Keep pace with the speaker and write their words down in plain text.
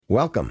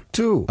Welcome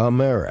to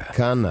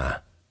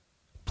Americana.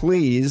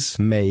 Please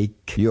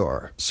make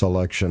your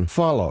selection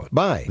followed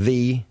by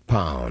the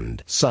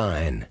pound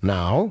sign.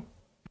 Now,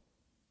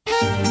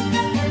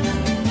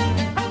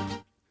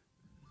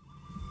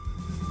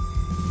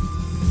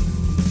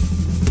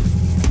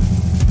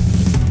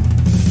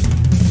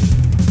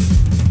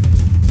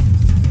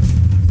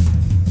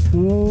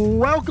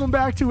 welcome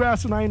back to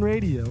Asinine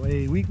Radio,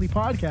 a weekly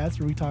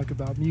podcast where we talk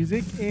about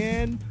music,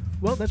 and,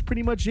 well, that's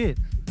pretty much it.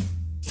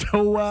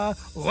 So,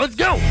 let's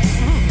go!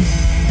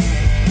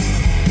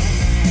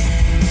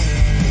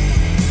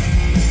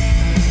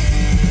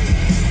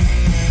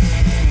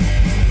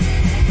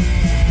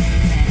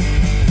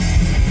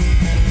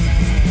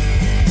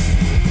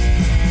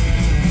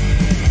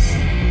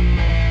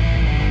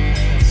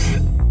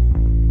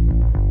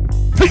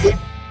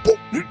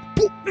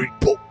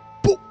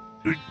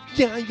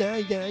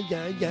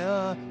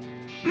 Yeah.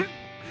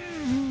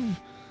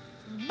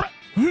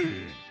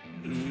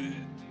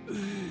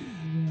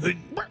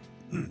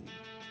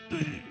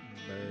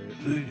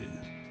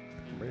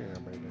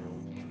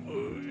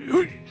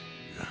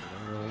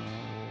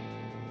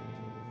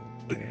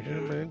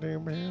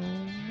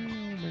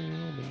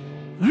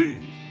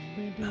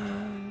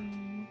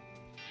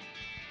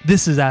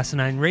 This is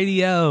Asinine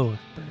Radio.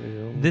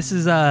 This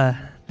is a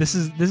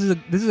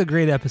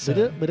great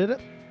episode.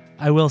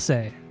 I will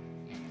say,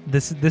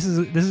 this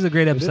is a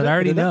great episode. I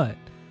already know it,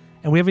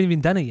 and we haven't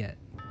even done it yet,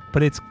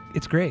 but it's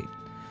great.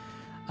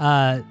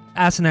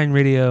 Asinine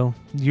Radio,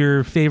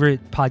 your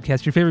favorite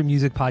podcast, your favorite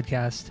music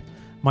podcast.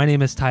 My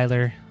name is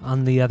Tyler.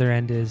 On the other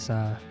end is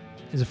a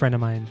friend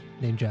of mine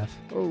named Jeff.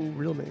 Oh,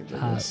 real names,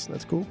 I guess.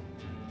 That's cool.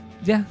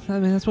 Yeah, I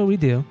mean, that's what we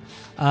do.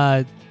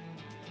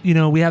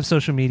 We have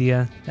social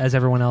media, as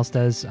everyone else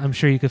does. I'm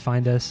sure you could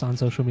find us on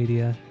social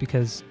media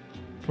because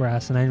we're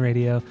Asinine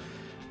Radio.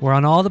 We're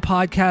on all the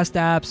podcast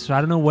apps. So I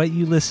don't know what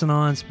you listen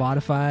on,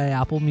 Spotify,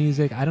 Apple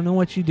Music. I don't know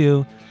what you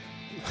do,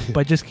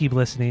 but just keep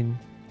listening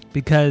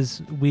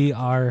because we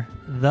are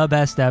the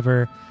best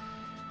ever.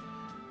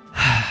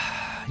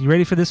 You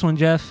ready for this one,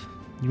 Jeff?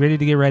 You ready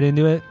to get right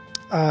into it?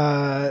 Do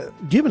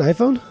you have an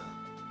iPhone?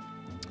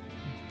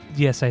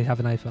 Yes, I have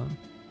an iPhone.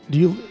 Do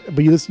you?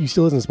 But you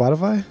still listen to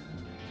Spotify?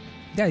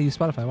 Yeah, I use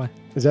Spotify. Why?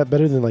 Is that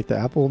better than like the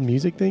Apple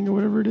Music thing or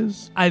whatever it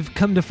is? I've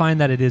come to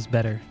find that it is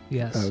better.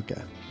 Yes. Oh,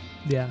 okay.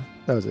 Yeah.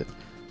 That was it.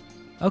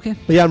 Okay.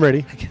 But yeah, I'm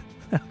ready.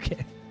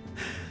 Okay.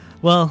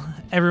 Well,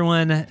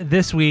 everyone,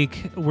 this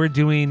week we're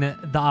doing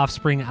the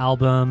Offspring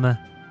album,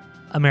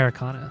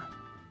 Americana.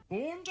 And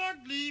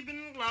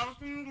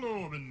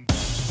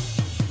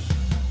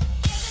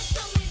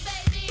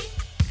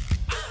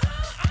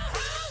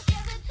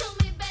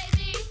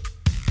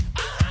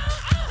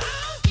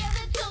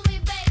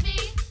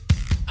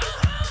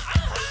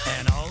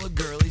all the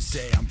girlies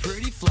say I'm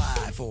pretty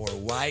fly for a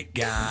white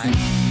guy.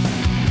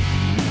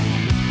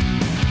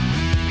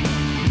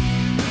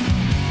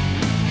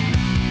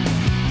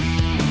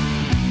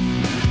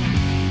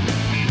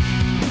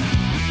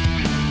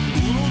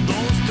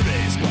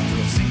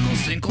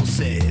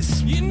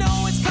 You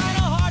know it's kind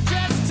of hard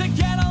just to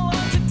get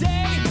along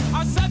today.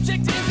 Our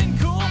subject isn't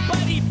cool, but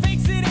he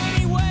fakes it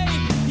anyway.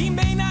 He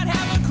may not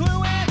have a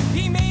clue and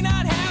he may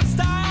not have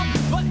style,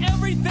 but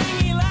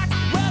everything he lacks,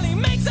 well, he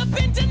makes up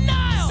in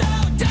denial. So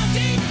don't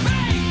debate,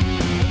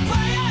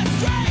 play us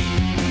straight.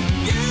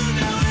 You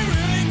know he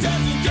really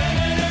doesn't get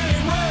it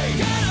anyway.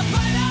 Gotta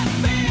play that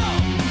feel,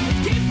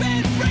 keep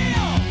it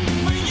real.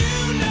 For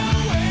you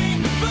know way,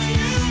 for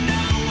you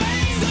know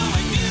way. So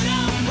if you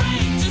don't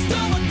break, just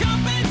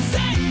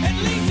overcompensate. At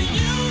least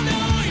you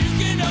know you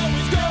can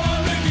always go on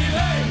Ricky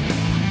Lake.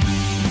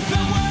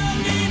 The world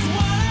needs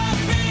one of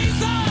these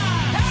on.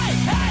 Hey,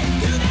 hey,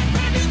 do that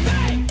brand new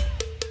thing.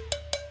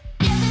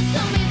 Give it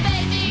to me,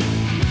 baby.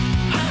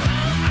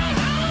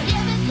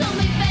 Give it to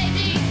me,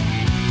 baby.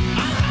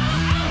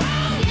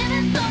 Give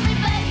it to me,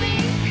 baby.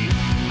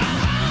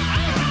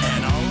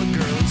 And all the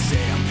girls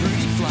say I'm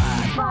pretty fly.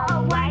 For a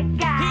white He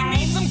guy.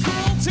 needs some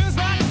cool tunes,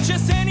 not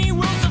just any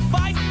will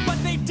suffice.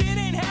 But they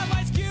didn't have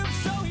Ice Cube,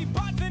 so he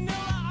bought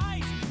Vanilla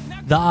Ice.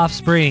 Now The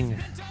Offspring.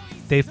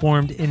 They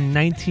formed in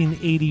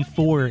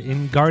 1984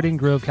 in Garden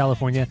Grove,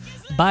 California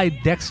by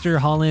Dexter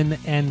Holland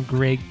and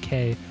Greg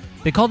Kay.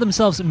 They called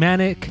themselves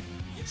Manic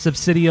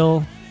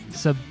Subsidal,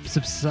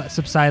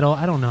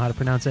 I don't know how to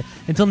pronounce it,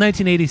 until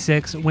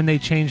 1986 when they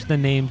changed the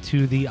name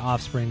to The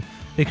Offspring.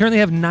 They currently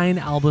have 9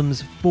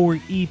 albums, 4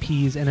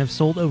 EPs, and have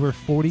sold over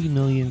 40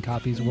 million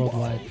copies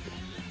worldwide.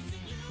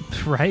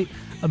 Right?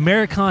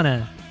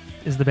 Americana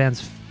is the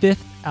band's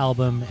 5th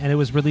album, and it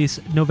was released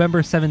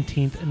November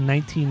 17th,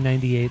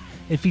 1998.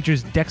 It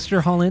features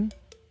Dexter Holland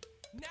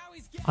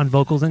on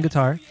vocals and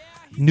guitar,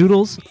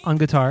 Noodles on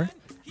guitar,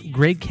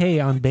 Greg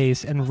Kay on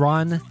bass, and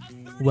Ron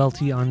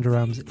Welty on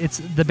drums. It's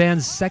the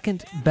band's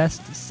 2nd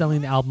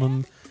best-selling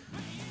album,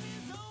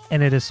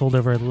 and it has sold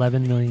over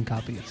 11 million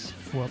copies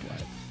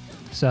worldwide.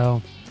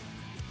 So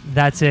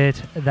that's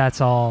it.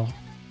 That's all.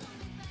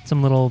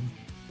 Some little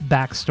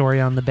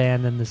backstory on the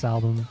band and this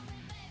album.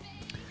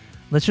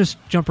 Let's just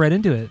jump right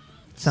into it.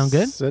 Sound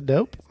good? So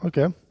dope.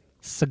 Okay.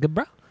 So good,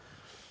 bro.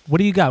 What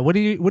do you got? What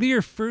are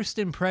your first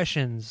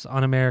impressions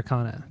on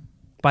Americana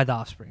by The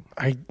Offspring?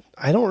 I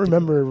don't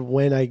remember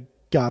when I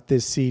got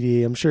this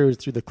CD. I'm sure it was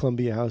through the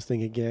Columbia House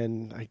thing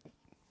again. I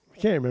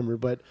can't remember,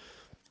 but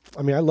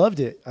I mean, I loved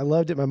it.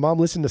 My mom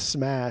listened to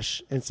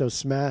Smash, and so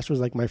Smash was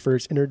like my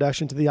first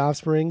introduction to The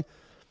Offspring.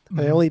 And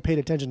I only paid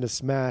attention to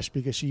Smash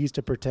because she used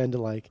to pretend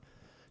to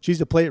she used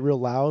to play it real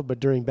loud, but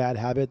during Bad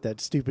Habit,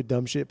 that stupid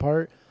dumb shit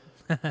part,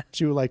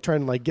 she would like try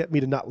and like get me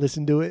to not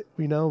listen to it,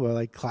 by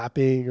like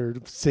clapping or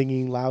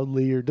singing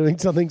loudly or doing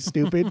something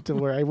stupid to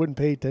where I wouldn't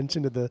pay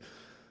attention to the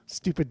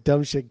stupid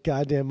dumb shit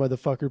goddamn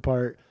motherfucker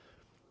part.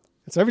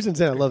 And so ever since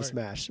then, I love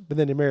Smash. But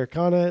then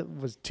Americana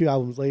was 2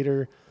 albums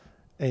later,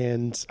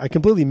 and I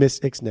completely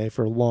missed Ixnay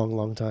for a long,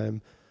 long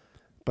time.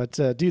 But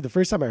dude, the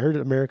first time I heard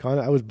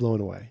Americana, I was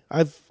blown away.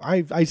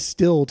 I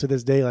still to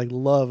this day like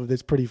love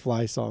this Pretty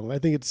Fly song. I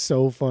think it's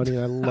so funny.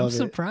 I love I'm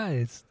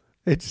surprised.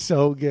 It's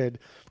so good.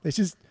 It's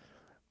just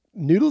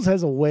Noodles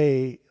has a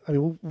way. I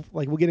mean,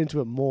 we'll get into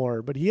it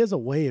more, but he has a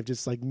way of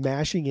just like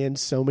mashing in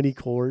so many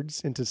chords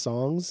into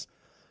songs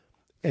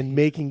and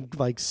making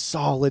like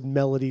solid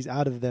melodies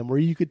out of them. Where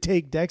you could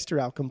take Dexter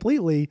out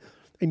completely,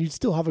 and you'd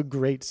still have a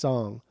great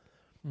song.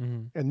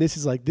 Mm-hmm. And this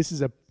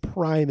is a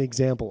prime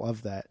example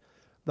of that.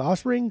 The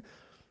Offspring,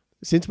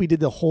 since we did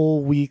the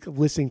whole week of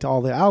listening to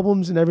all the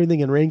albums and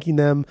everything and ranking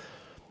them,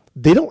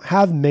 they don't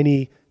have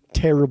many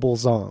terrible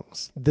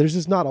songs. There's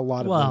just not a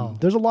lot of them.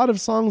 There's a lot of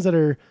songs that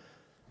are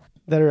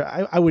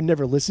I would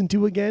never listen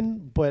to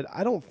again, but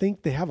I don't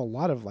think they have a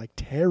lot of like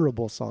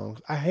terrible songs.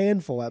 A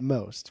handful at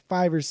most,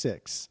 5 or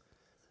 6.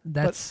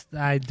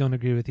 I don't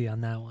agree with you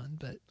on that one,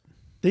 but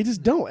they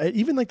just don't.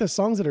 Even like the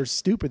songs that are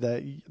stupid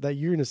that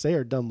you're gonna say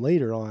are dumb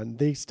later on,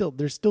 there's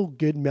still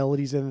good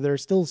melodies and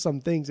there's still some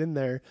things in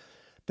there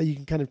that you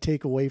can kind of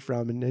take away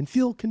from and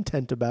feel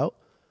content about.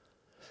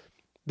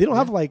 They don't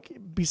have like,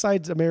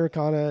 besides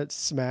Americana,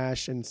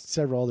 Smash, and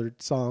several other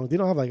songs, they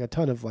don't have like a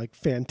ton of like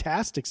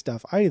fantastic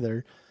stuff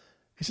either.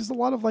 It's just a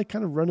lot of like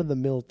kind of run of the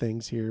mill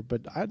things here.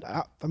 But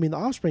I mean, the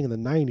Offspring in the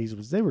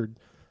 '90s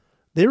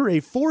they were a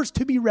force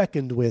to be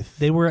reckoned with.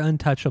 They were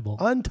untouchable.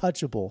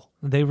 Untouchable.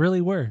 They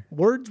really were.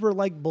 Words were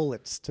like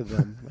bullets to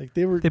them. Like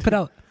they put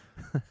out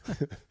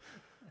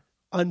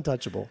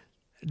untouchable.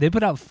 They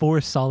put out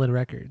 4 solid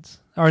records,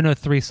 or no,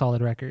 3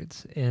 solid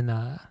records in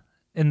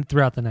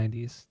throughout the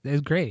 '90s. It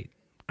was great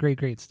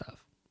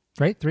stuff.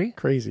 Right? 3?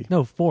 Crazy.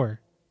 No, 4.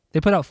 They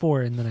put out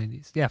 4 in the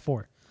 '90s. Yeah,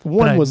 4.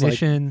 One was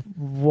Ignition,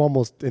 like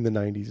almost in the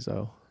 '90s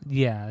though.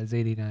 Yeah, it's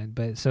 '89.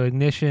 But so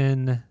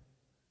Ignition,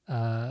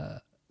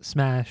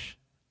 Smash,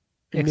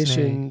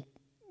 Ignition,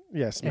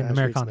 Smash, and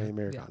Americana.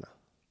 Americana.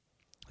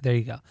 Yeah. There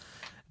you go.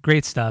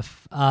 Great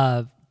stuff.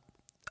 I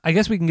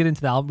guess we can get into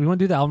the album. We want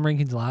to do the album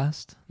rankings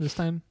last this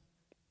time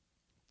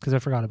because I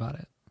forgot about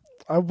it.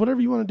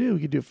 Whatever you want to do, we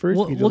can do it first.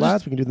 We can do it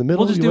last. We can do the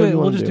middle. We'll just do it.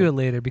 We'll just do it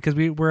later because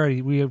we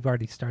have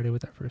already started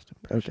with our first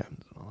impressions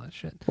and all that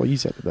shit. Well, you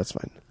said it. That's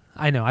fine.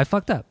 I know. I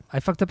fucked up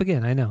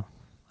again. I know.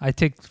 I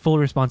take full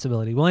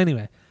responsibility. Well,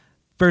 anyway,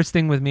 first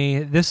thing with me,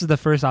 this is the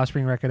first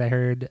Offspring record I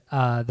heard.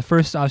 The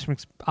first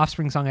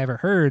Offspring song I ever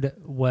heard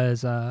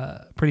was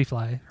Pretty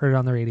Fly. Heard it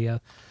on the radio.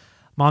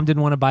 Mom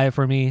didn't want to buy it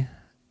for me.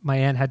 My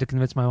aunt had to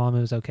convince my mom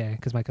it was okay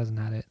because my cousin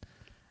had it.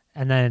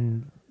 And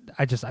then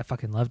I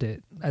fucking loved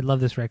it. I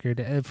love this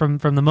record. From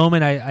the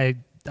moment I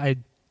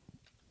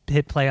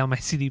hit play on my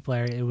CD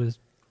player,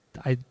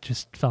 I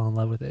just fell in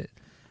love with it.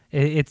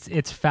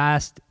 It's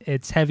fast.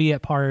 It's heavy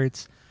at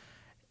parts.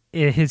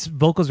 His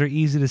vocals are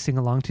easy to sing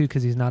along to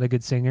because he's not a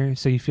good singer,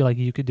 so you feel like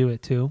you could do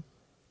it too.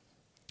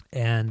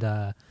 And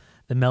the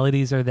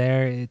melodies are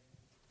there.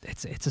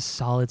 It's a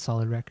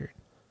solid record.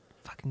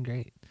 Fucking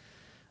great.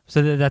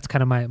 So that's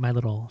kind of my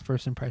little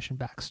first impression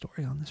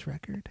backstory on this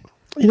record.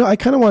 I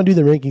kind of want to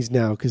do the rankings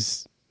now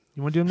because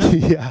you want to do them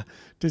now? Yeah,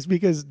 just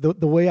because the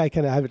way I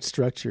kind of have it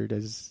structured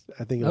is,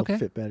 I think it'll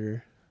fit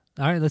better.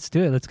 All right, let's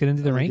do it. Let's get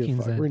into the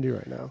rankings then. We're gonna do it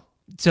right now.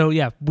 So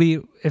yeah,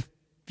 if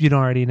you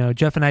don't already know,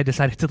 Jeff and I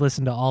decided to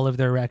listen to all of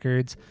their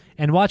records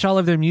and watch all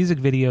of their music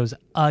videos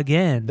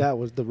again. That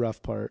was the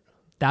rough part.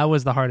 That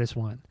was the hardest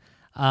one.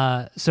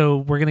 So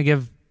we're going to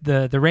give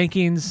the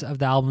rankings of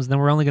the albums, and then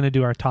we're only going to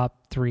do our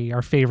top 3,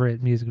 our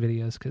favorite music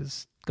videos,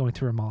 because going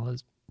through them all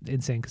is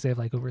insane because they have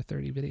like over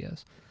 30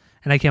 videos.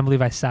 And I can't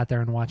believe I sat there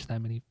and watched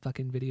that many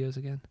fucking videos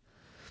again.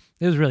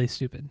 It was really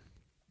stupid.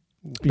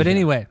 But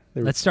anyway,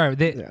 let's start.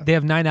 They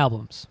have 9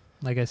 albums.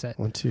 Like I said,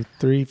 1, 2,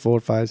 3, 4,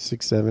 5,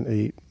 6, 7,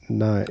 8,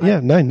 9.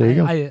 Yeah, 9. There you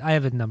go. I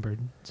have it numbered,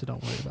 so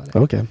don't worry about it.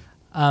 Okay.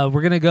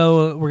 We're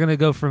gonna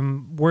go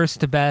from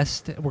worst to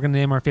best. We're gonna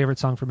name our favorite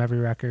song from every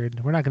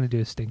record. We're not gonna do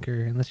a stinker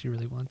unless you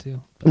really want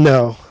to.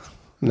 No.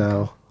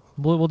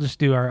 We'll just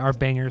do our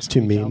bangers.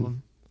 Too mean.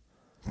 Album.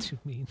 Too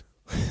mean.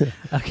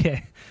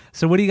 Okay.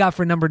 So what do you got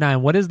for number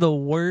 9? What is the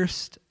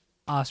worst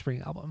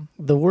Offspring album?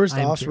 The worst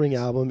Offspring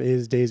album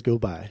is Days Go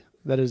By.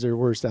 That is their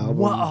worst album.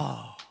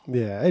 Whoa.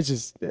 Yeah, it's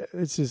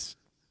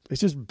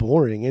just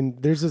boring,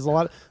 and there's just a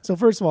lot. So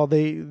first of all,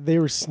 they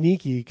were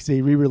sneaky because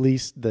they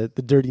re-released the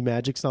Dirty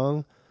Magic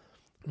song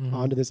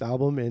onto this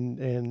album,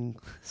 and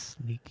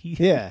sneaky.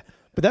 Yeah,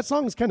 But that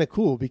song is kind of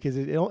cool because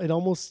it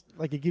almost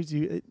like it gives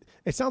you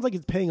it sounds like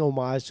it's paying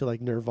homage to like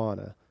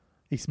Nirvana,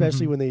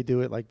 especially when they do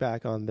it like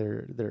back on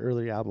their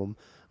early album.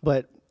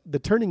 But the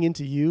Turning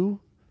Into You,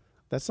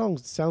 that song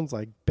sounds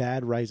like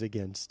Bad Rise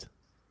Against.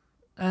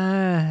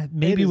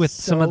 Maybe is with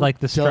some of so like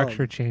the dumb.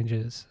 structure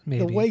changes.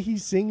 Maybe The way he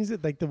sings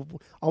it, like the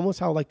almost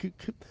how like.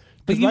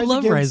 but you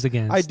love Rise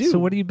Against. I do. So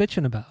what are you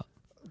bitching about?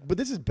 But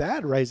this is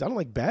Bad Rise. I don't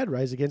like Bad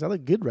Rise Against. I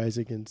like Good Rise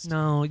Against.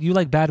 No, you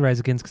like Bad Rise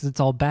Against because it's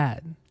all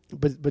bad.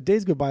 But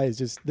Days Go By is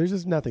just there's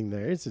just nothing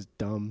there. It's just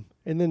dumb.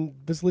 And then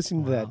just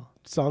listening to that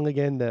song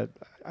again that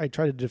I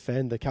try to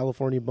defend, the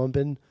California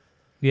Bumpin',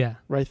 Yeah.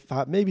 where I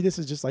thought maybe this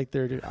is just like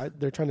they're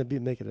trying to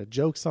make it a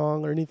joke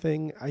song or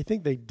anything. I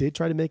think they did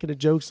try to make it a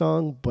joke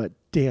song, but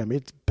damn,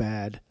 it's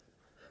bad.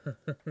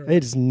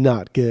 It is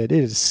not good.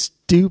 It is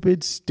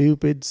stupid,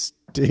 stupid,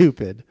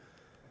 stupid.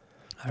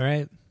 All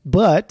right.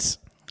 But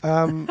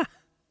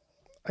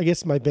I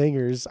guess my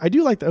bangers. I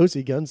do like the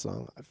OC Gun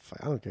song.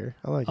 I don't care.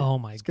 I like it. Oh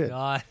my It's good.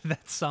 god,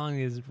 that song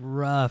is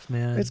rough,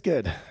 man. It's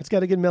good. It's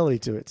got a good melody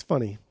to it. It's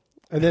funny.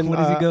 And then what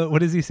does he go? What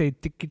does he say?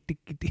 Tiki,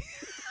 tiki, tiki.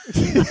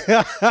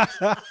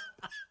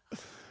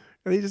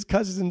 And he just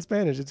cusses in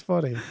Spanish. It's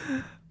funny.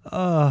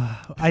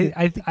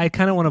 I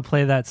kind of want to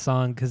play that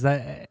song because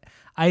I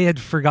had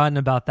forgotten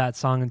about that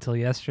song until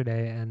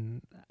yesterday,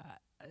 and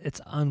it's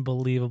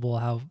unbelievable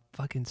how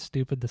fucking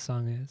stupid the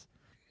song is.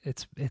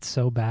 It's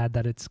so bad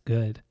that it's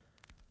good.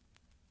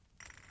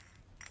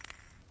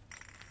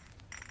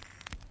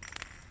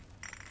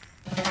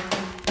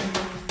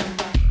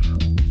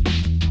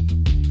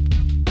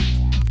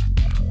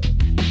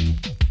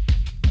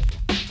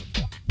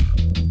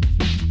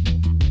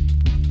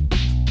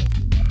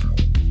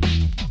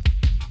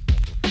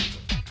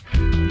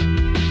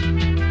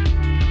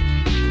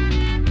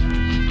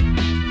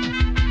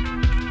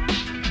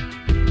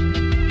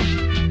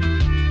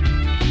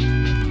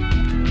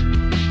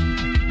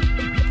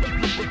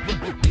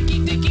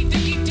 Tiki, tiki,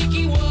 tiki,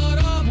 tiki, what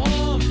up,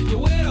 home? You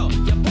güero,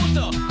 ya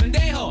puto,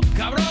 pendejo,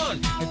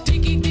 cabrón.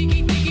 Tiki,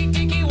 tiki, tiki,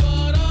 tiki,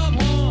 what up,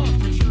 home?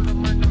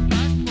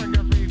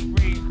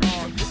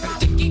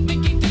 Tiki,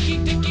 tiki, tiki,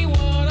 tiki,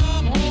 what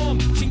up, home?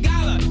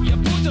 Chingada, ya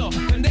puto,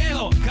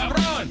 pendejo,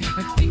 cabrón.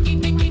 Tiki,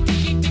 tiki,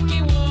 tiki,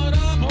 tiki, what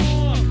up,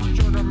 home?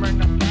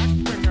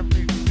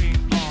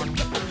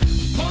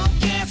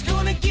 Punk ass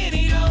gonna get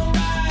it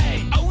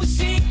alright.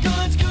 OC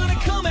Gun's gonna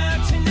come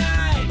out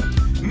tonight.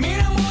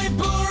 Mira muy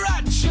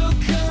borracho,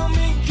 come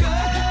and go.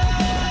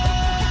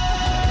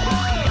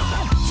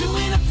 Two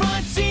in the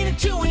front seat and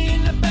two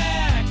in the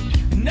back.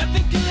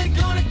 Nothing good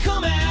gonna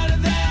come out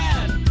of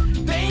that.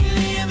 They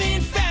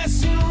living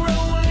fast and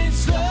rolling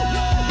slow.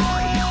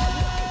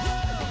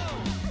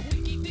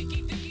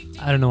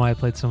 I don't know why I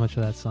played so much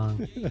of that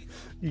song.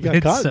 You got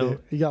It's caught so- in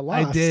it. You got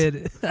lost. I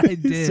did. I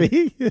did.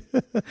 See?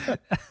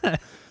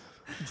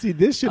 See,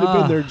 this should have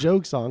been their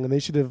joke song, and they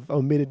should have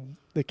omitted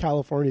the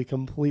California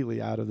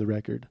completely out of the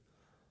record.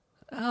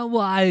 Well,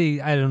 I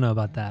don't know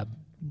about that,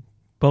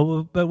 but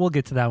we'll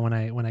get to that when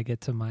I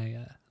get to my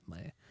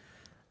my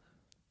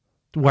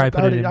where I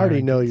put it in. I my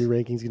already know rankings. your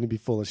rankings going to be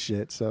full of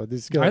shit. So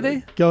this go. Are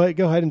they? Go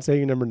ahead and say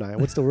your number 9.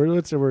 What's the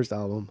worst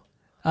album?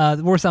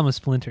 The worst album is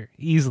Splinter.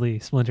 Easily,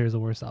 Splinter is the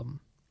worst album.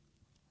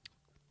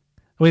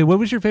 Wait, what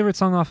was your favorite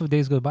song off of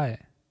Days Go By?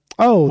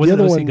 Oh, Was the it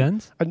other OC one.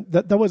 Guns?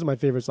 That wasn't my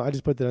favorite song. I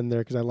just put that in there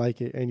because I like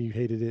it and you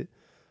hated it.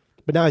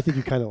 But now I think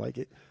you kind of like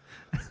it.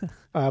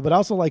 But I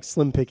also like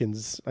Slim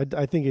Pickens.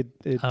 I think it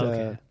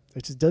Okay.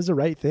 it just does the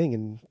right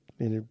thing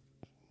and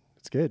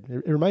it's good.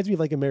 It reminds me of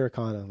like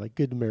Americana, like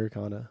good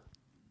Americana.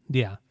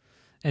 Yeah,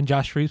 and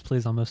Josh Freese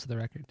plays on most of the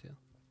record too.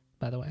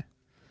 By the way,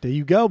 There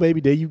you go, baby.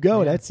 There you go.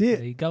 Yeah, That's There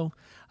it. you go.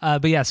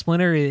 But yeah,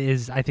 Splinter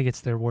is. I think it's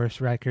their worst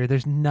record.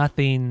 There's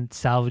nothing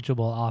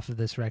salvageable off of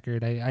this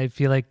record. I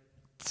feel like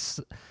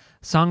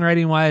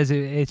songwriting wise,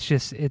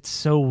 it's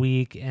so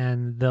weak,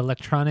 and the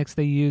electronics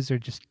they use are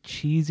just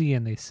cheesy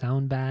and they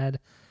sound bad.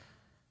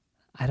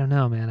 I don't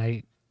know, man.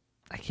 I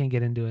can't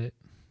get into it.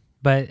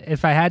 But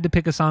if I had to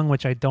pick a song,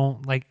 which I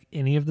don't like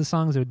any of the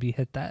songs, it would be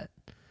Hit That.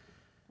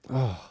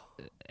 Oh,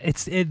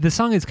 The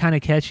song is kind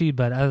of catchy,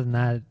 but other than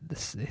that,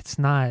 it's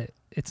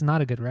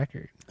not a good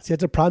record. see,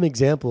 that's a prime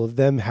example of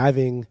them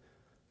having.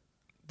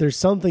 There's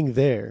something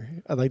there,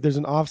 like there's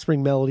an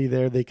Offspring melody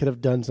there they could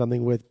have done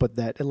something with, but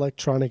that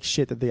electronic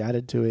shit that they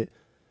added to it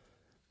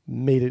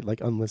made it like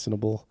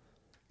unlistenable.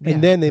 Yeah,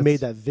 And then they that's- made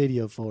that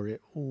video for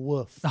it.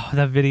 Woof. Oh,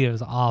 that video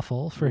is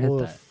awful for Hit That.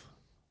 Woof.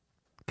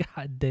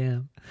 God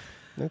damn.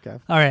 Okay.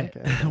 All right.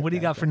 Okay, What do you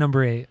okay, got for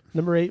number 8?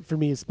 Number 8 for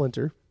me is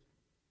Splinter.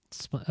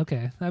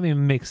 Okay. I mean, it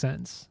makes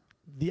sense.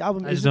 The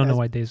album I just isn't don't know as,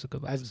 why Days Will Go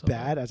By. as is so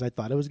bad as I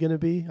thought it was going to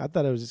be. I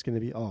thought it was just going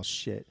to be all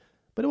shit.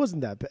 But it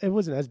wasn't that bad. It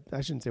wasn't as,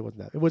 I shouldn't say it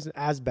wasn't that. It wasn't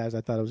as bad as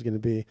I thought it was going to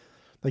be.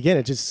 Again,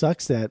 it just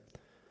sucks that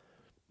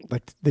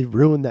like they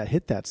ruined that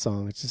Hit That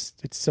song. It's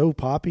so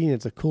poppy and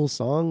it's a cool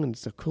song and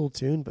it's a cool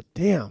tune, but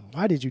damn,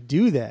 why did you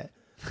do that?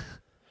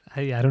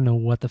 I don't know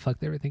what the fuck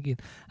they were thinking.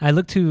 I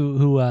looked to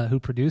who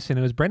produced it, and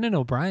it was Brendan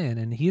O'Brien,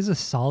 and he's a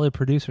solid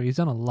producer. He's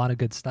done a lot of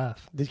good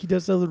stuff. He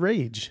does the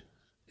Rage.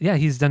 Yeah,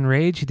 he's done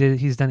Rage.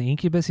 He's done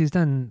Incubus. He's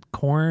done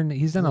Korn.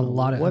 He's done a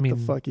lot of. What I mean,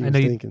 the fuck he I was know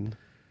you- thinking?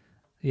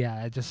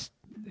 Yeah,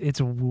 it's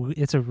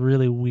a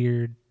really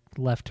weird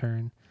left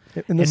turn.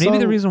 And And maybe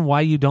the song- reason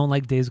why you don't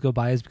like Days Go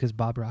By is because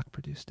Bob Rock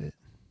produced it.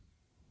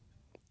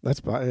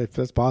 if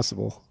that's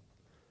possible.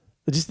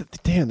 It just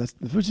damn, that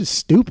was just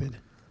stupid.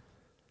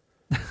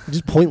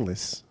 Just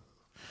pointless.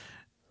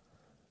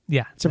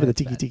 Yeah, Except for the that's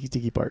tiki bad.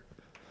 tiki part.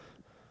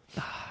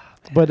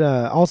 But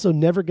also,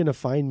 Never Gonna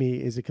Find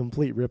Me is a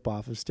complete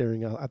ripoff of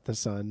Staring Out at the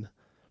Sun.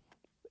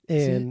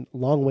 And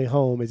Long Way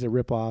Home is a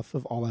ripoff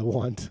of All I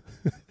Want.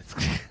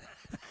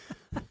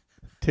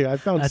 Dude, I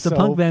found That's a so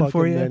punk band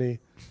for fucking you. many.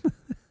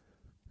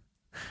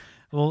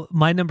 Well,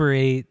 my number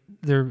 8,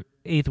 their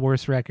 8th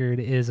worst record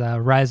is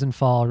Rise and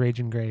Fall, Rage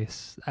and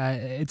Grace.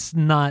 It's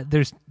not.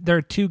 There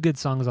are 2 good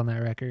songs on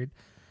that record.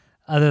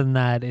 Other than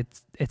that,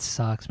 it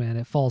sucks, man.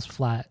 It falls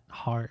flat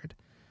hard.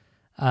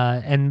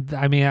 And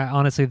I mean,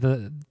 honestly,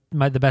 the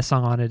best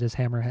song on it is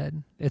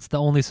Hammerhead. It's the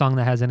only song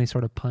that has any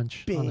sort of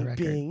punch on the Bing,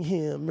 record. bing,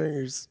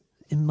 hammers.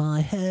 In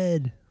my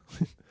head.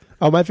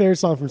 Oh, my favorite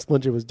song from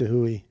Splinter was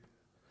Dehooey.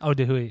 Oh,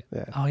 Dehooey.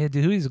 Yeah. Oh, yeah,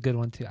 Dehooey's a good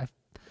one, too.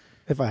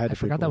 If I had to I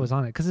forgot pick that one. was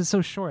on it because it's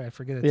so short. I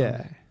forget it's on Yeah.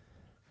 there.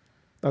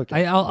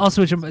 Okay. I'll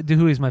switch them.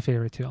 Dehooey's my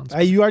favorite, too. On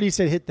You already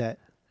said hit that.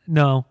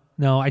 No,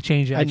 I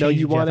changed it. I know changed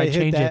you it, Jeff. want to I hit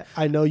changed that. it.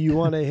 I know you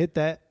want to hit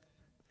that.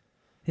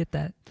 Hit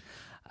that.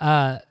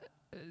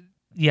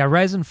 Yeah,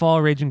 Rise and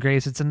Fall, Rage and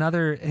Grace. It's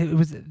another. It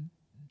was.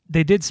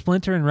 They did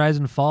Splinter and Rise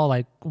and Fall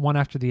like one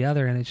after the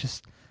other, and it's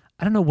just.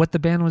 I don't know what the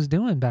band was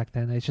doing back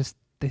then. It's just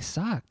they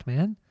sucked,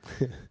 man.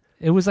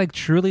 It was like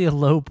truly a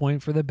low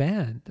point for the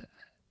band.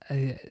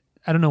 I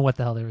don't know what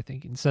the hell they were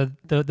thinking. So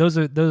those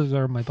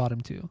are my bottom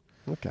 2.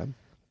 Okay.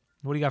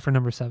 What do you got for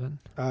number 7?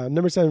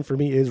 Number 7 for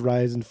me is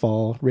Rise and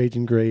Fall, Rage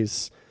and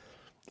Grace.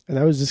 And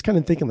I was just kind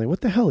of thinking, like,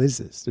 what the hell is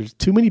this? There's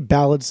too many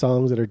ballad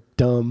songs that are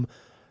dumb.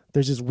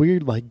 There's this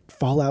weird, like,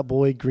 Fall Out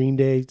Boy, Green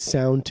Day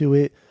sound to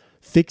it.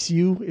 Fix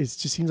You, it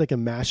just seems like a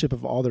mashup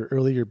of all their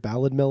earlier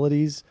ballad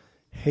melodies.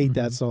 Hate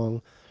that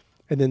song.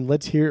 And then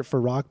Let's Hear It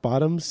for Rock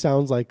Bottom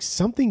sounds like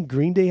something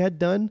Green Day had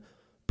done,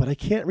 but I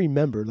can't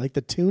remember. Like,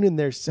 the tune in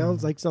there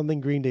sounds like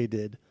something Green Day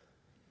did.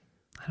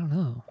 I don't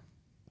know.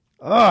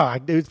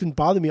 It's been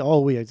bothering me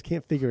all week. I just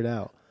can't figure it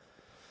out.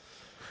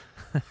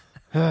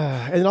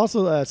 And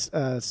also,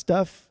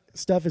 Stuff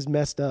is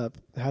Messed Up.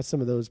 It has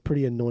some of those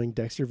pretty annoying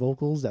Dexter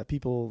vocals that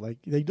people like.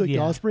 They do like The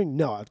Yeah. Offspring.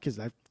 No, because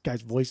that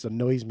guy's voice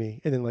annoys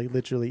me. And then, like,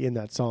 literally in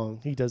that song,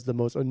 he does the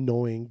most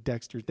annoying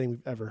Dexter thing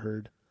we've ever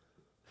heard.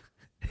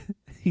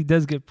 He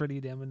does get pretty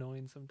damn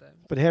annoying sometimes.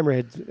 But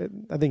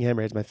Hammerhead, I think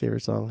Hammerhead's my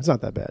favorite song. It's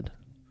not that bad.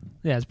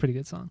 Yeah, it's a pretty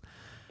good song.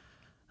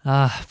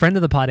 Friend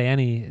of the pod,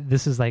 Annie.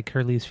 This is like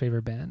her least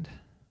favorite band.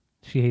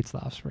 She hates The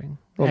Offspring.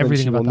 Well, then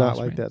Everything she about will The not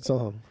Offspring. like that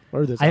song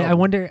or this. I album.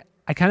 wonder.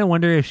 I kind of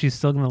wonder if she's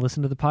still going to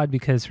listen to the pod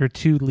because her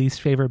 2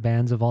 least favorite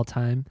bands of all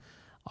time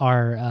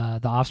are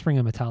The Offspring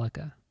and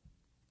Metallica.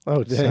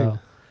 Oh dang! So,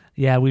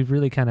 yeah, we're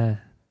really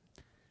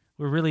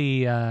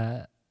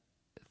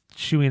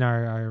shooing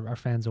our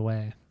fans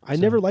away. I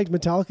So- never liked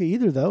Metallica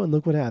either, though, and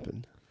look what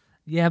happened.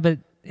 Yeah, but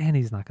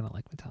Annie's not going to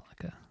like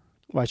Metallica.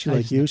 Why she I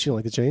like just- you? She don't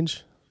like the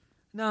change.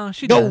 No,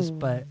 she Go. does,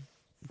 but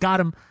got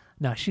him.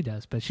 No, she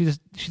does, but she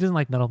doesn't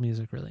like metal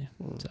music really.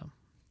 So,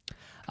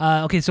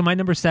 okay, so my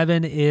number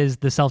 7 is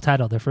the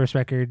self-titled, their first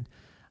record.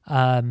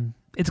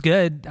 It's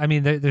good. I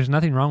mean, there's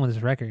nothing wrong with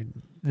this record.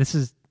 This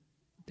is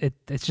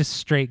it's just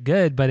straight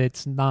good, but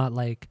it's not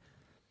like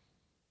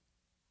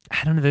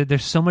I don't know.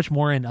 There's so much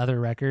more in other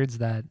records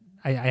that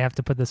I have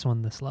to put this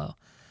one this low.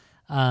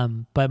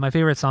 But my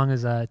favorite song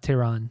is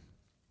Tehran.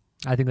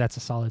 I think that's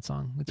a solid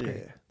song. It's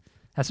great.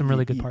 Has some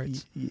really good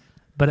parts.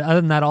 But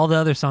other than that, all the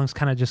other songs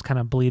kind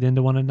of bleed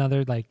into one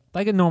another, like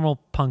a normal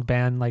punk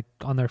band, like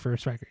on their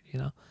first record. You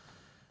know,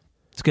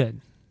 it's good,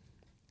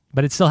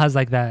 but it still has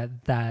like that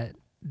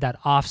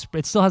Offspring.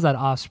 It still has that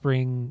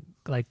Offspring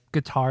like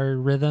guitar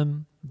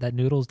rhythm that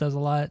Noodles does a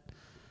lot,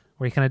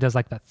 where he kind of does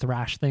like that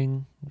thrash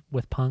thing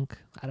with punk.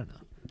 I don't know.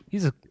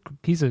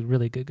 He's a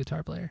really good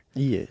guitar player.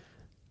 Yeah.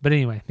 But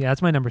anyway, yeah,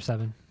 that's my number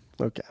 7.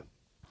 Okay.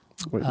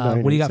 What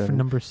do you got for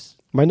numbers?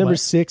 My number what?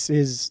 6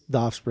 is The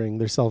Offspring,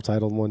 their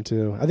self-titled one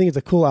too. I think it's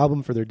a cool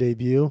album for their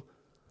debut,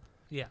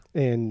 Yeah.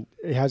 and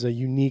it has a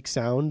unique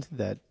sound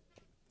that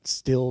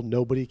still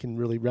nobody can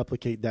really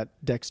replicate that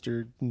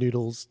Dexter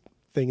Noodles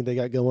thing they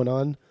got going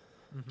on.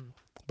 Mm-hmm.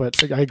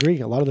 But I agree,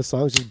 a lot of the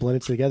songs just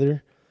blended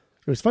together.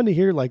 It was fun to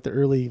hear like the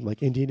early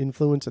like Indian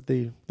influence that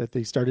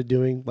they started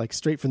doing like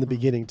straight from the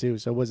beginning too.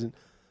 So it wasn't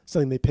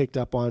something they picked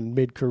up on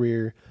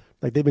mid-career.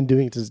 Like they've been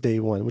doing it since day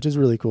one, which is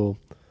really cool.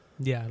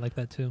 Yeah, I like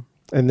that too.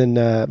 And then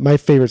my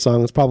favorite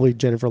song is probably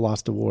Jennifer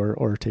Lost to War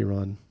or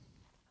Tehran.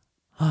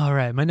 All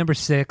right, my number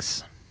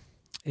 6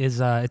 is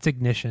it's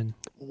Ignition.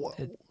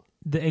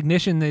 The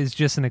Ignition is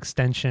just an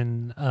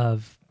extension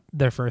of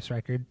their first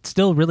record.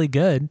 Still really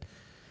good,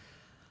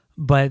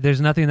 but there's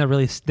nothing that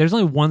really. There's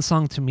only one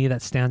song to me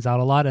that stands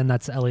out a lot, and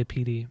that's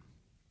LAPD.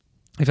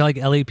 I feel like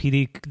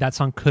LAPD, that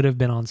song could have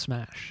been on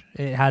Smash.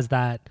 It has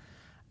that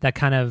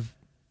kind of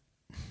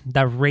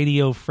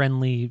radio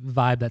friendly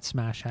vibe that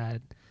Smash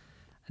had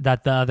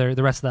that the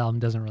rest of the album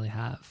doesn't really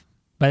have.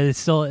 But it's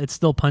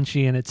still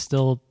punchy and it's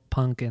still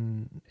punk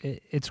and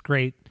it's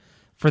great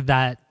for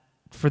that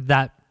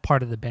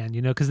part of the band,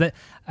 you know, because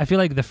I feel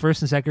like the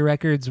first and second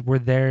records were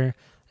there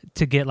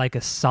to get like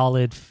a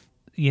solid,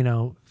 you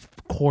know,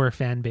 core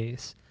fan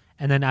base,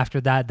 and then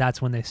after that,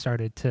 that's when they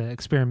started to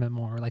experiment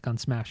more, like on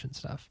Smash and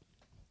stuff.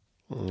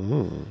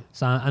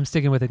 So I'm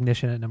sticking with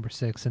Ignition at number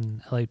 6,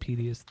 and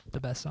LAPD is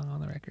the best song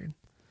on the record.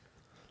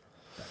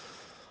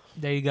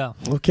 There you go.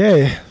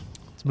 Okay.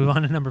 Let's move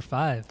on to number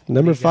 5.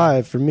 Number What do you got?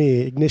 5 for me,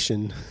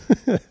 Ignition.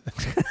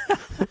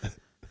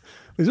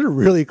 These are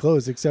really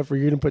close, except for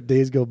you're going to put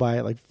Days Go By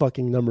at like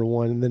fucking number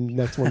 1, and then the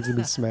next one's going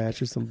to be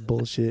Smash or some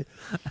bullshit.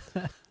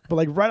 But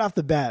like right off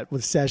the bat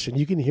with Session,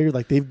 you can hear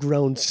like they've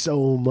grown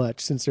so much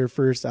since their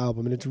first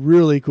album, and it's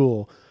really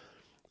cool.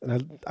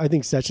 And I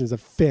think Session is a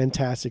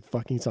fantastic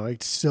fucking song.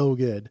 It's so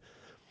good.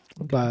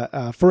 Okay.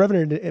 But Forever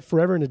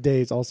in a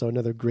Day is also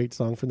another great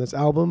song from this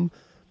album.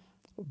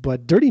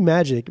 But Dirty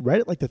Magic, right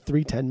at like the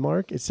 3:10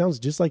 mark, it sounds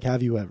just like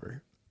Have You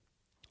Ever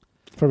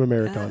from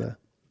Americana.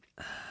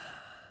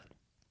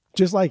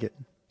 Just like it.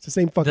 It's the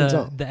same fucking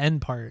song. The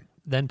end part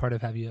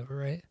of Have You Ever,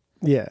 right?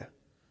 Yeah.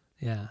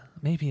 Yeah,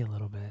 maybe a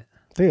little bit.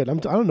 Dude, I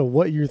don't know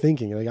what you're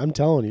thinking. Like I'm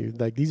telling you,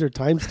 like these are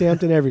time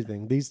stamped and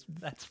everything.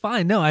 That's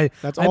fine. No, I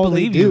all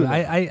believe they you. do.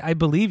 I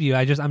believe you.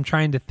 I'm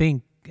trying to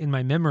think in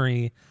my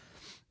memory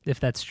if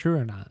that's true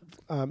or not.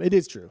 It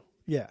is true.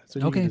 Yeah. So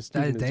you Okay, can just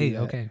do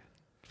that. okay,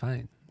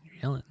 fine. You're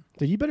yelling.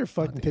 Dude, you better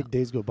fucking pick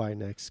Days Go By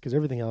next, because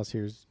everything else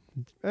here is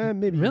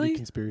maybe you Really? do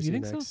Conspiracy You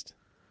think so? next.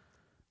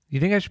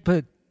 You think I should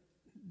put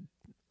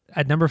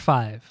at number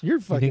 5? You're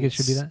You fucking think it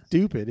should be that?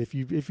 stupid if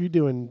you're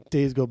doing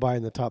Days Go By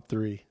in the top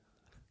 3.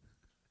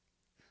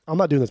 I'm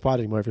not doing this pod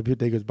anymore if you put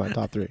Days Go By in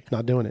top 3.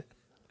 Not doing it.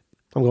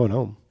 I'm going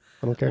home.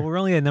 I don't care. Well, we're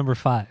only at number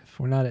 5.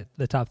 We're not at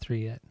the top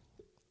 3 yet.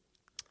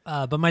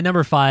 But my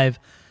number 5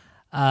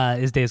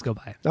 is Days Go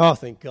By. Oh,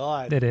 thank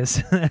God. It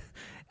is.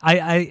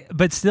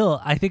 But still,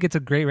 I think it's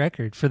a great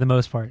record for the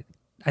most part.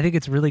 I think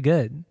it's really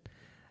good.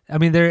 I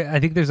mean,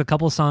 I think there's a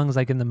couple songs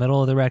like in the middle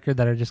of the record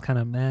that are just kind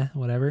of meh,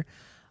 whatever.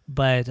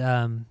 But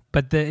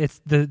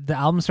the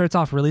album starts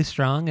off really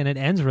strong and it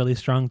ends really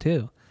strong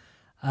too.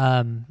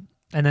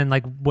 And then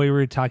like what we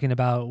were talking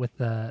about with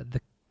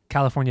the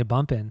California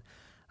Bumpin',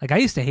 like I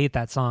used to hate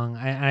that song.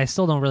 I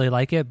still don't really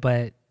like it,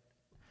 but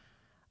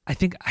I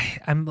think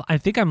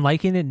I'm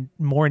liking it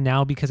more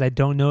now because I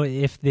don't know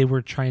if they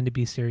were trying to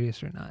be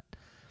serious or not.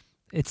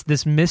 It's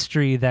this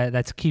mystery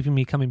that's keeping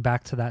me coming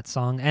back to that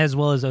song, as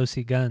well as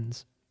OC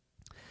Guns.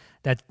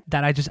 That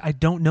I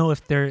don't know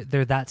if they're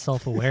that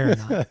self-aware or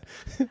not.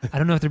 I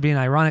don't know if they're being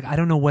ironic. I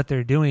don't know what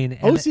they're doing.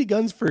 And OC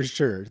Guns for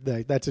sure.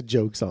 That's a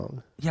joke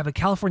song. yeah, but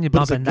California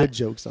But it's a Bumpin', good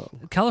joke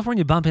song.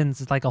 California Bumpin'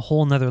 is like a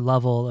whole nother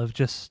level of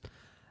just.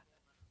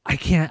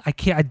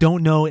 I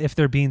don't know if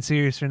they're being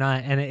serious or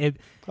not, and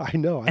I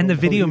know. and the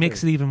video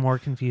makes it even more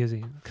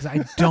confusing because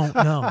I don't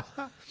know.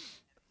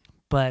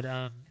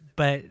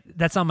 But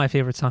that's not my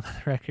favorite song on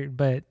the record,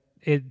 but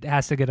it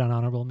has to get an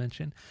honorable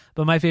mention.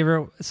 But my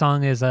favorite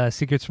song is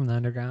Secrets from the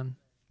Underground.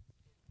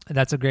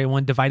 That's a great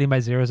one. Dividing by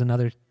Zero is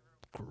another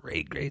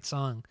great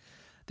song.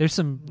 There's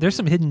some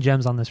hidden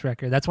gems on this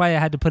record. That's why I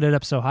had to put it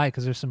up so high,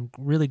 because there's some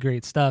really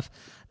great stuff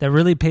that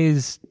really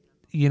pays,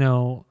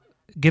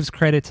 gives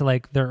credit to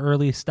like their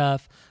early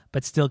stuff,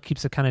 but still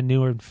keeps it kind of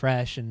newer and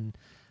fresh. And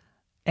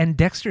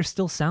Dexter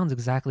still sounds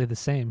exactly the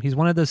same. He's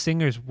one of those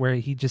singers where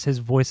his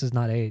voice has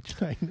not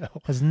aged. I know.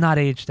 Has not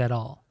aged at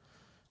all.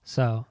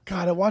 So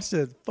God, I watched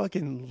a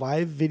fucking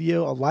live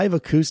video, a live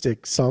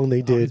acoustic song they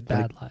it's did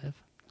bad live.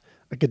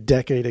 like a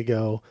decade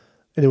ago,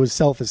 and it was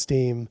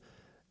Self-Esteem.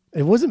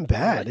 It wasn't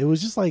bad. It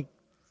was just like,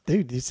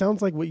 dude, it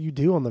sounds like what you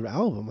do on the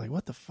album. Like,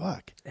 what the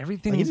fuck?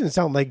 Everything Like, he doesn't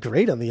sound like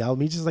great on the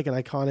album. He's just like an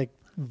iconic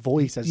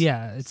voice as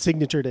it's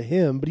signature to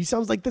him, but he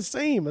sounds like the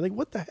same. I'm like,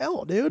 what the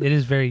hell, dude? it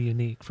is very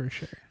unique for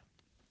sure.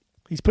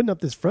 He's putting up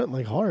this front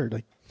like hard,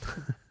 like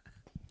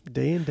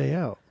day in, day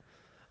out.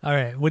 All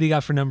right, what do you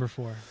got for number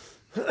 4?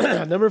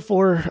 Number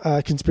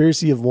 4,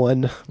 Conspiracy of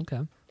One. Okay.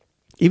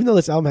 Even though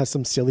this album has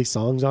some silly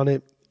songs on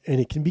it, and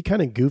it can be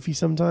kind of goofy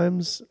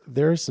sometimes,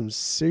 there are some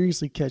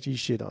seriously catchy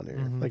shit on there.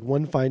 Mm-hmm. Like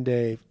One Fine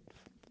Day,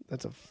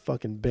 that's a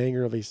fucking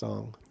banger of a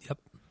song. Yep.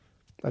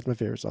 That's my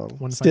favorite song.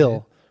 One Fine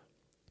Still.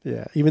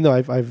 Yeah. Even though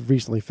I've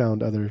recently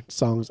found other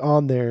songs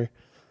on there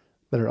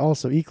that are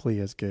also equally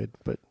as good,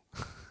 but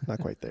not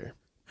quite there.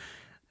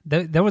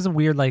 That was a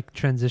weird like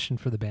transition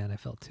for the band, I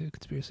felt too.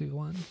 Conspiracy of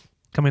One,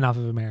 coming off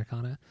of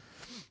Americana.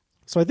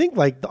 So I think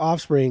like The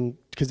Offspring,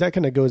 because that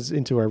kind of goes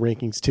into our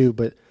rankings too,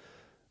 but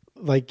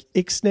like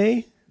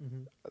Ixnay,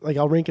 like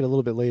I'll rank it a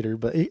little bit later,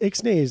 but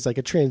Ixnay is like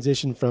a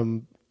transition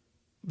from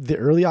the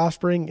early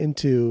Offspring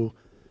into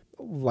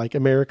like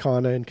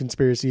Americana and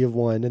Conspiracy of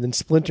One, and then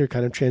Splinter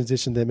kind of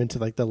transitioned them into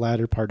like the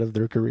latter part of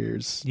their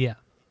careers. Yeah,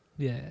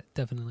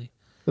 definitely.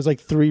 There's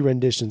like 3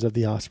 renditions of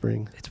The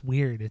Offspring. It's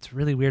weird. It's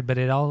really weird, but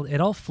it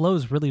all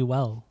flows really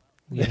well.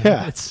 You know?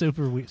 Yeah. It's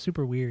super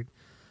weird.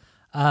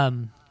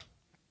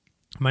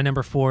 My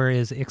number 4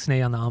 is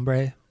Ixnay on the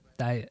Hombre.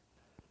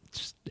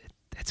 It's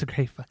a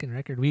great fucking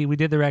record. We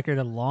did the record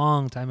a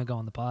long time ago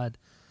on the pod,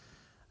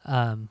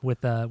 with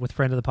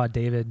friend of the pod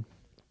David.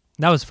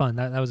 That was fun.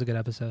 That was a good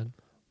episode.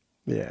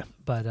 Yeah.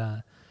 But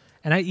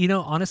and I,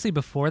 honestly,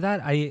 before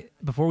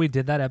we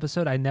did that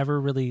episode, I never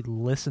really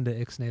listened to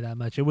Ixnay that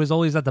much. It was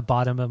always at the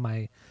bottom of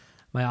my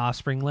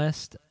Offspring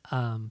list.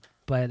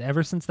 But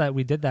ever since that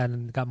we did that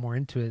and got more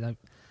into it,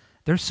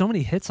 there's so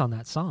many hits on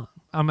that song.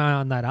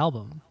 On that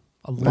album.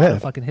 A lot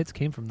of fucking hits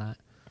came from that.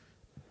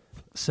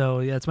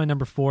 So yeah, it's my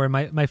number 4.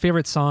 My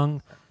favorite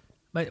song,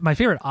 my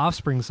favorite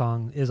Offspring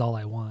song is All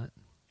I Want.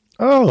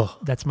 Oh,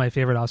 That's my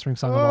favorite Offspring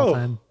song of all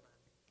time.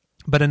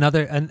 But an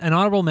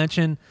honorable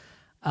mention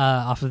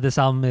off of this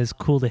album is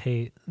Cool to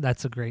Hate. I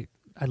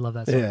love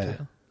that song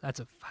too. That's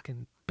a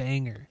fucking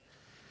banger.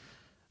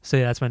 So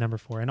yeah, that's my number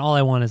 4. And All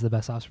I Want is the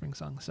best Offspring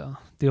song. So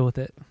deal with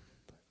it.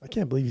 I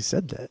can't believe you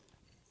said that.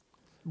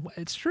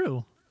 It's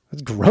true.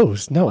 That's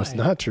gross. No, Why? it's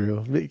not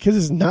true. Because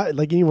it's not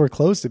like anywhere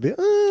close to be.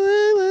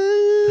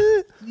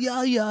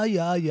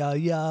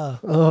 Yeah.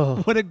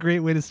 Oh, What a great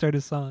way to start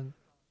a song.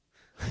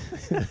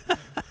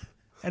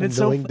 And it's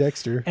knowing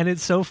Dexter. And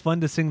it's so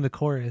fun to sing the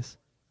chorus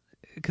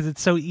because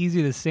it's so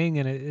easy to sing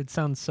and it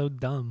sounds so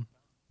dumb.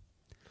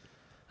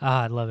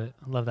 I love it.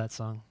 I love that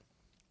song.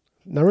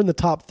 Now we're in the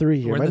top 3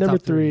 here. We're in My the number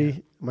top three,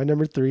 3. My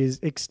number 3 is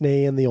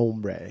Ixnay and the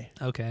Hombre.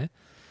 Okay.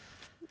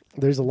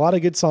 There's a lot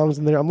of good songs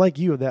in there. I'm like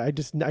you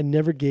that I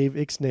never gave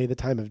Ixnay the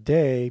time of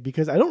day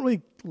because I don't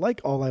really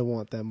like All I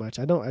Want that much.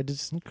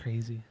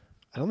 Crazy.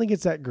 I don't think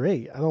it's that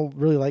great. I don't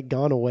really like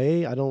Gone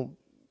Away.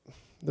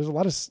 There's a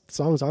lot of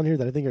songs on here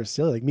that I think are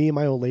silly. Like Me and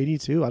My Old Lady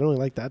too. I don't really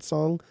like that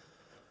song.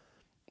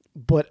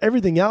 But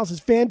everything else is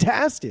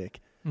fantastic.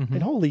 Mm-hmm.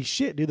 And holy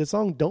shit, dude, the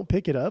song Don't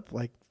Pick It Up.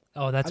 Like,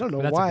 Oh, that's I don't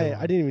know that's a why good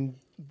one. I didn't even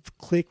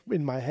click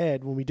in my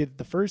head when we did it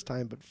the first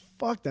time, but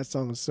fuck, that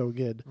song was so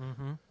good.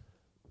 Mm-hmm.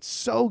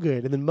 So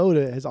good. And then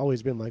Moda has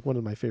always been like one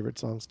of my favorite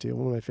songs too.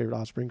 One of my favorite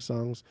Offspring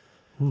songs.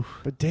 Oof.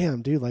 But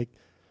damn, dude, like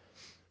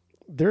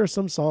there are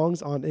some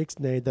songs on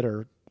Ixnay that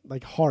are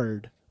like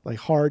hard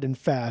and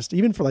fast,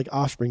 even for like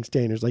Offspring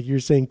standards. Like you're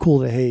saying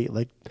Cool to Hate,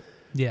 like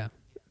Yeah.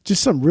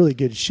 just some really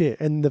good shit.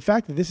 And the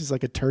fact that this is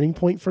like a turning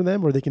point for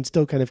them where they can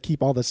still kind of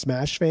keep all the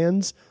Smash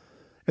fans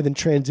and then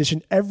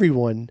transition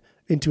everyone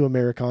into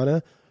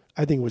Americana,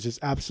 I think was just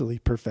absolutely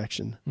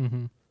perfection.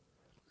 Mm-hmm.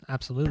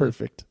 Absolutely.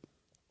 Perfect.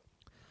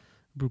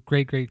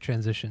 Great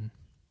transition.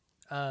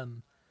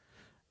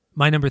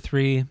 My number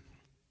 3.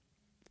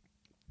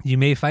 You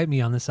may fight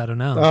me on this. I don't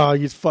know. Oh,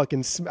 you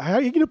fucking... How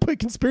are you going to put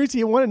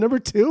Conspiracy in 1 at number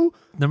 2?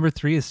 Number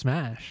 3 is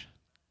Smash.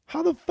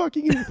 How the fuck are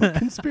you going to put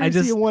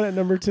Conspiracy in 1 at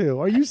number 2?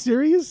 Are you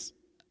serious?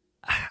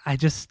 I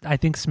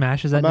think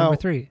Smash is at I'm number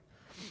out. 3.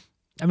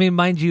 I mean,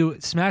 mind you,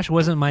 Smash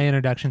wasn't my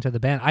introduction to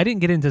the band. I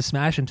didn't get into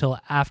Smash until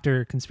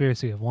after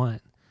Conspiracy of One.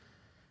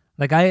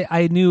 Like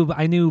I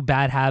knew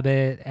Bad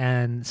Habit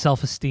and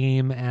Self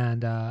Esteem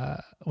and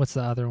what's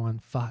the other one?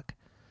 Fuck.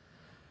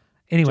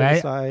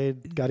 Anyway,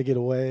 Genocide, Gotta Get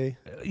Away.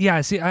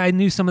 yeah. See, I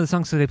knew some of the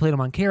songs because they played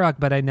them on K-Rock,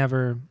 but I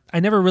never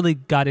really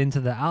got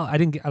into the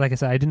album. Like I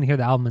said, I didn't hear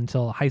the album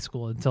until high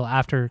school, until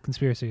after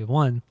Conspiracy of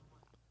One,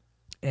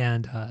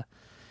 and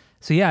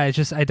so yeah, it's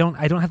just I don't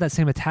have that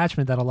same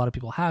attachment that a lot of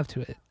people have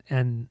to it,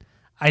 and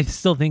I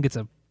still think it's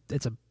a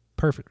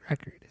perfect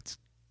record.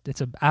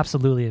 It's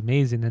absolutely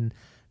amazing, and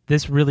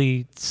this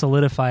really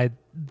solidified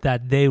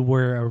that they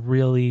were a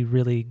really,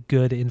 really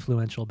good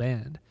influential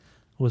band.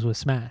 Was with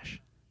Smash.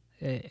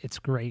 It's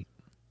great.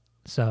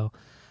 So,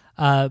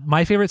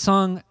 my favorite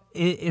song,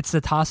 it's a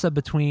toss-up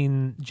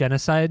between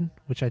Genocide,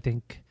 which I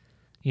think,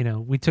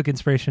 we took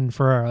inspiration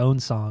for our own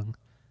song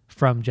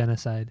from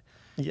Genocide.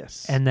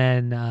 Yes. And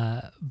then,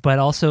 but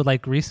also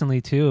like recently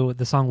too,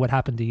 the song What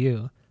Happened to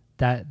You,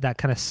 that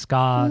kind of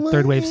ska,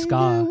 third wave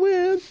ska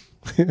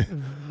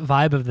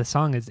vibe of the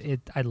song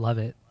I love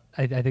it.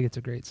 I think it's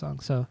a great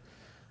song. So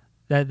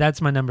that's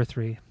my number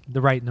 3,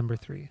 the right number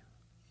 3.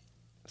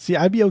 See,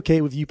 I'd be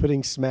okay with you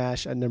putting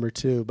Smash at number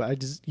 2,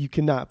 but you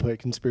cannot put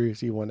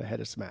Conspiracy 1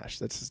 ahead of Smash.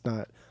 That's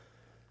not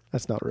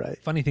right.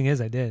 Funny thing is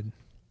I did.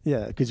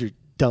 Yeah, because you're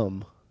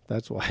dumb.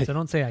 That's why. So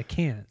don't say I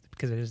can't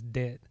because I just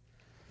did,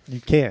 You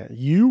can't.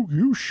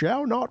 You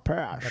shall not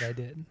pass. but I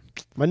did.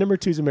 My number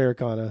 2 is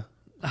Americana.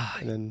 Ah,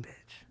 And then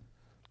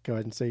go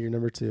ahead and say your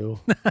number 2.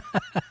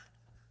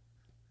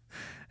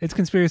 it's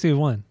Conspiracy of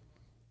One.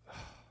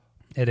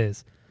 It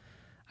is.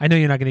 I know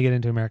you're not going to get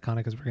into Americana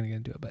because we're going to get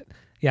into it, but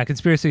yeah,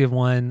 Conspiracy of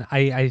One.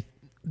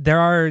 There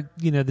are,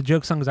 the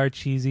joke songs are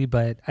cheesy,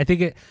 but I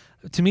think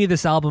to me,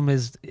 this album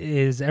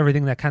is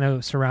everything that kind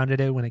of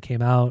surrounded it when it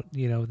came out.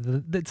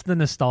 It's the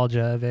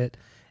nostalgia of it,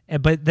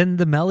 but then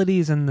the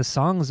melodies and the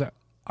songs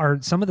are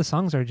some of the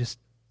songs are just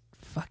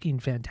fucking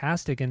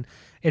fantastic, and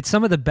it's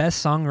some of the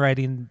best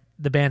songwriting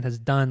the band has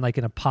done, like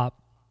in a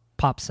pop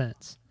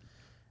sense.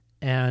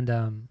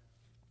 And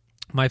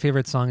my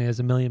favorite song is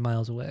A Million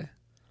Miles Away.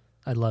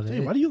 I love it. Hey,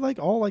 why do you like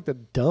all like the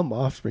dumb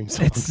Offspring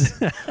songs?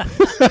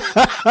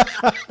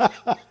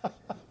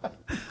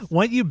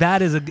 Want You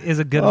Bad is a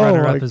good Oh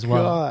runner my up as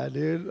well. god,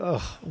 dude!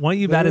 Ugh. Want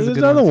You Bad is a There's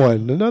good another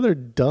one. one, another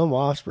dumb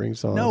Offspring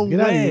song. No get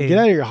Out of way. here, get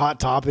out of your Hot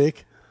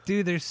Topic.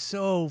 Dude, they're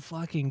so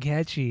fucking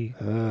catchy.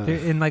 They're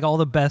in like all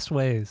the best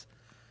ways.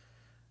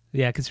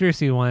 Yeah,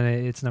 Conspiracy One,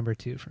 it's number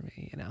 2 for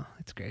me. You know,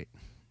 it's great.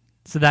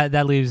 So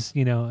that leaves,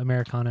 you know,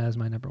 Americana as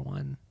my number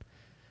 1,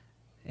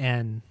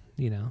 and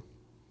you know,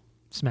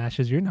 Smash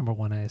is your number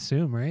 1, I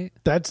assume, right?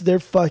 That's their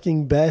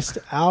fucking best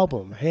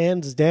album,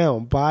 hands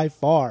down, by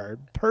far.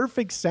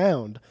 Perfect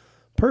sound,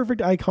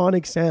 perfect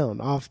iconic sound.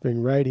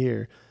 Offspring right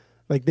here,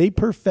 like they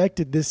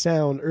perfected this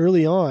sound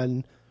early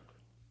on,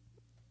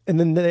 and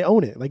then they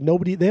own it. Like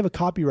nobody, they have a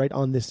copyright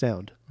on this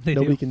sound. They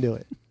Nobody do. can do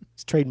it.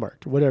 It's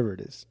trademarked, whatever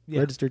it is,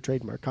 Yeah. registered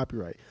trademark,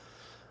 copyright.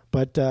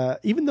 But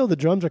even though the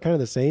drums are kind of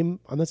the same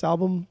on this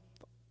album,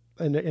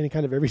 and in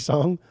kind of every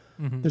song,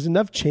 there's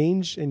enough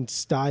change in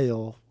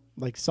style.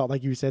 Like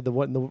you said, the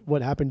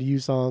What Happened to You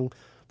song,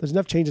 there's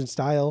enough change in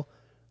style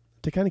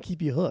to kind of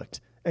keep you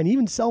hooked. And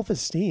even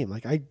Self-Esteem,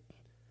 like I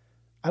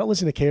don't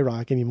listen to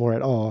K-Rock anymore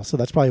at all, so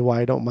that's probably why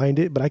I don't mind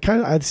it. But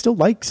I still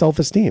like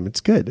Self-Esteem.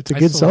 It's good. It's a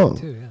good still like song.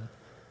 it too, yeah.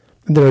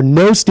 And there are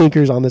no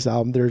stinkers on this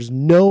album. There's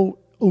no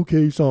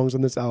okay songs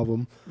on this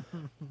album.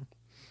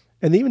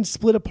 And they even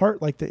split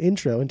apart like the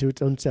intro into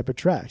its own separate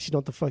tracks. You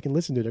don't have to fucking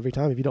listen to it every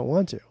time if you don't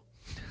want to.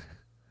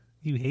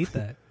 You hate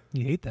that.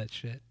 You hate that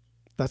shit.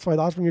 That's why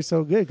the Offspring are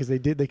so good, because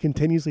they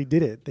continuously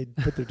did it. They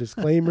put their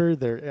disclaimer,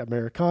 their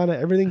Americana,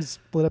 everything's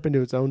split up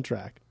into its own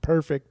track.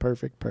 Perfect.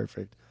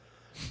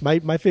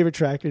 My favorite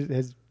track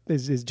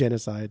is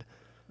Genocide.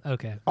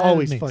 Okay. That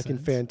Always makes fucking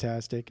sense.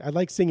 fantastic. I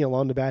like singing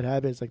along to Bad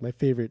Habit. It's like my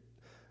favorite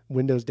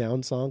Windows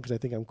Down song because I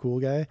think I'm a cool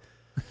guy.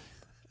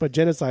 But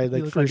Genocide, You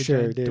like look for like a sure,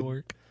 giant dude.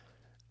 dork.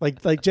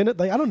 Like I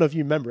don't know if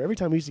you remember. Every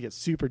time we used to get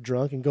super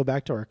drunk and go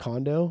back to our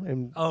condo,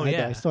 and Oh, I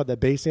yeah. still had that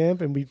bass amp,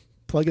 and we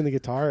plug in the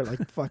guitar at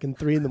like fucking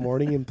 3 a.m.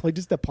 and play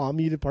just the palm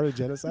muted part of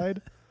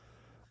Genocide.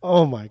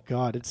 Oh my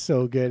god, it's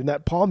so good. And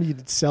that palm mute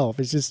itself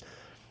is just,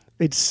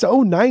 it's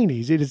so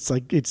 90s. It's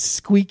like, it's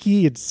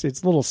squeaky, it's a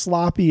little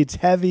sloppy, it's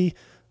heavy.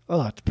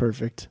 Oh, it's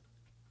perfect.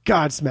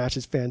 God, Smash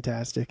is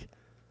fantastic.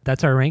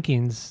 That's our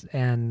rankings,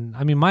 and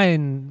I mean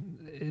mine.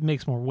 It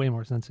makes way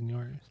more sense than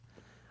yours,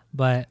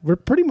 but We're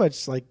pretty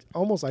much like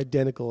almost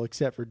identical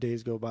except for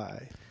Days Go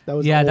By. That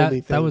was yeah, the only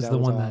that thing was the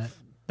one off.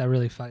 that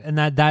really fucked, and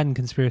that and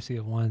Conspiracy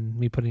of One,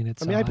 me putting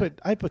it. I So mean, high.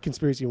 I put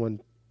Conspiracy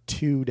 1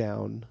 2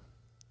 down.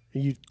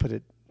 You put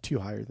it 2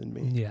 higher than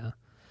me. Yeah,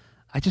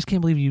 I just can't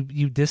believe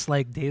you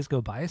dislike Days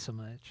Go By so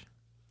much.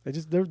 I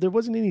just there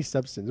wasn't any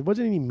substance. There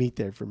wasn't any meat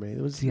there for me.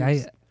 It was. See, it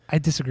was- I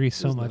disagree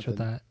so there's much with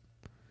nothing. that.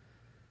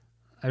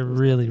 I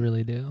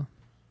really do.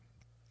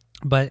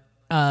 But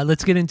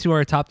let's get into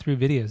our top 3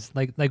 videos.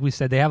 Like we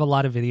said, they have a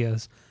lot of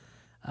videos,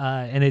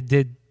 and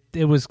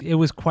it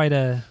was quite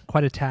a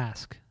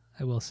task,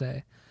 I will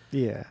say.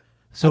 yeah.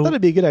 So I thought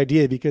it'd be a good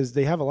idea because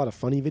they have a lot of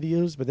funny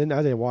videos, but then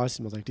as I watched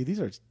them, I was like, dude,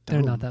 these are dumb.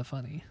 they're not that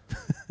funny.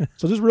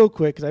 So just real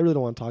quick, because I really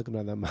don't want to talk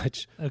about it that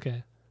much.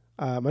 Okay,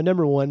 My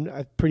number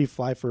 1, pretty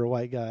fly for a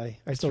white guy.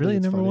 I still really think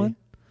it's number funny. 1?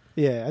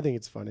 Yeah, I think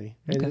it's funny,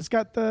 and Okay.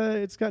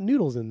 it's got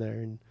noodles in there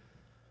and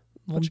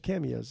a bunch of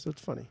cameos, so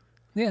it's funny.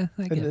 Yeah,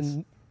 I guess And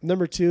then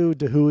number 2,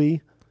 Dahui.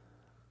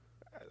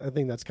 I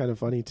think that's kind of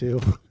funny too.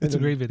 it's a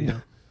And great then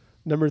video.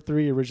 Number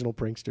 3, Original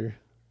Prankster.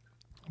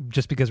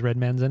 Just because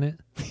Redman's in it.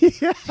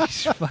 Yeah,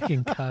 he's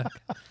fucking cuck.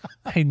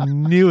 I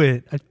knew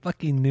it. I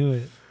fucking knew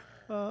it.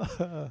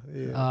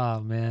 Yeah.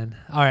 Oh man.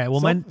 All right.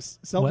 Well, mine.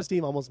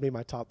 Self-Esteem almost made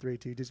my top 3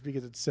 too, just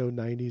because it's so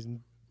 90s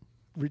and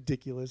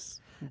ridiculous,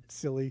 and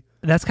silly.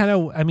 That's kind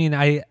of. I mean,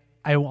 I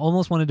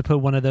almost wanted to put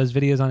one of those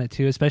videos on it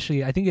too.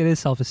 Especially, I think it is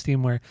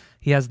Self-Esteem where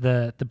he has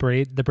the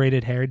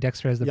braided hair.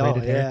 Dexter has the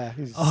braided hair. Yeah,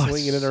 he's Oh,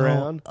 swinging it so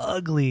around.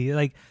 ugly.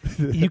 Like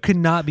you could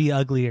not be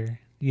uglier,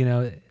 you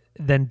know,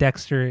 than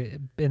Dexter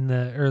in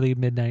the early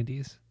mid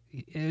 90s.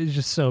 It was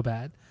just so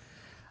bad.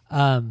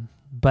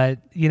 But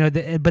you know,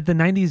 the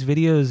 90s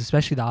videos,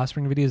 especially the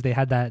Offspring videos, they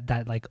had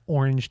that like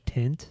orange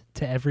tint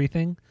to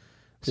everything,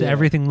 so Yeah.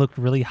 everything looked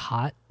really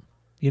hot.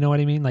 You know what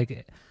I mean?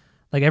 Like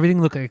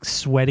everything looked like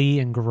sweaty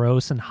and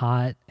gross and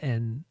hot,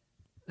 and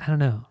I don't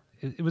know.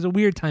 It was a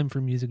weird time for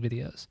music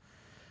videos.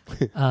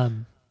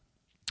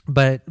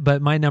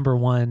 But my number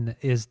 1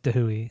 is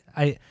Dahui.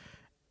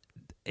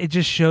 It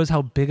just shows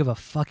how big of a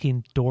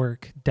fucking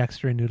dork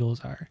Dexter and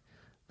Noodles are.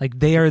 Like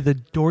they are the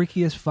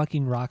dorkiest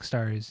fucking rock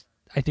stars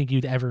I think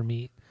you'd ever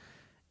meet.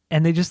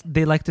 And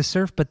they like to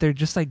surf, but they're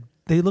just like,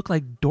 they look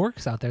like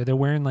dorks out there. They're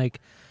wearing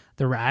like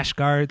the rash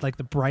guard, like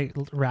the bright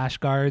rash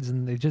guards,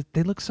 and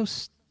they look so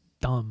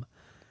dumb.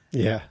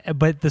 Yeah.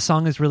 But the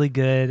song is really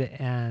good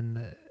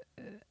and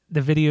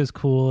the video is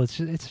cool. It's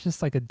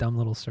just like a dumb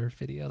little surf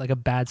video, like a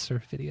bad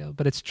surf video,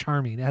 but it's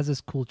charming. It has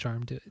this cool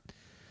charm to it.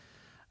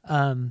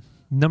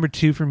 Number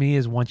 2 for me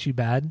is Want You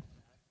Bad.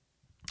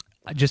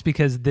 Just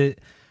because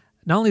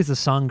not only is the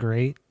song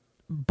great,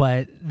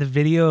 but the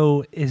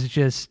video is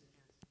just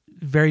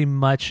very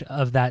much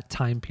of that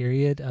time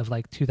period of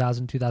like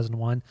 2000,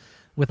 2001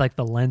 with like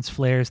the lens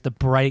flares, the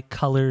bright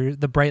color,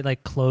 the bright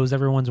like clothes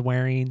everyone's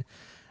wearing.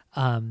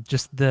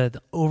 Just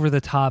the over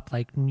the top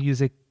like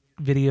music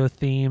video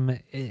theme.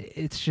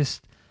 It's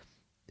just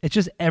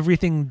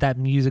everything that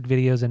music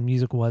videos and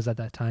music was at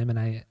that time, and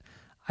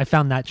I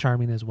found that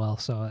charming as well.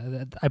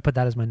 So I put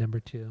that as my number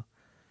 2,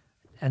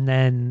 and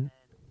then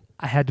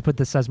I had to put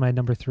this as my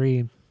number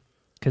 3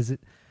 because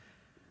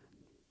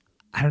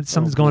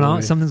something's going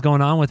on. Something's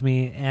going on with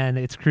me, and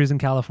it's Cruising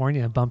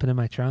California bumping in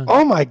my trunk.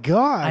 Oh my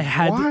God!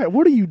 Why?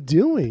 What are you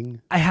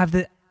doing?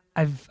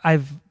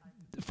 I've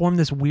formed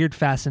this weird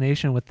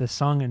fascination with this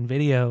song and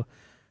video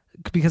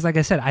because, like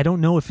I said, I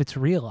don't know if it's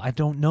real. I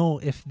don't know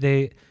if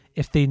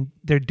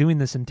they're doing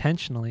this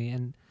intentionally,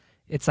 and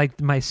it's like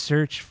my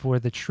search for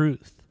the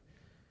truth.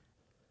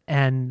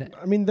 And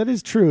I mean, that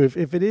is true.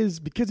 If it is,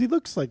 because he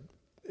looks like,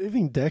 I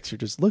think Dexter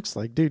just looks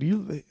like, dude,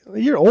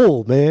 you're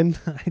old, man.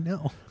 I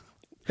know.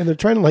 And they're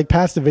trying to like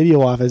pass the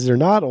video off as they're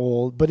not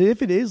old. But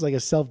if it is like a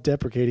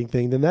self-deprecating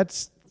thing, then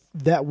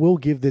that will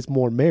give this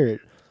more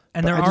merit.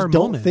 And But there I are just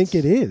don't moments. think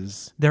it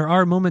is. There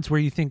are moments where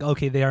you think,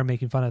 okay, they are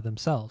making fun of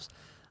themselves,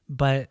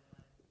 but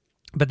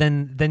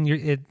then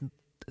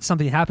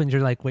something happens.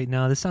 You're like, wait,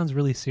 no, this sounds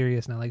really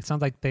serious now. Like it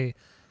sounds like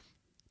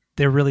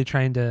they're really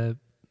trying to.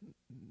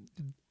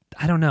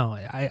 I don't know.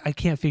 I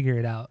can't figure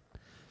it out.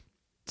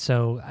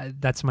 So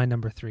that's my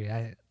number 3.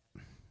 I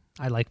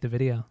like the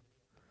video.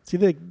 See,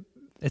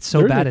 It's so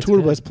they're bad. in a It's tour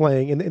good. bus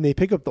playing, and they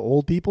pick up the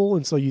old people,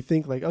 and so you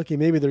think like, okay,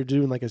 maybe they're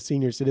doing like a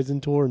senior citizen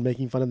tour and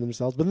making fun of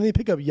themselves, but then they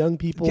pick up young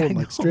people Yeah, I and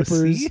like know,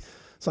 strippers. see?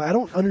 So I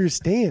don't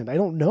understand. I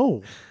don't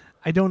know.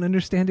 I don't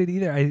understand it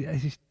either.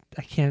 I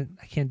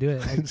can't do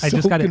it. I'm I so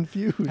just got to.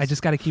 confused. I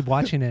just got to keep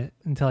watching it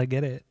until I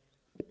get it.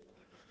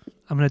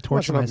 I'm gonna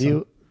torture Watch it on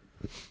myself.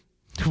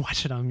 mute.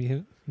 Watch it on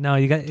mute. No,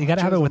 you got to Watch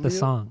have it it on with the mute?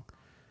 song,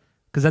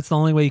 because that's the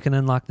only way you can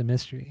unlock the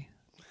mystery.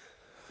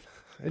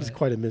 It's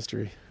quite a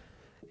mystery.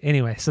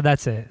 Anyway, so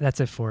that's it. That's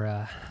it for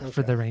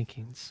the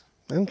rankings.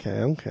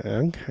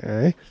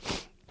 Okay.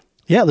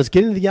 Yeah, let's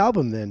get into the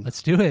album then.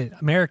 Let's do it.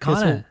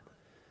 Americana.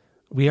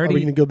 We Are we already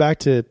going to go back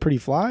to Pretty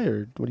Fly,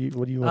 or what do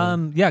you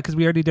want? yeah, because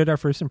we already did our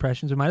first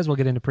impressions. We might as well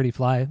get into Pretty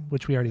Fly,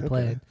 which we already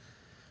played.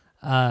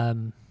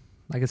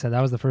 Like I said,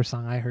 that was the first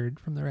song I heard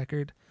from the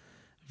record.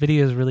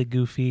 Video is really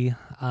goofy,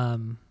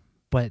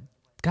 but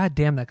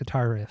goddamn that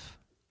guitar riff!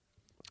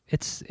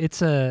 It's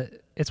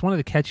one of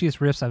the catchiest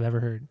riffs I've ever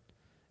heard,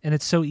 and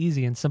it's so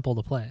easy and simple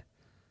to play.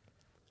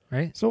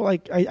 Right? So,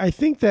 like, I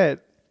think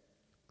that,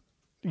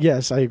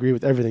 yes, I agree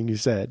with everything you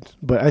said,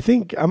 but I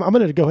think I'm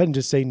going to go ahead and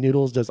just say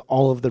Noodles does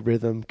all of the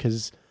rhythm,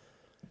 because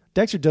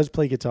Dexter does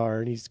play guitar,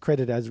 and he's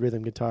credited as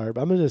rhythm guitar,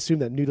 but I'm going to assume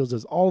that Noodles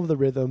does all of the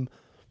rhythm,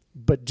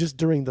 but just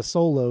during the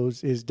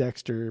solos is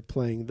Dexter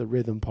playing the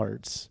rhythm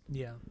parts.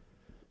 Yeah.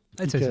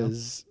 I'd say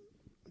so.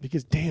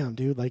 Because damn,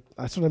 dude, like,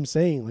 that's what I'm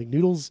saying. Like,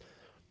 Noodles,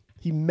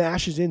 he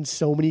mashes in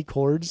so many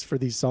chords for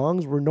these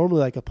songs where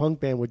normally like a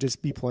punk band would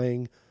just be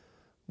playing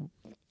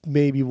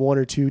maybe 1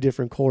 or 2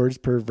 different chords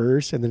per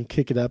verse and then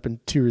kick it up in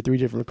 2 or 3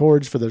 different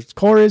chords for the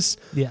chorus.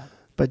 Yeah.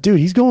 But dude,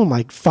 he's going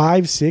like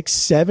 5, 6,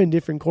 7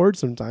 different chords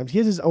sometimes. He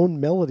has his own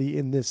melody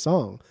in this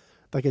song.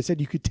 Like I said,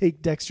 you could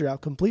take Dexter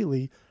out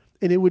completely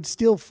and it would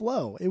still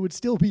flow. It would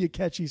still be a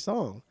catchy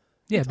song.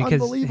 Yeah, It's because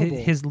unbelievable.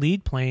 his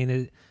lead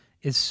playing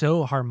is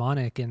so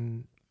harmonic,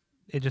 and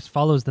it just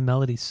follows the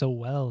melody so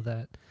well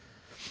that,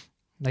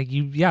 like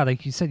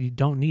you said, you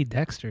don't need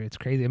Dexter. It's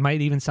crazy. It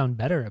might even sound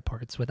better at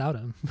parts without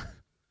him.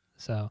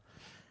 So,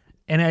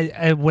 and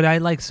I what I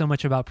like so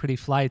much about Pretty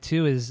Fly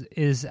too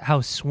is how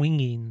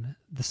swinging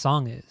the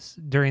song is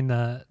during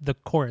the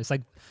chorus,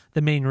 like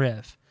the main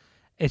riff.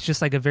 It's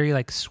just like a very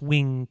like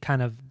swing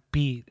kind of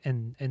beat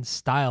and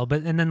style.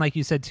 But and then like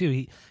you said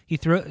too, he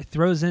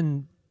throws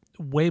in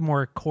way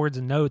more chords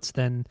and notes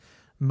than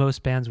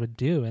most bands would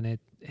do, and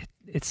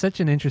it's such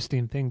an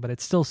interesting thing, but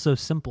it's still so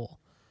simple.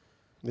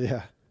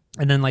 Yeah.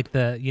 And then like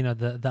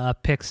the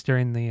up picks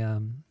during the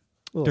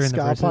Little during the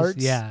ska verses, parts.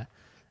 yeah.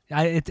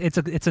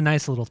 It's a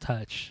nice little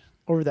touch.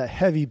 Over that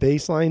heavy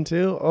bass line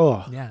too.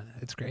 Oh, Yeah,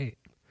 it's great.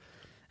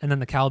 And then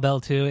the cowbell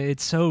too.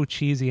 It's so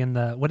cheesy.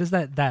 And what is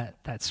that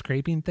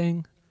scraping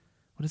thing?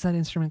 What is that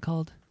instrument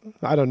called?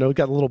 I don't know. It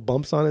got little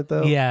bumps on it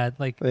though. Yeah,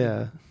 like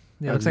Yeah.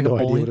 it I looks have like no a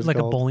idea bowling what it's like a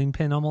called. bowling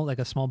pin, almost like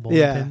a small bowling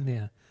Yeah. pin.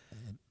 Yeah.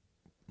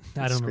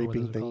 I don't remember what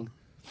Scraping it was thing. called.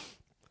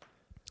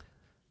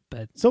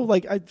 But So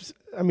like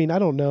I mean I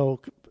don't know,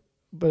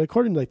 but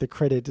according to like the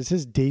credit, it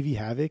says Davey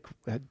Havoc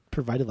had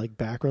provided like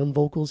background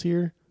vocals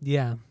here.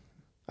 yeah,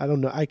 I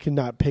don't know. I could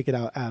not pick it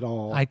out at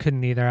all. I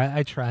couldn't either.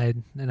 I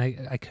tried and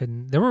I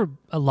couldn't. There were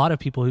a lot of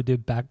people who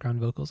did background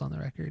vocals on the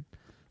record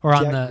or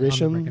on Jack the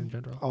Grisham record in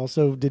general.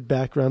 also did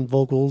background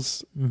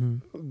vocals.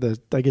 Mm-hmm.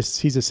 I guess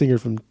he's a singer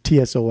from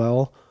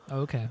TSOL. Oh,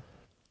 okay.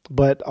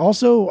 But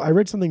also, I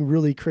read something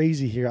really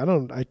crazy here.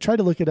 I tried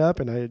to look it up,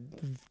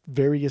 and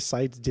various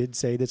sites did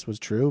say this was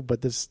true.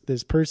 But this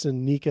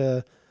person,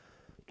 Nika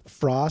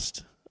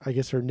Frost, I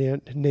guess her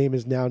name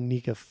is now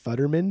Nika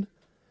Futterman.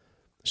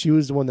 She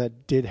was the one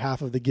that did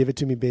half of the "Give It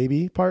to Me,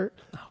 Baby" part,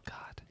 Oh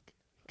God.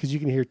 because you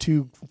can hear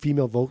 2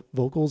 female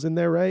vocals in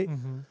there, right?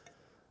 Mm-hmm.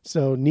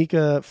 So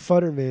Nika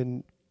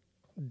Futterman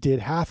did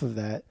half of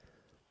that.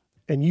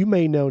 And you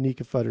may know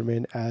Nika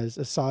Futterman as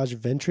Asajj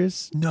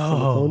Ventress No. from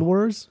the Clone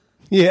Wars.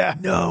 Yeah.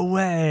 No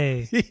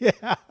way.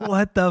 Yeah.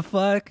 What the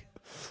fuck?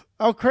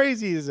 How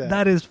crazy is that?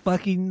 That is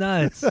fucking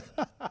nuts.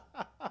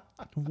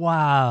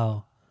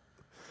 Wow.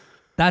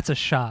 That's a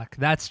shock.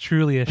 That's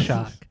truly a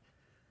shock.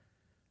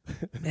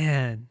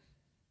 Man.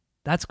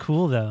 That's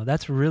cool though.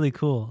 That's really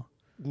cool.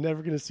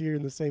 Never going to see her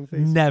in the same face.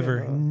 Never,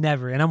 again, huh?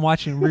 never. And I'm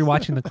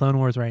rewatching the Clone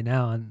Wars right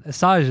now, and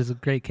Asajj is a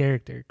great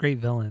character, great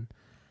villain.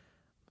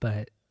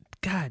 But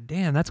god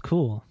damn, that's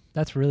cool.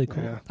 That's really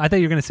cool. Yeah. I thought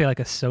you were gonna say like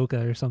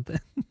Ahsoka or something.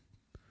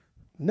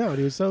 No,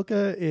 dude.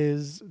 Ahsoka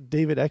is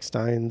David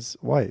Eckstein's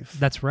wife.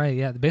 That's right.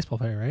 Yeah, the baseball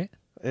player, right?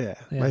 Yeah,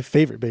 Yeah. my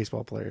favorite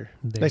baseball player.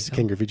 There Next you to go.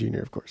 Ken Griffey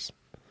Jr., of course.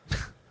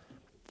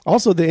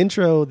 Also, the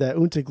intro, that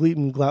Unta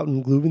Gleeten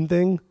Glouten Gluben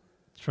thing,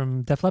 It's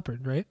from Def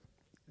Leppard, right?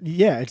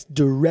 yeah, it's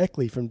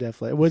directly from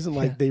Def Leppard. It wasn't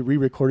like Yeah. they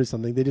re-recorded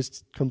something. They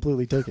just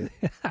completely took it.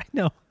 I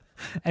know.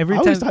 Every I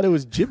time. always thought it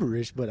was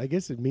gibberish, but I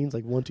guess it means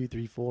like 1, 2,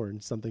 3, 4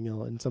 in something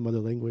else, in some other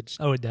language.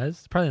 Oh, it does.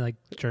 It's probably like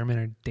German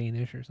or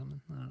Danish or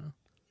something. I don't know.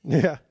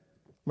 Yeah.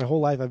 My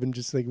whole life I've been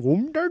just like, I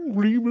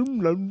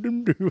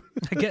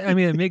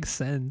mean, it makes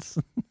sense.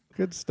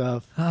 good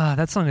stuff. Ah,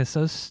 that song is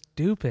so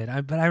stupid.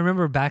 But I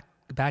remember back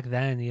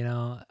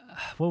then,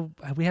 well,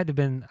 we had to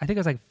been. I think it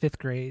was like 5th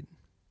grade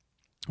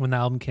when the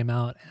album came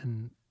out,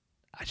 and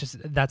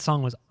that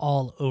song was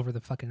all over the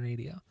fucking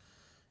radio.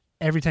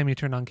 Every time you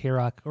turned on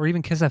K-Rock, or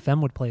even Kiss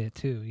FM would play it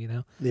too.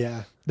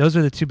 Yeah. Those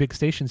are the 2 big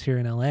stations here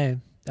in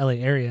LA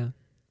area,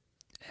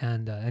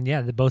 and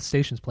yeah, both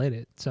stations played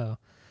it. So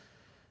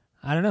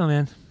I don't know,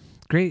 man.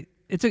 Great.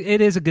 It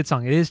is a good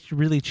song. It is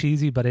really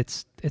cheesy, but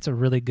it's a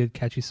really good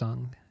catchy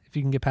song if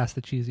you can get past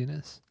the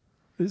cheesiness.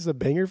 This is a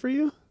banger for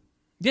you?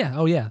 Yeah.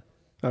 Oh yeah.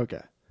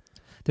 Okay.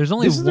 There's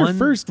only This is one.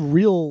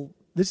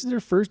 their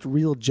first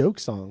real joke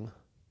song.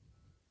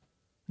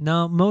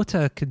 No,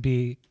 Mota could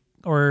be,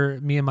 or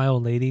Me and My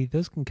Old Lady.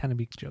 Those can kind of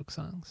be joke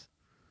songs.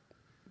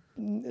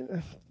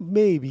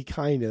 Maybe,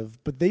 kind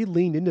of, but they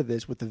leaned into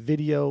this with the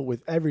video,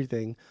 with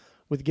everything,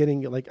 with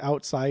getting like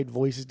outside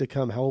voices to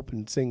come help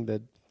and sing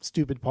the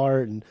stupid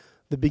part, and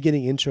the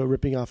beginning intro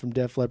ripping off from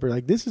Def Leppard.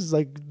 Like, this is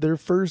like their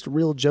first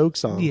real joke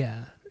song.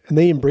 Yeah. And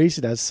they embrace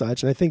it as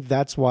such, and I think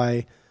that's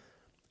why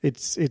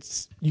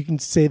it's you can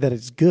say that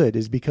it's good,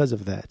 is because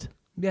of that.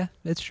 Yeah,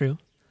 it's true.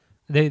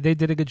 They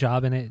did a good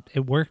job, and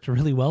it worked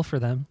really well for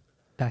them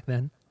back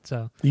then.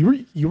 So. You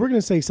were going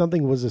to say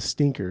something was a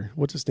stinker.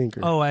 What's a stinker?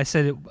 Oh, I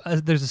said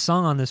there's a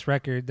song on this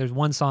record. There's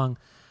one song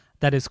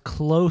that is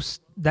close.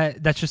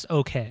 That's just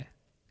okay.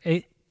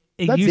 It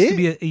That's used to it?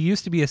 be it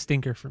used to be a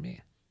stinker for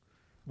me.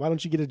 Why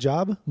don't you get a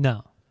job?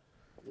 No.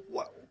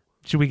 What?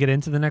 Should we get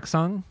into the next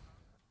song?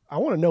 I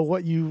want to know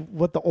what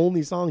the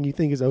only song you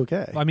think is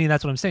okay. I mean,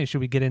 that's what I'm saying.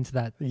 Should we get into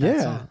that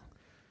Yeah. song?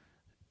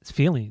 It's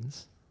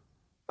Feelings.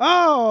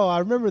 Oh, I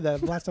remember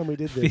that last time we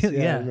did this. Feel-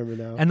 Yeah, I remember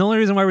now. And the only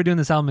reason why we're doing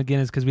this album again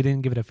is because we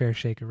didn't give it a fair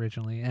shake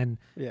originally, and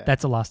Yeah.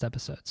 that's a lost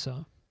episode.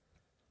 So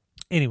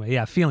anyway,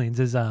 yeah, Feelings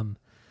is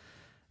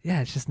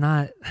it's just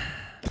not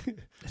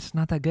it's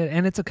not that good,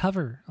 and it's a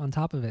cover on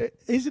top of it.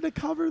 Is it a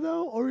cover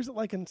though, or is it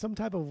like in some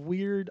type of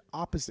weird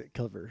opposite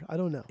cover? I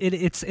don't know.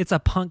 It's a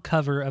punk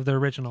cover of the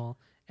original,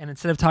 and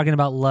instead of talking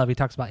about love, he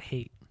talks about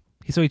hate.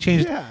 He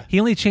changed. Yeah. He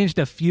only changed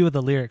a few of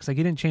the lyrics. Like,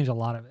 he didn't change a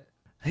lot of it.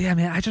 Yeah,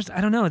 man.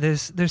 I don't know.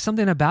 There's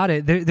something about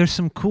it. There's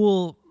some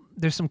cool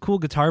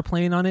guitar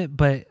playing on it,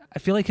 but I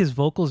feel like his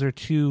vocals are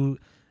too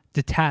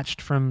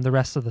detached from the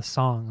rest of the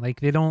song. Like,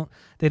 they don't.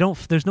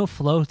 There's no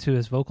flow to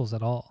his vocals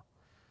at all.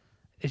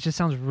 It just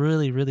sounds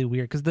really, really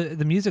weird because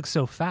the music's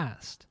so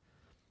fast,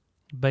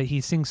 but he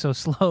sings so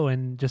slow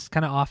and just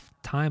kind of off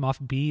time, off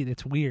beat.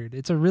 It's weird.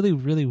 It's a really,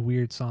 really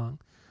weird song.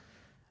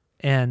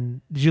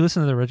 And did you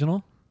listen to the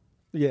original?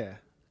 Yeah,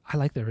 I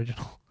like the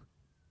original.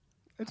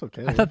 it's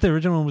okay. I thought the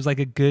original one was like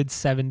a good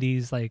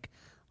 70s like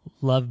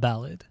love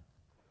ballad.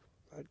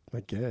 I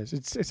guess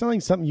it sounds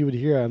like something you would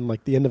hear on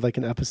like the end of like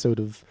an episode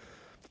of,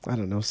 I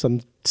don't know,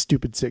 some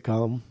stupid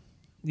sitcom.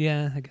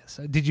 Yeah, I guess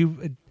so. Did you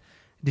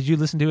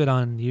listen to it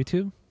on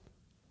YouTube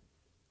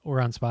or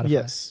on Spotify?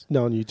 Yes,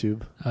 no, on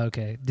YouTube.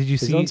 Okay. Did you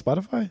Is see? it on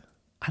Spotify?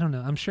 I don't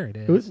know. I'm sure it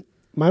is. It was.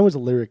 Mine was a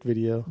lyric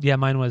video. Yeah,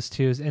 mine was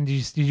too. And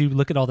did you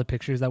look at all the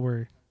pictures that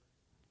were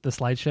the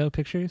slideshow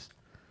pictures?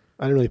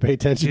 I didn't really pay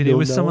attention. Dude, to it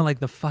was them, some though. of like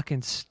the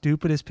fucking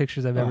stupidest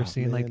pictures I've ever Oh,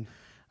 seen. man.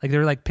 Like there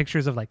were like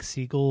pictures of like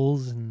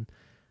seagulls and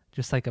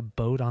just like a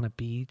boat on a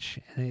beach.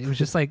 And it was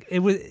just like,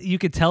 you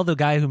could tell the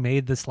guy who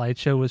made the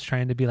slideshow was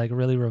trying to be like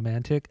really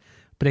romantic,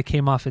 but it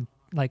came off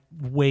like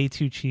way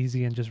too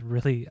cheesy and just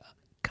really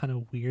kind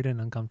of weird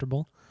and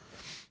uncomfortable.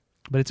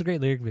 But it's a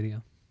great lyric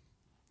video.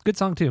 Good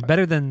song too.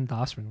 Better than the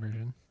Offspring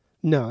version.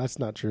 No, that's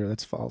not true.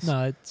 That's false.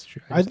 No, it's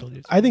true. I I, just told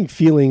you. I think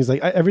Feelings,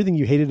 like everything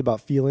you hated about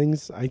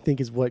Feelings, I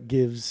think is what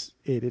gives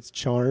it its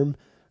charm,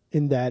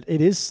 in that it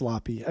is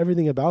sloppy.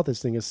 Everything about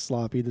this thing is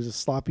sloppy. There's a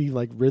sloppy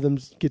like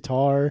rhythms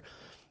guitar,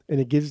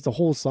 and it gives the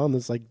whole song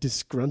this like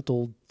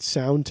disgruntled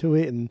sound to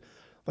it. And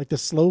like the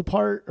slow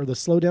part or the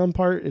slow down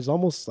part is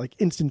almost like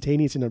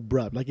instantaneous and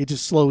abrupt. Like it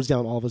just slows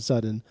down all of a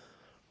sudden.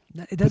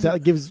 It But doesn't.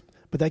 that gives,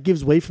 but that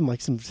gives way from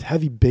like some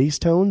heavy bass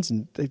tones,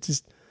 and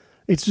it's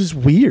just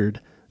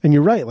weird. And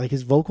you're right, like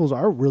his vocals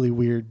are really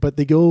weird, but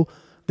they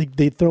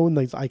throw in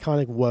these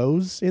iconic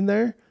woes in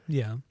there,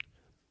 Yeah.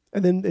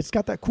 and then it's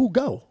got that cool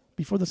go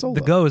before the solo.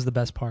 The go is the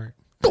best part.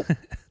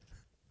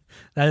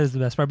 That is the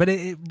best part. But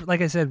it,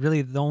 like I said,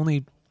 really the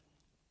only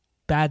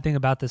bad thing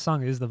about this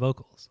song is the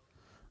vocals.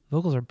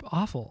 Vocals are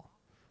awful.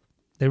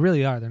 They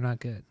really are. They're not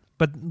good.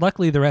 But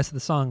luckily the rest of the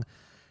song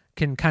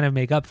can kind of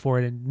make up for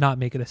it and not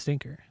make it a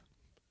stinker.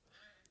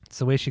 It's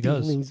the way she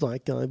goes. Feelings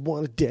like I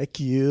want to deck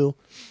you.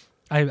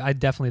 I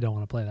definitely don't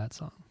want to play that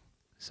song.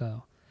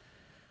 So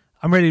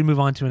I'm ready to move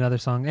on to another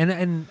song.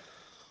 And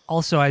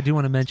also I do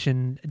want to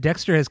mention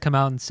Dexter has come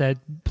out and said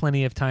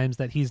plenty of times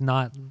that he's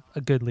not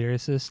a good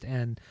lyricist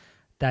and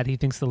that he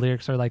thinks the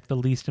lyrics are like the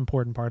least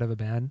important part of a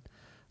band.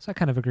 So I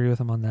kind of agree with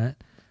him on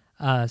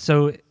that.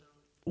 So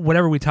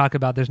whatever we talk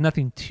about, there's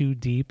nothing too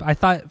deep. I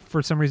thought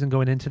for some reason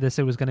going into this,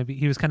 it was going to be,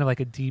 he was kind of like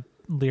a deep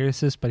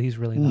lyricist, but he's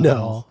really not at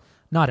all.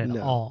 Not at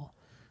all.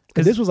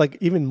 And this was like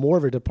even more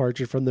of a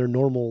departure from their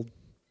normal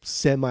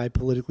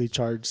semi-politically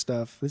charged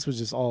stuff. This was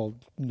just all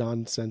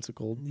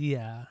nonsensical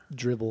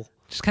dribble.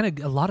 Just kind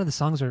of a lot of the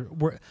songs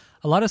were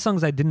a lot of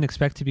songs I didn't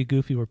expect to be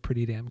goofy were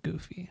pretty damn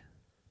goofy.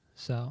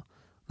 So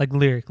like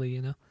lyrically,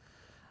 you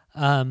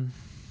know.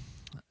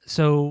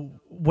 So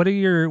what are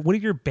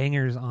your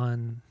bangers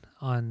on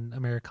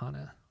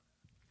Americana?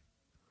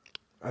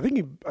 I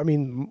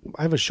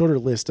have a shorter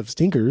list of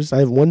stinkers. I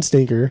have one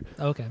stinker.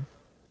 Okay.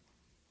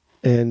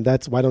 And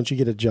that's Why Don't You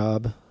Get a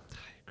Job?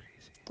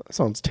 Crazy. That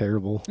sounds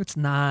terrible. It's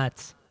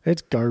not.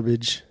 It's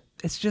garbage.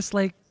 It's just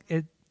like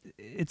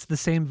it's the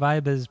same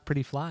vibe as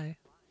Pretty Fly.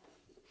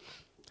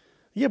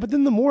 Yeah, but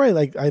then the more I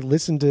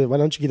listen to Why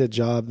Don't You Get a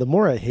Job, the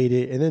more I hate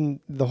it. And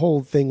then the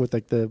whole thing with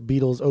like the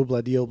Beatles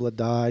Obla Di Obla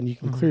Da, and you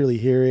can clearly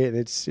hear it, and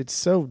it's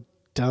so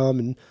dumb,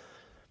 and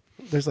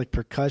there's like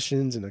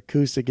percussions and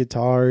acoustic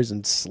guitars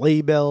and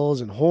sleigh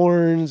bells and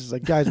horns. It's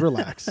like, guys,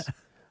 relax.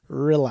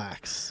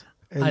 Relax.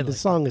 And the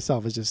song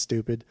itself is just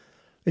stupid.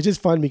 It's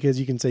just fun because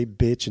you can say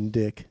bitch and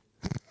dick.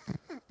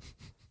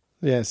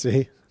 Yeah,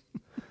 see?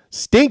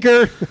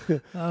 Stinker!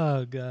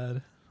 Oh,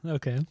 God.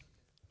 Okay.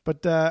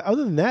 But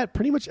other than that,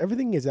 pretty much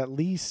everything is at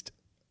least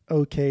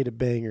okay to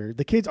banger.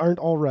 The Kids Aren't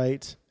All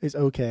Right is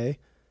okay.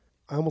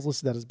 I almost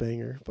listed that as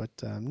banger, but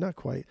not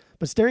quite.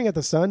 But Staring at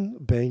the Sun,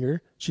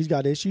 banger. She's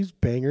Got Issues,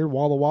 banger.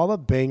 Walla Walla,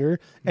 banger.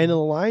 End of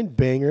the Line,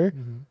 banger.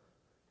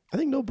 I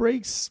think No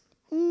Breaks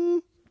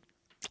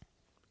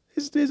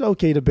is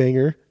okay to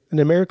banger. And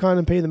Americana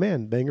and Pay the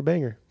Man, banger,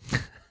 banger.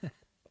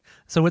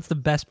 So what's the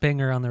best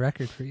banger on the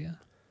record for you?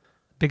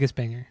 Biggest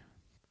banger?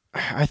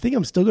 I think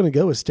I'm still going to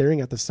go with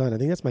Staring at the Sun. I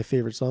think that's my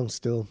favorite song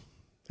still.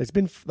 It's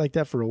been like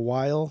that for a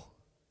while.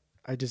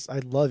 I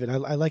love it. I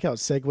like how it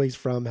segues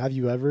from Have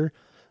You Ever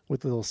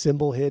with the little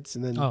cymbal hits.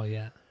 And then, oh,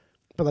 yeah.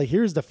 But like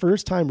here's the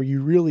first time where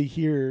you really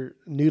hear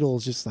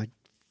Noodles just like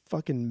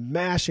fucking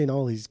mashing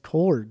all these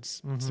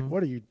chords. It's like,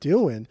 what are you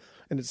doing?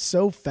 And it's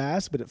so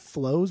fast, but it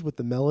flows with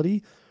the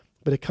melody.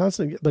 But it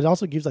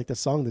also gives like the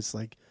song this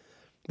like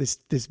this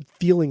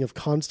feeling of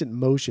constant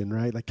motion,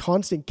 right? Like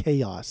constant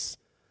chaos.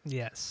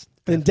 Yes.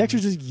 And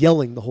Dexter's just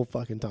yelling the whole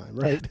fucking time,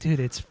 right? Dude,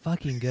 it's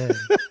fucking good.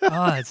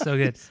 Oh, it's so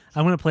good.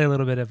 I'm going to play a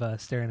little bit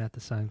of Staring at the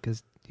Sun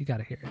because you got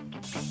to hear it.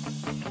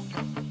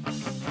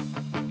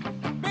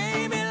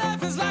 Baby,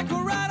 life is like a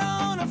ride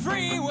on a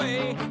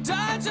freeway,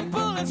 dodging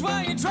bullets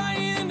while you're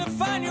trying to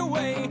find your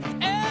way.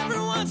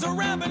 Everyone's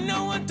around, but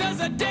no one does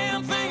a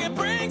damn thing. It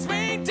brings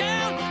me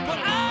down, but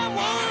I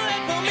won't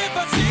let them. If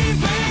I see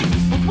pain,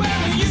 where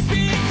will you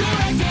be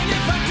correct? And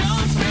if I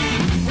don't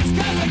speak, it's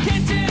 'cause I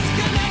can't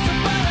disconnect,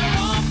 but I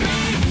won't be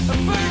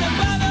burdened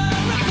by the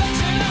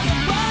reflection of the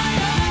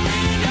fire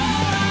in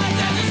your eyes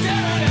as you're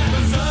staring at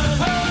the sun.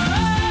 Oh,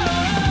 oh,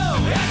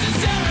 oh, as you're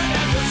staring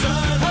at the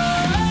sun. Oh,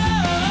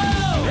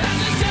 oh, as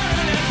you're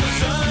staring at the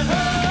sun.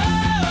 Oh,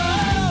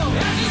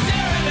 oh, as you're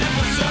staring at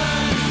the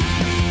sun.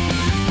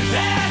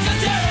 As you're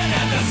staring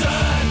at the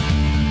sun.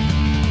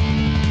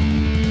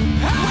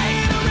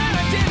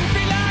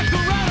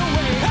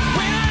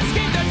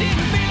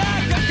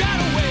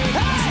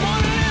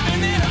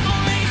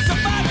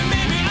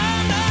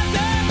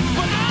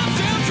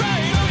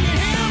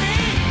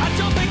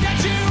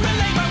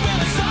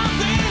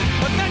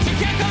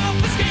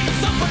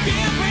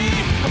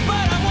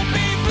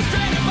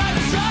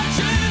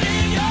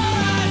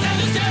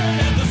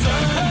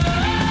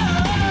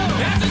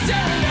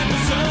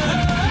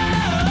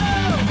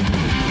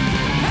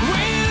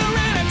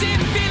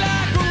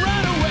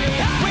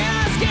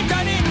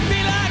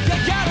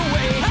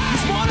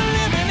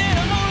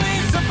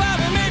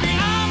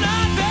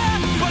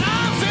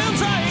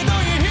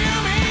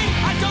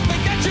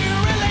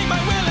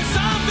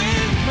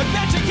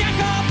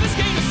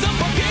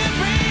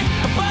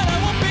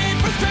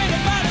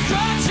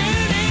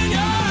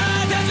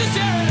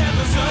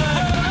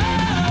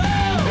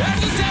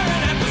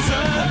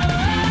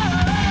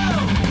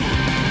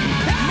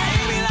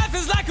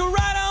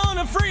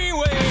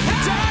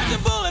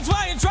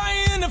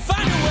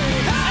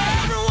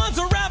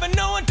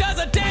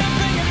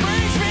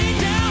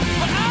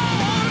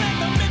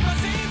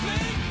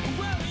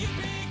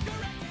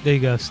 There you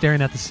go.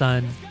 Staring at the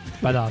Sun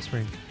by The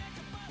Offspring.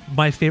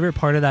 My favorite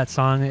part of that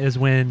song is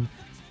when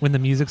the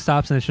music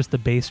stops and it's just the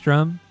bass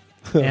drum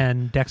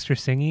and Dexter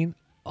singing.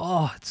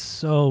 Oh, it's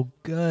so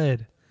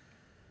good.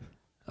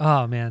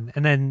 Oh man.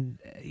 And then,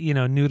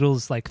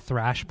 Noodle's like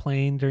thrash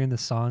playing during the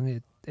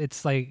song.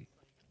 It's like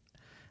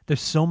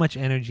there's so much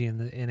energy in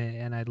it,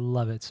 and I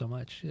love it so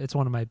much. It's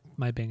one of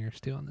my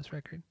bangers too on this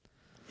record.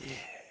 Yeah.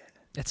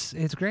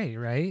 It's great,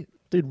 right?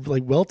 Dude,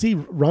 like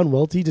Ron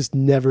Welty just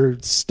never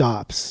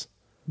stops.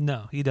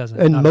 No, he doesn't.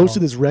 And Not at most all.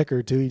 of this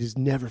record too, he just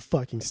never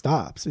fucking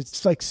stops.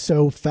 It's like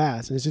so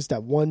fast, and it's just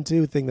that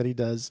 1-2 thing that he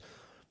does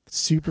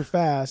super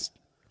fast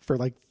for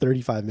like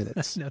 35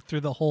 minutes. No,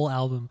 through the whole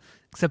album,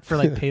 except for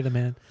like Pay the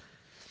Man.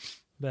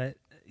 But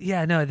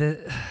yeah, no,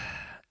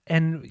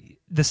 and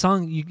the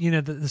song,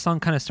 the song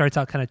kind of starts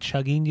out kind of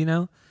chugging,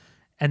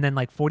 and then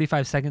like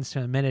 45 seconds to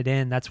a minute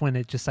in, that's when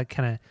it just like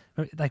kind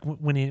of like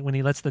when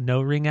he lets the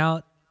note ring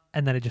out,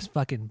 and then it just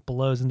fucking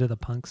blows into the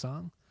punk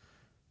song.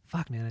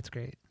 Fuck, man, it's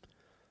great.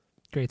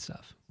 Great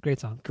stuff. Great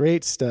song.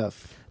 Great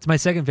stuff. It's my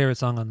second favorite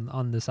song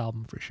on this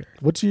album for sure.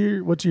 What's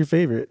your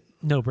favorite?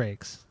 No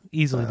Breaks.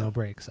 Easily No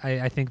Breaks.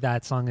 I think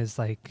that song is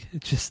like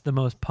just the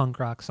most punk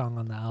rock song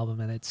on the album,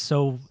 and it's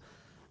so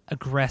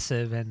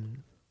aggressive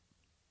and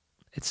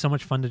it's so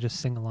much fun to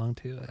just sing along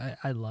to.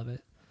 I love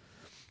it.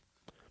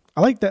 I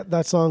like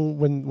that song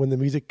when the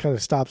music kind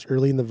of stops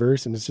early in the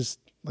verse and it's just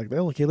like,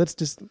 well, okay, let's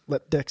just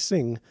let Dex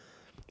sing.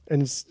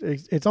 And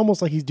it's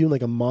almost like he's doing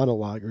like a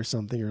monologue or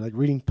something, or like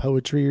reading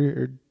poetry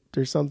or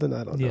something.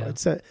 I don't know. Yeah.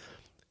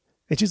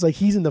 It's just like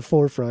he's in the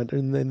forefront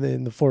and then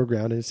in the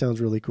foreground, and it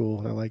sounds really cool,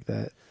 and I like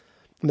that.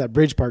 And that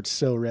bridge part's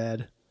so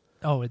rad.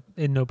 Oh,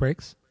 in No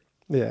Breaks?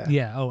 Yeah.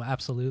 Yeah, oh,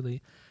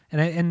 absolutely.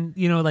 And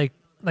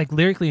like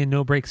lyrically in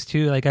No Breaks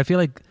too, like I feel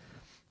like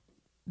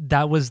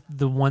that was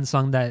the one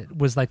song that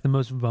was like the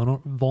most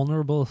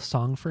vulnerable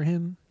song for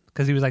him,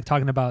 because he was like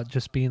talking about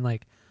just being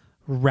like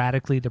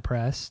radically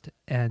depressed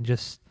and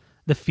just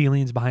the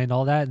feelings behind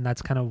all that, and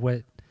that's kind of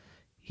what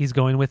he's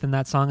going with in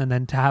that song. And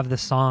then to have the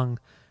song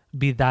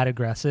be that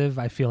aggressive,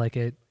 I feel like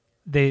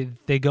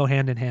they go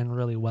hand in hand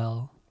really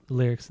well, the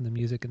lyrics and the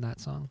music in that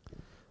song.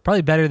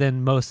 Probably better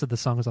than most of the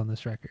songs on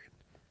this record.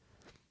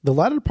 The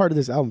latter part of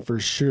this album for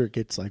sure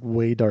gets like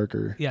way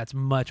darker. Yeah, it's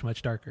much,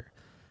 much darker.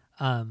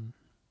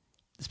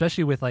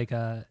 Especially with like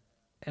at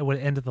what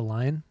End of the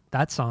Line,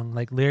 that song,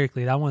 like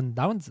lyrically, that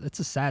one's it's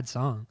a sad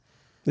song.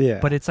 Yeah.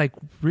 But it's like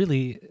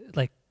really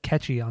like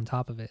catchy on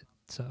top of it.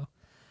 So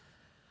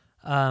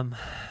I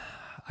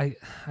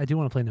do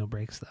want to play No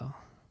Breaks though.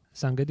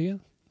 Sound good to you?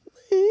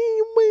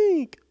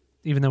 Wink.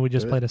 Even though we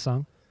just Do it. played a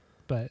song.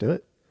 But Do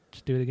it.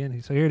 just do it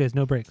again. So here it is,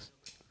 No Breaks.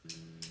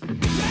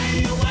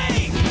 Lay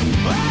awake,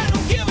 I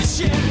don't give a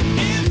shit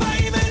if I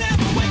even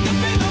ever wake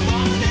up in the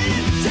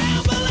morning.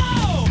 Down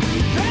below,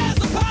 there's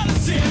a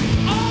policy,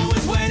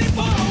 always waiting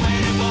for a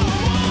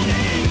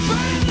warning.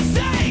 Burn the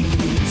stake,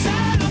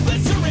 sign of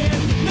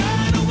glycerin,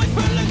 not a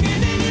whisper looking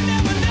in, you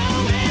never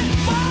know it.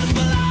 Falls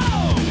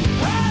below,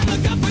 I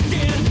look up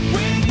again,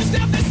 when you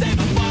step they say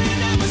before you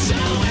never show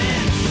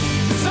it.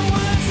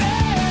 Someone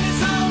said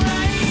it's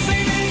alright,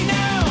 say it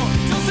now,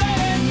 don't say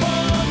it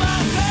for my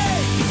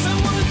sake.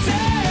 Someone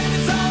said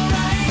it's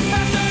alright,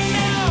 faster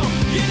now,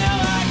 you know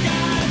I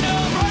got no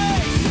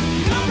brakes,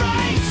 no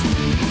brakes.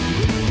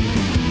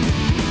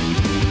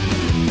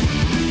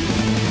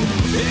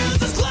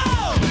 Feels as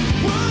glow,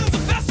 wounds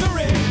are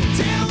festering,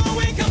 till the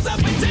wind comes up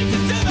and takes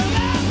it to the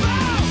last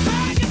bow.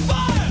 Back and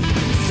forth,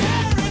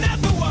 staring at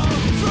the wall,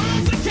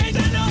 through the cage,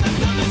 I know that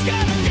something's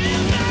gotta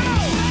give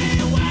now.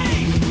 Lay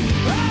awake,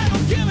 I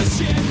don't give a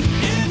shit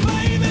if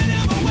I even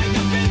ever wake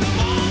up in the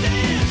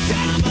morning.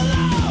 Down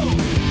below,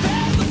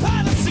 there's a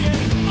policy,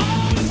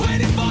 always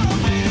waiting for a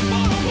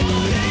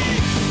warning.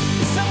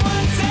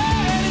 Someone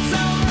said it's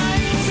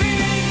alright, say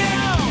it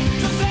now,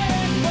 don't say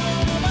it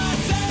for my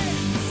sake.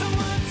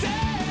 Someone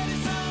said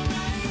it's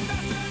alright,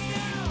 faster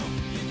now,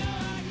 you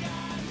know I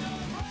got no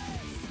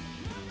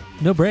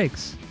brakes. No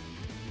Breaks.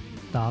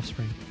 The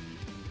Offspring.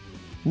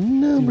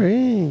 No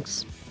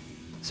breaks.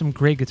 Some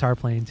great guitar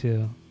playing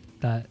too.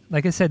 That,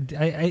 like I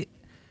said,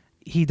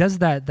 he does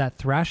that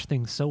thrash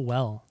thing so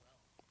well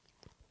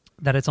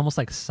that it's almost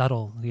like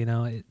subtle,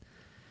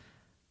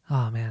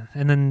 oh man.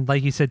 And then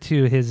like you said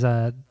too, his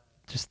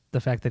just the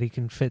fact that he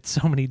can fit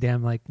so many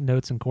damn like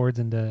notes and chords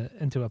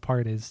into a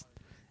part it's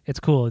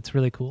cool. It's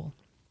really cool.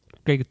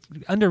 Great,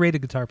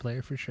 underrated guitar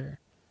player for sure.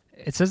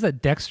 It says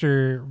that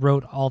Dexter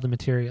wrote all the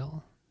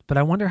material, but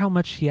I wonder how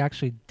much he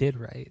actually did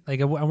write.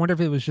 Like I wonder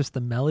if it was just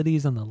the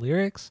melodies and the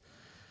lyrics,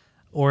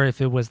 or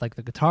if it was like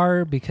the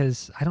guitar,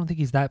 because I don't think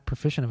he's that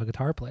proficient of a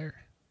guitar player.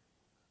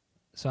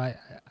 So I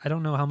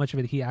don't know how much of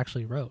it he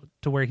actually wrote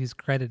to where he's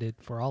credited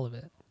for all of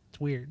it. It's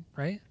weird,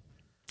 right?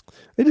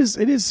 It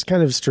is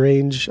kind of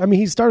strange. I mean,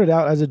 he started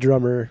out as a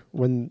drummer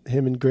when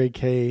him and Greg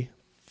Kay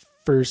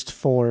first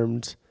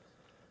formed.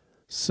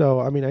 So,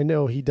 I mean, I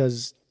know he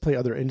does play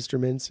other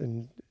instruments,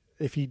 and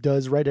if he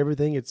does write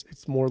everything,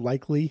 it's more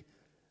likely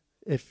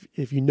if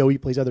he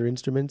plays other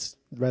instruments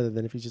rather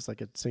than if he's just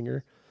like a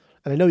singer.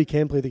 And I know he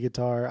can play the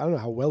guitar. I don't know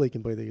how well he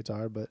can play the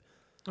guitar, but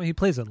Well, he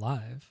plays it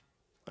live.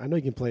 I know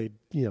he can play,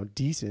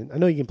 decent. I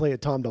know he can play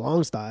it Tom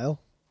DeLonge style.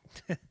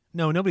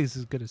 No, nobody's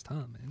as good as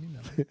Tom, man. You know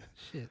that.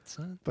 Shit,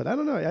 son. But I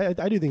don't know.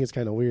 I do think it's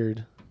kind of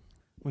weird.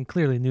 When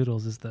clearly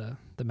Noodles is the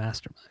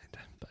mastermind.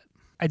 But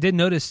I did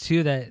notice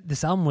too that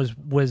this album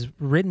was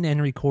written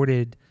and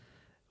recorded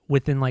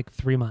within like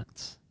 3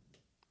 months.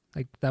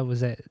 Like that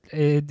was it.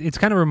 It's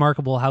kind of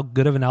remarkable how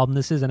good of an album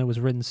this is, and it was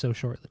written so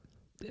shortly,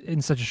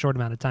 in such a short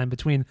amount of time,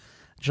 between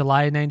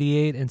July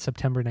 '98 and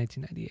September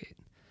 1998.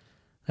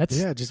 That's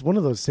Just one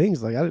of those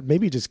things. Like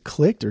maybe it just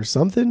clicked or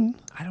something.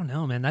 I don't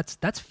know, man.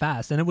 That's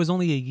fast, and it was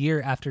only a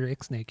year after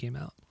Ixnay came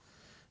out.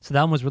 So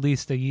that one was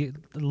released a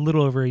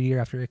little over a year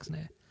after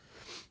Ixnay,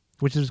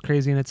 which is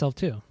crazy in itself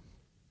too.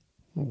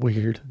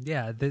 Weird.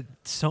 Yeah,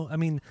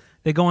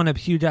 they go on a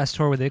huge ass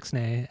tour with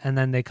Ixnay, and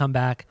then they come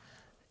back,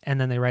 and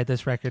then they write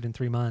this record in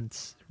 3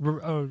 months.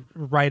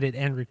 Write it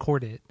and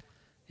record it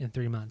in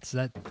 3 months.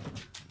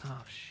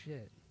 Oh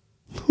shit!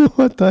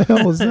 What the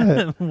hell was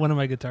that? One of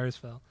my guitars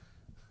fell.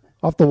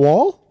 Off the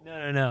wall?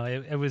 No.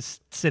 It was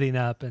sitting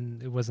up,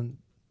 and it wasn't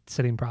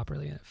sitting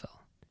properly, and it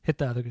fell. Hit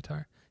the other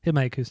guitar. Hit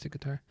my acoustic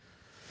guitar.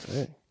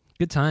 Dang.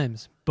 Good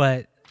times,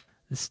 but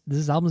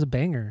this album's a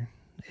banger.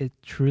 It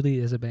truly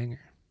is a banger.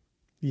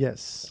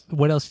 Yes.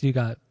 What else do you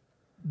got,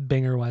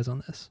 banger wise,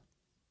 on this?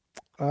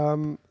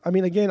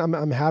 Again,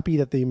 I'm happy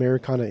that the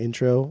Americana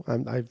intro.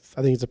 I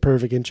think it's a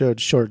perfect intro.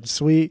 It's short and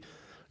sweet.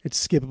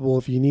 It's skippable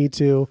if you need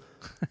to,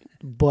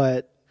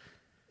 but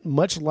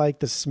much like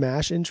the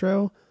Smash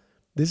intro,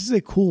 this is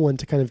a cool one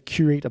to kind of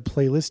curate a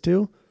playlist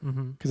to,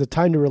 because a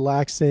time to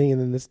relax thing,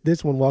 and then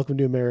this one, Welcome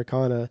to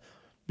Americana,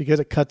 because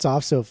it cuts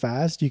off so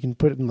fast, you can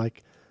put it in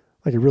like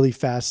a really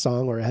fast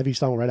song or a heavy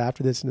song right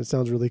after this, and it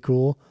sounds really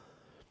cool.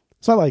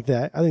 So I like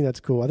that. I think that's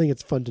cool. I think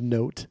it's fun to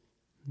note.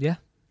 Yeah,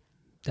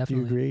 Do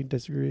definitely. you agree?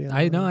 Disagree?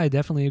 I know. I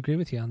definitely agree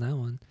with you on that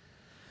one.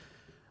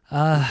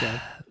 Okay.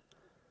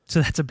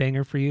 So that's a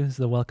banger for you, is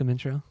the welcome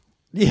intro?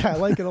 Yeah, I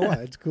like it a lot.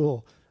 It's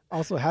cool.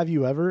 Also, Have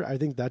You Ever? I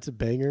think that's a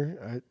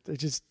banger.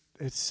 It's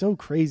so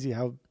crazy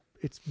how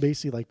it's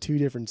basically like two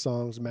different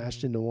songs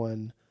mashed into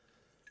one.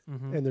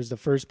 And there's the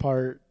first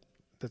part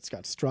that's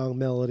got strong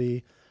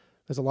melody.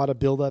 There's a lot of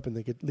build up, and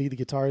they could lead the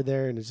guitar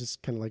there, and it's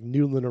just kind of like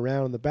noodling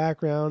around in the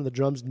background. The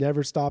drums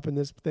never stop in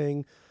this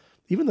thing.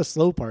 Even the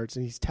slow parts,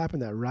 and he's tapping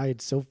that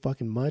ride so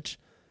fucking much.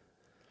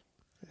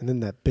 And then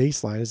that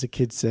bass line, as the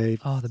kids say,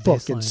 Oh, the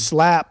bass fucking line.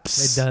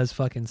 slaps. It does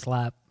fucking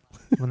slap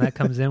when that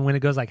comes in, when it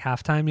goes like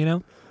halftime, you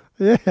know?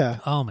 Yeah.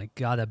 Oh my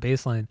God, that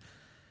bass line.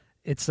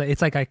 It's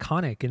like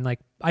iconic, and like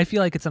I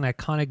feel like it's an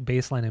iconic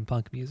bass line in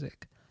punk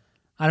music.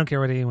 I don't care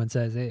what anyone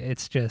says.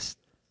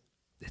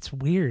 It's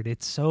weird.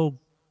 It's so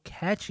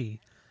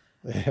catchy.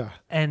 Yeah.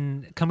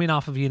 And coming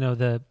off of,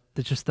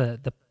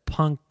 the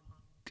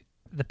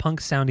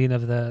punk sounding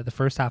of the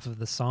first half of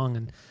the song,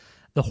 and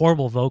the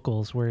horrible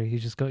vocals where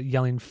he's just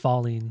yelling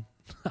falling.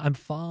 I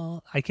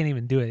can't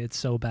even do it. It's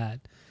so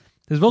bad.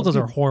 His vocals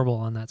are horrible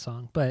on that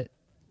song, but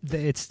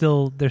there's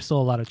still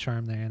a lot of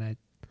charm there, and I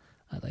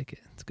like it.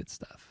 It's good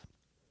stuff.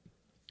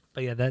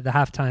 But yeah, the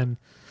halftime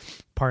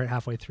part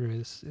halfway through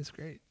is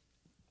great.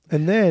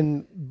 And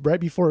then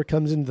right before it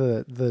comes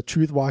into the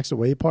Truth Walks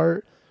Away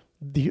part,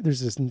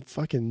 there's this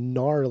fucking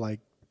gnar like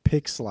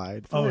pick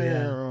slide. Oh,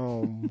 yeah.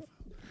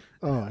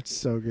 Oh, it's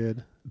so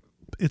good.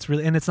 It's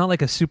really, and it's not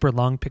like a super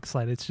long pick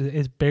slide. It's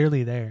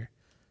barely there.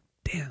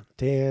 Damn.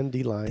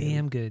 Dandelion.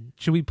 Damn good.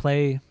 Should we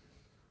play?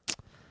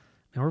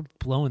 Man, we're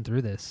blowing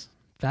through this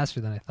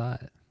faster than I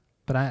thought.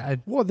 But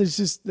Well, there's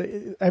just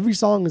every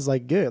song is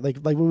like good. Like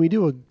when we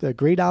do a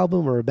great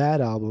album or a bad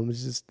album,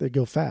 it's just they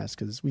go fast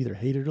because we either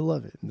hate it or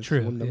love it. And this True,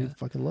 is one that we yeah.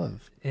 fucking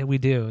love. and we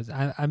do.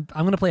 I'm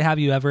gonna play Have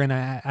You Ever, and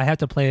I have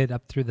to play it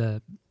up through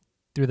the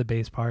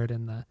bass part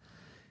and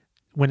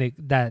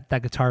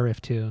that guitar riff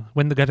too.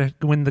 When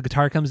the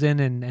guitar comes in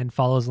and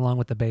follows along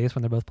with the bass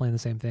when they're both playing the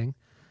same thing,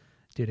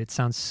 dude, it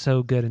sounds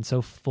so good and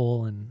so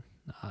full, and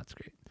it's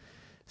great.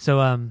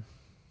 So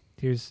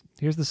here's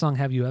the song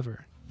Have You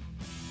Ever.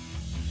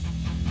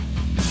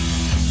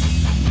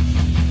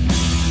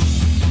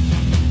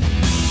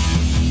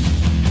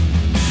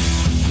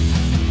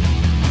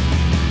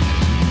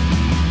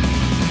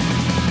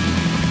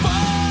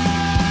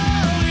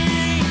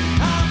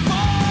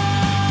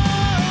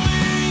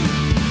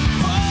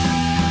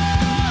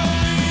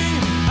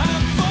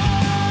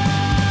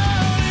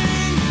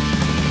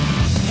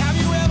 Have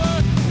you ever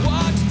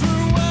walked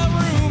through a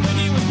room and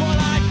it was more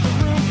like the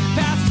room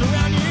passed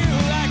around you,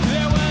 like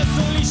there was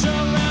a leash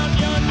around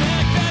your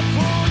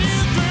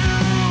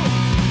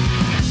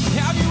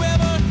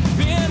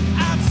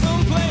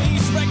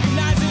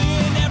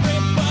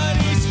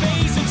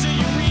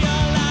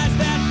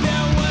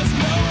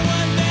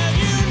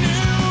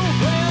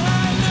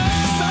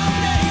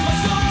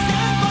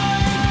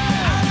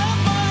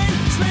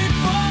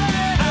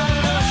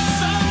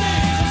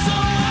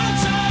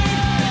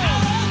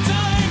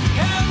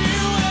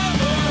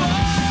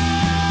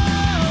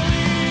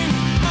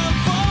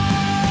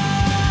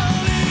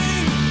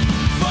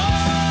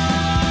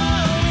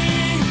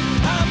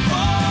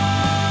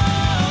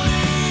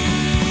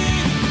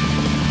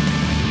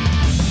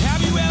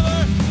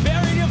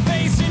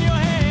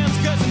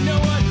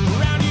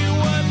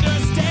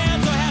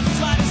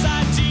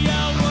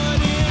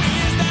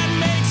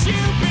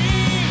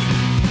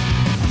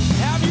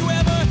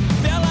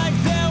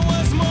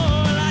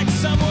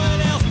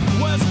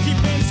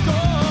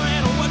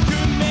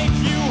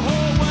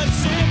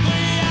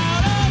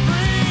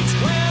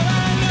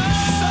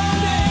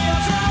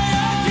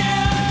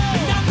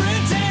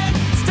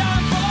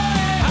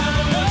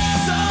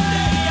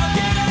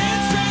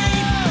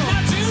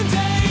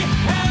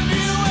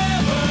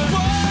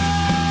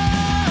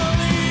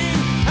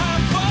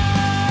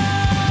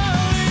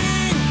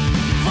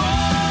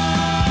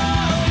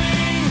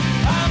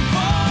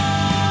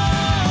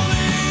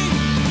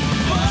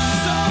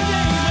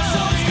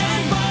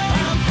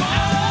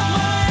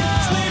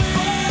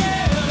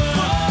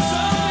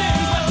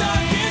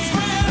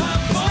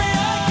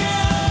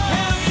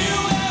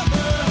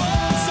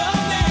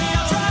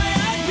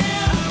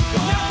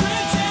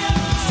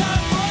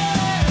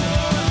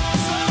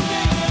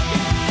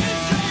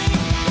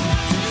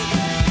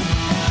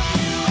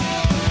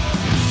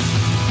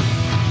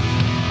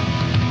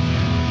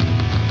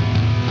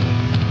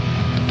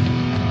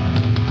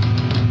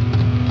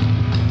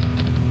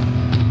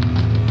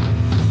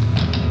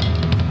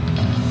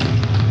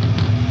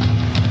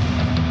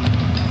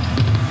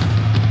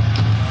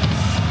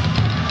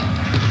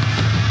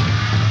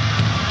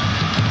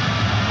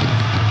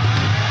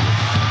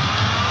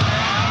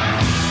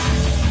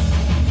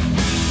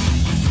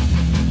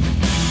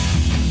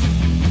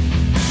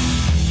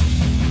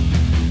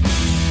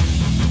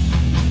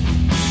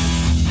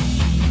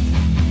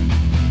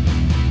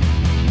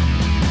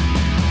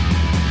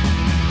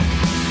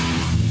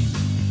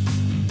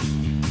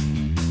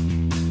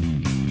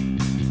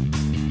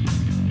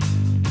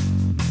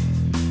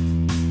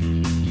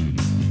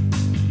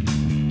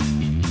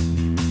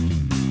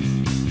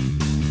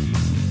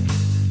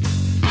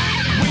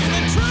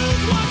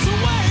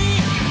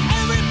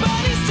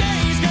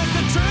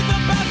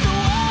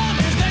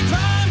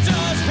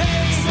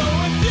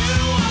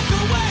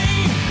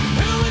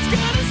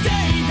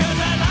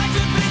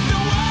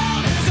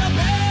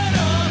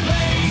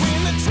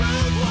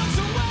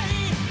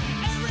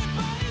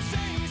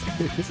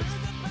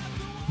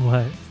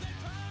What?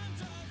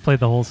 Play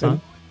the whole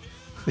song?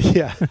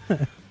 Yeah.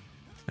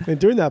 And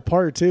during that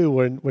part too,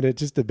 when it's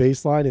just the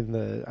bass line and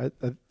it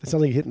sounds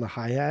like he's hitting the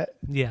hi-hat.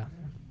 Yeah.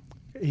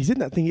 He's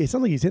hitting that thing. It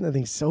sounds like he's hitting that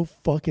thing so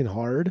fucking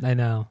hard. I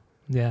know.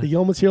 Yeah. You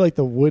almost hear like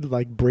the wood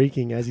like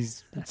breaking as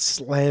he's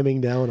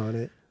slamming down on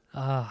it.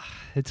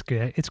 It's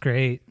great. It's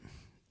great.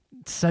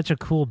 It's such a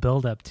cool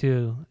build up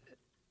too.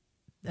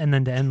 And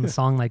then to end the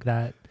song like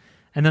that.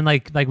 And then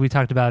like we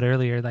talked about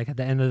earlier, like at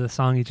the end of the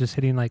song he's just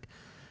hitting like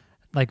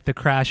the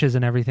crashes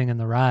and everything in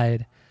the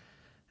ride.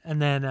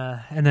 And then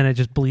it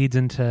just bleeds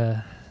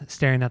into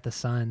staring at the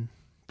sun.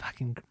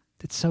 Fucking,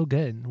 it's so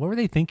good. What were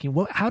they thinking?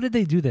 How did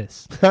they do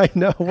this? I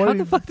know. What How are the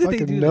you fuck did they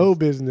fucking do no this?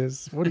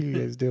 business? What are you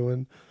guys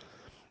doing?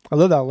 I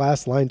love that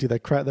last line too.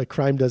 That the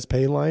crime does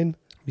pay line.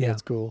 Yeah.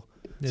 That's cool.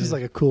 It It's just is.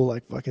 like a cool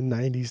like fucking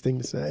 90s thing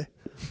to say.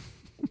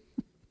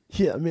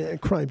 Yeah, man,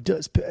 crime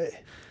does pay.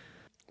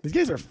 These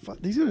guys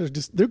are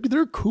just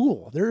they're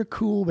cool. They're a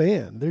cool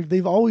band.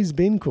 They've always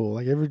been cool.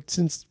 Like ever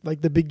since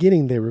like the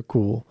beginning, they were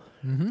cool.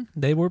 Mm-hmm.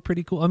 They were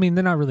pretty cool. I mean,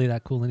 they're not really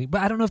that cool anymore.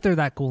 But I don't know if they're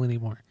that cool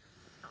anymore.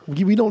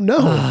 We don't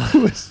know.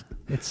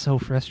 It's so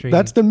frustrating.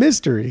 That's the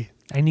mystery.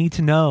 I need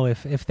to know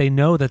if they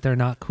know that they're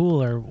not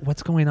cool or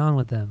what's going on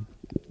with them.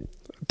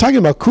 Talking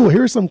about cool,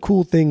 here are some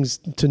cool things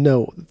to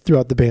know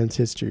throughout the band's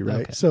history,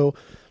 right? Okay. So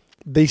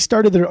they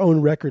started their own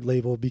record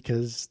label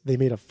because they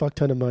made a fuck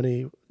ton of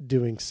money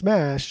doing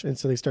Smash, and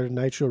so they started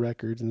Nitro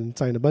Records and then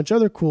signed a bunch of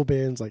other cool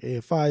bands like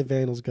AFI,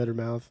 Vandals,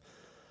 Guttermouth.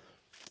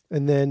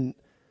 And then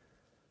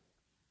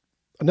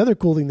another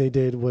cool thing they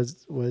did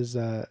was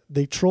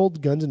they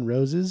trolled Guns N'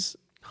 Roses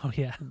Oh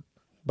yeah.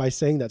 by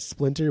saying that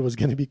Splinter was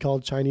going to be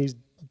called Chinese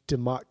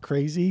Demot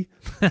Crazy.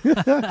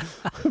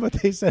 But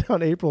they said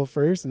on April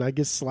 1st, and I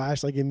guess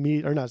Slash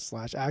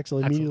Axel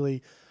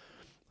immediately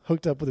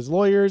hooked up with his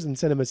lawyers and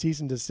sent him a cease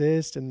and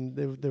desist, and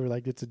they were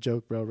like, it's a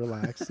joke, bro,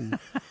 relax. And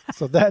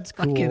so that's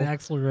cool. Fucking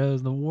Axl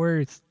Rose, the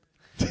worst.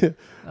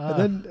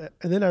 And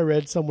then I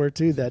read somewhere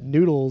too that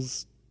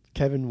Noodles,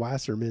 Kevin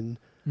Wasserman,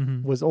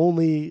 was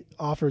only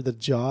offered the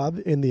job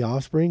in The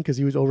Offspring because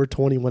he was over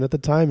 21 at the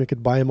time and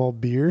could buy them all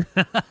beer.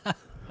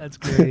 That's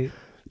great.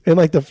 And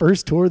like the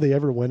first tour they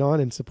ever went on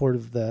in support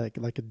of the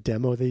like a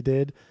demo they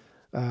did,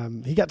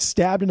 he got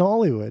stabbed in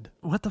Hollywood.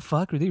 What the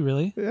fuck? Did he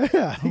really?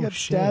 Yeah, he got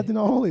stabbed in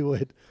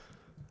Hollywood.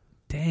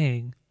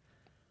 Dang.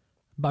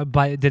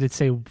 By did it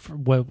say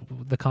what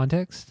the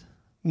context?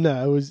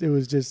 No, it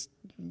was just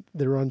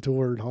they were on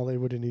tour in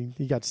Hollywood and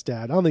he got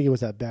stabbed. I don't think it was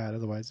that bad.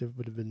 Otherwise, it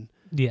would have been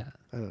Yeah.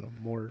 I don't know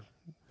more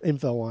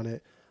info on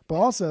it. But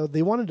also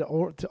they wanted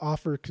to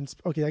offer.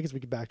 Okay, I guess we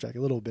could backtrack a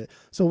little bit.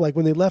 So like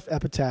when they left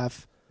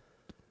Epitaph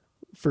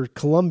for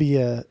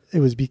Columbia, it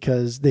was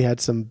because they had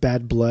some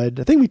bad blood.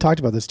 I think we talked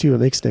about this too on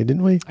Ixnay,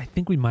 didn't we? I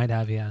think we might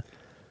have, yeah.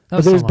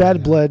 But there was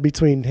bad blood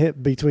between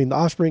the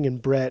Offspring and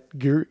Brett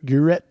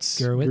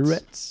Gurewitz.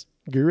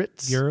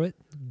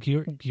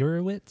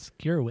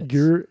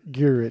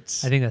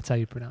 I think that's how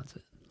you pronounce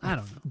it. I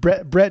don't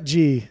know. Brett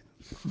G,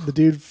 the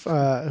dude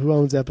who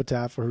owns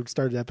Epitaph or who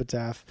started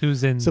Epitaph.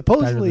 Who's in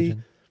Supposedly, Bad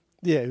Religion.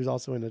 yeah, he was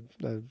also in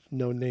a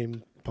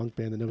no-name punk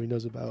band that nobody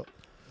knows about.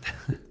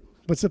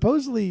 But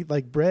supposedly,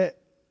 like Brett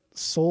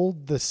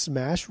sold the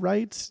Smash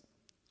rights,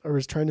 or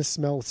was trying to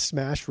sell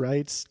Smash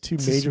rights to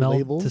major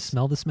labels. To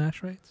smell the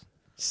Smash rights?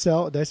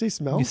 Did I say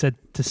smell? You said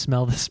to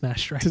smell the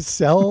Smash rights.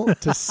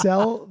 to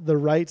sell the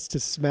rights to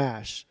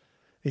Smash.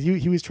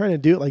 He was trying to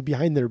do it like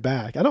behind their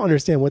back. I don't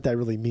understand what that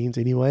really means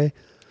anyway.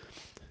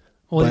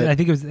 Well, but- I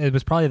think it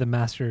was probably the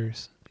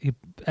Masters.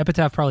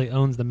 Epitaph probably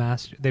owns the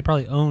Master. They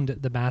probably owned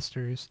the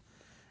Masters,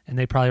 and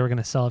they probably were going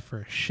to sell it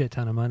for a shit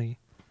ton of money,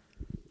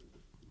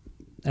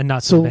 and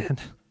not to the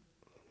band.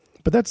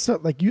 But that's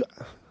like you.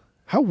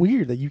 How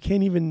weird that you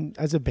can't even,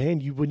 as a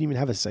band, you wouldn't even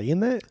have a say in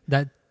that.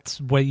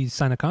 That's why you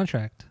sign a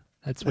contract.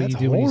 That's what That's you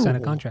do when you sign a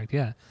horrible. contract.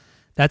 Yeah,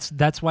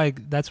 that's why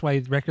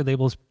record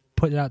labels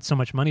put out so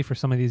much money for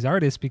some of these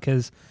artists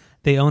because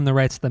they own the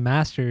rights to the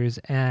masters,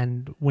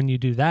 and when you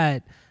do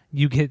that,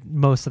 you get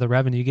most of the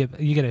revenue.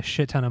 You get a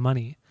shit ton of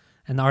money,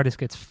 and the artist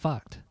gets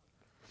fucked.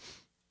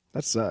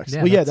 That sucks.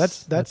 Yeah, Well, yeah,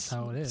 that's that's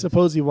how it is.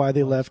 supposedly why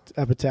they left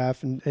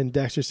Epitaph, and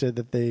Dexter said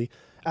that they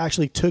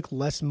actually took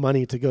less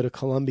money to go to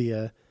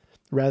Columbia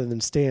rather than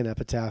stay in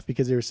Epitaph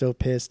because they were so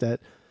pissed that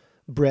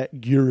Brett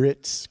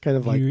Gurewitz kind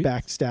of like Gurewitz?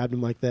 backstabbed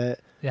him like that.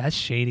 Yeah, that's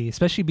shady,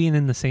 especially being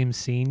in the same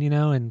scene,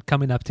 and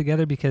coming up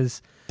together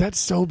because That's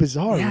so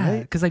bizarre, yeah,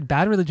 right? because like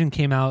Bad Religion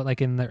came out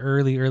like in the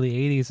early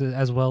 80s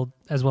as well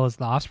as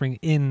the Offspring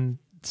in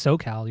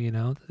SoCal,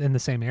 in the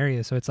same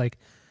area. So it's like,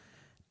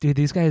 dude,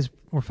 these guys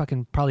were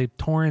fucking probably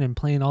touring and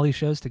playing all these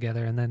shows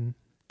together, and then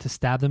to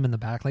stab them in the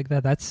back like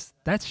that's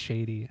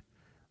shady.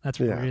 That's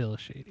Yeah. real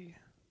shady.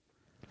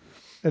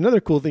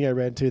 Another cool thing I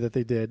read too that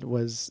they did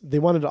was they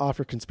wanted to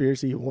offer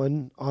Conspiracy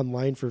One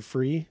online for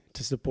free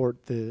to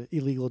support the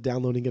illegal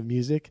downloading of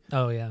music,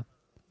 Oh yeah,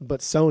 but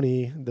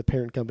Sony, the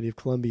parent company of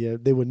Columbia,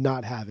 they would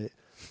not have it.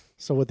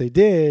 So what they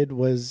did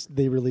was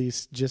they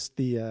released just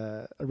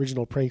the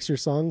original Prankster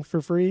song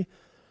for free,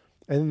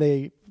 and then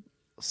they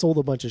sold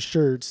a bunch of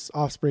shirts,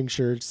 Offspring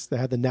shirts that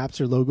had the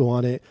Napster logo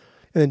on it,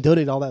 and then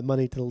donate all that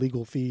money to the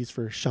legal fees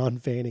for Sean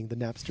Fanning, the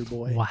Napster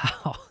boy.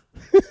 Wow.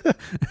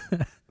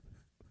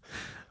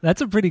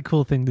 That's a pretty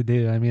cool thing to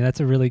do. I mean, that's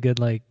a really good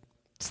like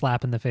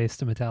slap in the face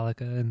to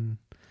Metallica. And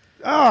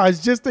Oh, I was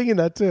just thinking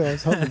that too. I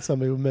was hoping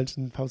somebody would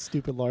mention how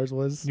stupid Lars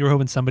was. you were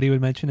hoping somebody would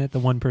mention it, the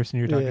one person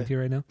you're talking Yeah. to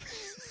right now.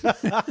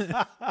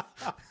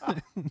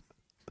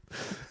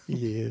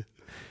 Yeah.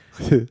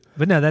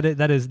 But no,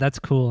 that's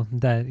cool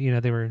that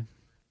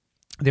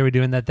they were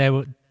doing that.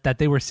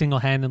 They were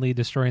single-handedly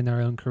destroying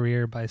their own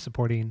career by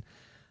supporting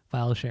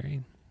file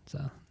sharing. So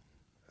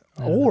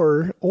I don't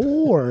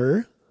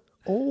know.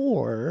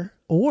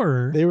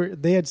 or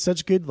they had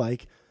such good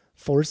like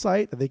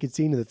foresight that they could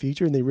see into the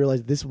future, and they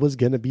realized this was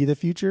going to be the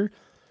future,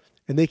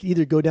 and they could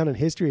either go down in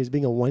history as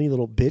being a whiny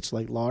little bitch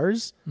like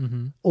Lars,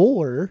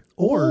 or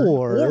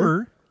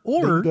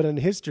they could go down in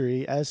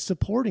history as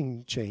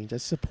supporting change,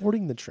 as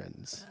supporting the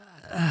trends.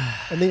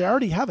 And they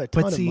already have a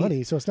ton of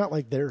money, so it's not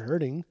like they're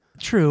hurting.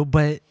 True,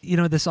 but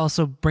this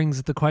also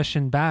brings the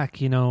question back.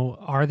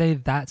 Are they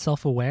that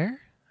self-aware?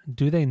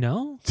 Do they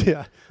know?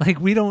 Yeah, Like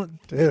we don't.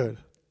 dude.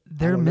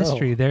 They're a don't know.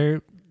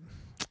 mystery.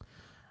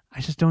 I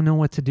just don't know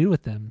what to do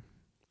with them.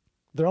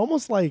 They're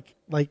almost like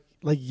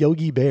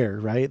Yogi Bear,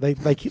 right?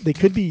 Like they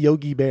could be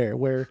Yogi Bear,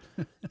 where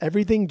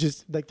everything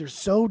just like they're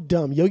so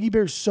dumb. Yogi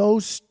Bear's so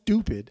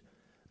stupid,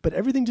 but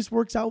everything just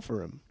works out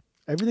for him.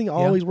 Everything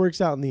always works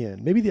out in the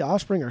end. Maybe the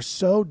Offspring are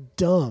so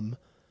dumb,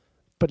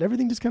 but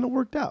everything just kind of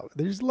worked out.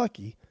 They're just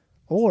lucky,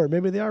 or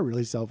maybe they are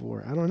really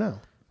self-aware. I don't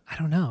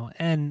know.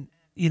 And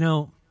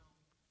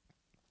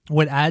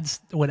what adds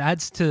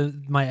to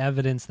my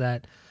evidence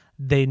that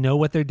they know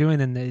what they're doing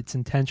and that it's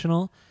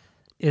intentional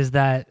is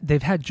that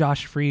they've had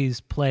Josh Freese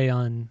play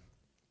on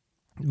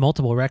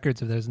multiple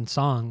records of theirs and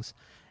songs,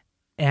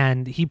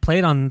 and he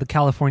played on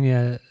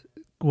the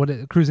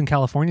Cruising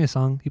California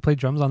song. He played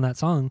drums on that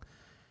song.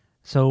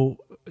 So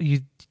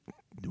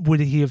would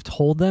he have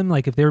told them,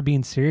 like, if they were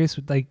being serious,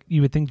 like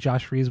you would think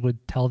Josh Freese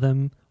would tell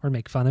them or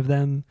make fun of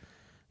them,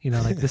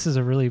 like this is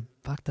a really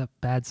fucked up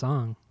bad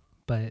song.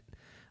 But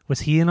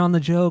was he in on the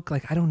joke?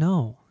 Like, I don't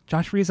know.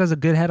 Josh Freese has a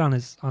good head on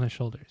his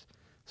shoulders.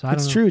 So I don't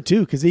It's know. true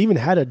too, because they even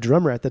had a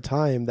drummer at the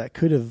time that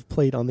could have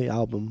played on the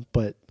album,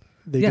 but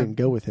they didn't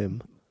go with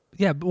him.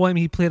 Yeah, well, I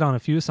mean, he played on a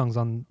few songs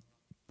on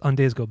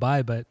Days Go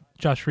By, but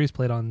Josh Freese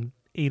played on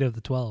 8 of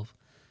the 12.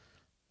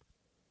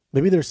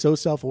 Maybe they're so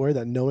self-aware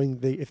that knowing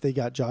if they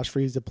got Josh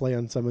Freese to play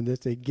on some of this,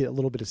 they'd get a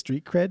little bit of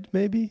street cred,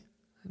 maybe?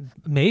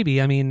 Maybe.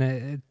 I mean,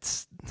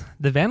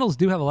 the Vandals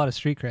do have a lot of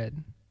street cred.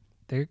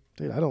 Dude,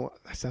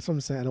 that's what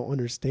I'm saying. I don't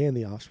understand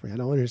the Offspring. I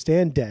don't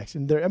understand Dex.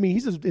 And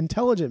he's an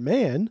intelligent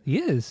man. He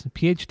is.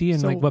 PhD in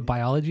So-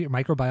 biology or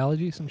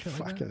microbiology, some shit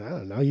like that. Fucking, I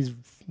don't know. He's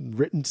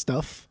written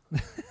stuff.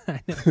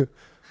 I know.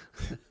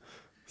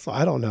 So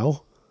I don't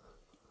know.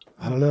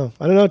 I don't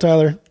know,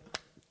 Tyler.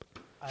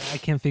 I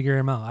can't figure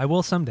him out. I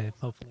will someday,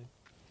 hopefully.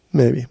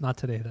 Maybe. Not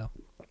today, though.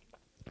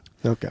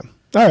 Okay.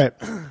 All right.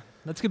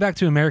 Let's get back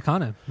to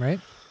Americana, right?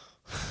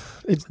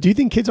 Do you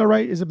think Kids Are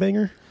Right is a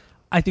banger?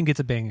 I think it's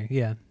a banger.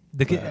 Yeah,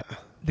 the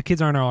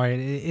kids aren't all right.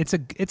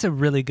 It's a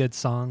really good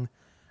song,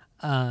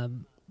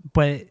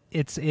 but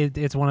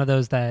it's one of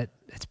those that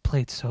it's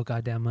played so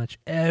goddamn much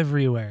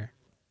everywhere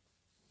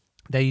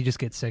that you just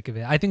get sick of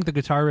it. I think the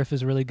guitar riff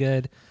is really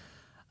good.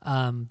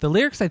 The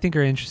lyrics I think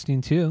are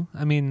interesting too.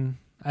 I mean,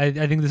 I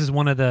think this is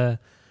one of the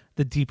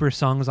deeper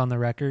songs on the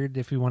record,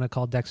 if we want to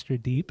call Dexter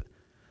deep.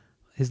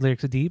 His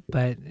lyrics are deep,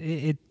 but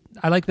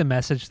I like the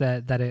message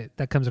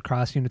that comes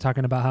across.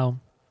 Talking about how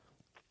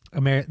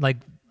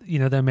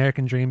the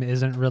American dream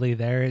isn't really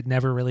there. It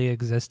never really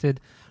existed.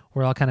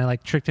 We're all kind of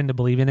like tricked into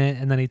believing it.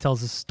 And then he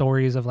tells us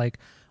stories of like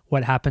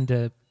what happened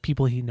to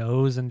people he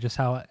knows and just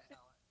how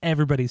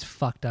everybody's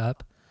fucked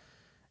up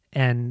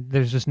and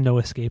there's just no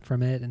escape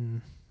from it.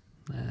 And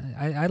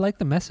I like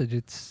the message.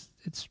 It's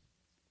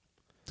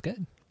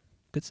good.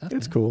 Good stuff.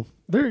 It's man. cool.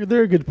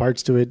 There are good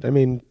parts to it. I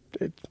mean,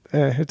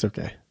 it's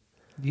okay.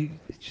 You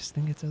just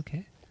think it's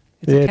okay?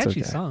 It's Yeah, a it's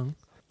catchy okay. song.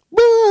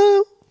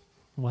 Whoa!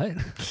 What?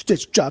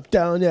 Stitch drop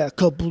down, yeah, a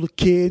couple of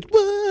kids.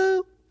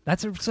 Whoa!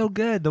 That's so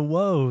good. The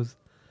woes.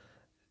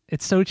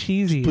 It's so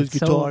cheesy. Plays It's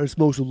guitar, so,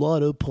 smokes a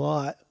lot of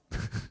pot.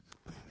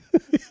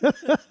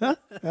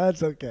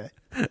 That's okay.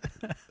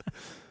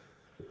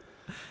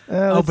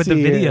 but the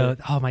video.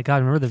 Oh my god!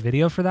 Remember the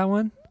video for that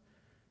one?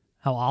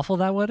 How awful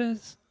that one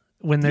is.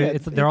 When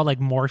they're all like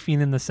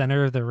morphine in the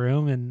center of the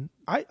room, and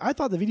I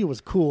thought the video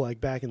was cool like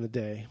back in the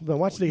day. But I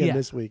watched it again Yeah.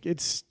 this week.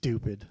 It's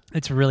stupid.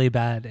 it's really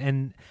bad.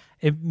 And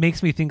it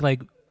makes me think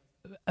like,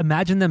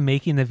 imagine them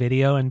making the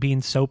video and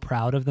being so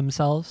proud of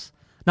themselves.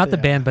 Not the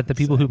Yeah, band, but the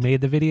people who sad.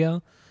 made the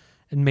video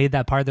and made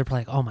that part. They're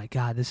like, oh my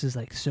god, this is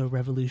like so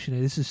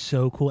revolutionary. This is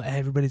so cool.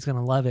 Everybody's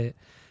gonna love it.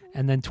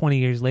 And then 20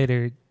 years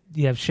later,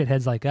 you have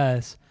shitheads like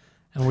us,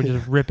 and we're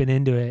just ripping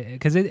into it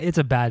because it's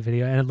a bad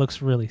video and it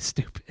looks really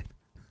stupid.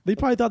 They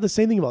probably thought the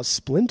same thing about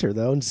Splinter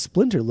though, and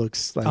Splinter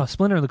looks like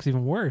Splinter looks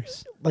even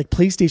worse.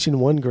 PlayStation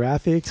 1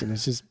 graphics, and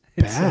it's just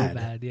It's bad. so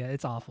bad. Yeah,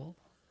 it's awful.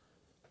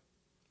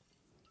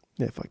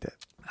 Yeah, fuck that.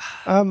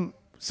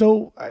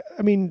 So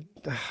I mean,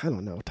 I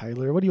don't know,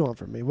 Tyler. What do you want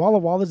from me? Walla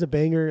Walla's a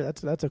banger.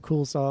 That's a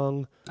cool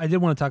song. I did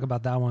want to talk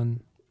about that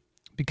one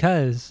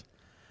because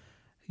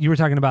you were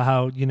talking about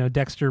how, you know,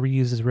 Dexter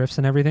reuses riffs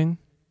and everything.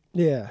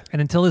 Yeah.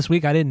 And until this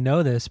week, I didn't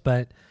know this,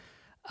 but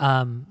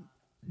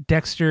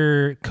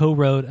Dexter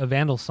co-wrote a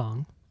Vandals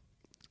song,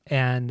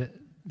 and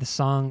the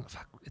song,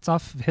 it's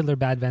off Hitler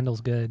Bad,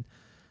 Vandals Good.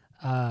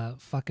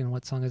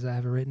 What song is that? I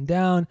have it written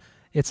down.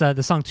 It's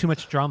the song Too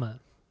Much Drama.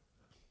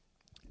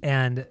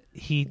 And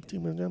he took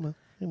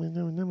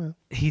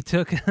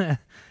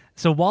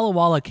so Walla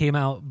Walla came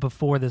out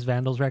before this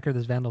Vandals record,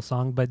 this Vandals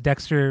song, but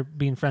Dexter,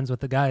 being friends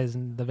with the guys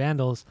and the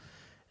Vandals,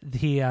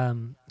 he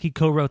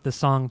co-wrote the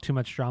song Too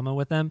Much Drama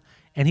with them,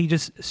 and he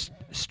just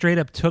straight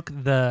up took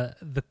the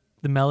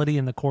melody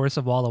and the chorus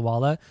of Walla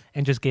Walla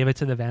and just gave it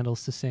to the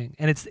Vandals to sing,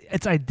 and it's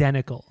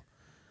identical.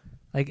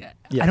 Like,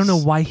 Yes. I don't know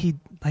why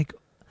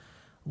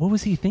what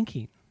was he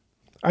thinking?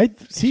 I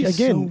see It's just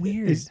again. so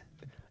weird.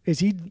 Is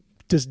he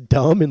just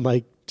dumb and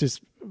like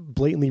just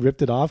blatantly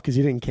ripped it off because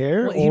he didn't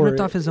care? Well, he or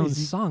ripped off his own is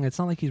he- song. It's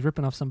not like he's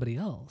ripping off somebody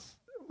else.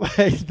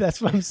 That's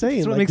what I'm saying.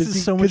 That's what Like, makes does it he-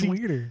 so much 'cause he-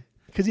 weirder.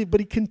 But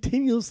he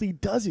continuously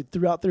does it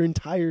throughout their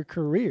entire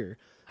career.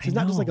 So it's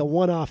not just like know. a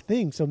one-off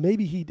thing. So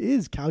maybe he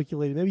is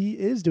calculating. Maybe he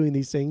is doing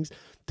these things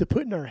to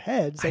put in our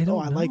heads. I Like,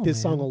 don't I like know, this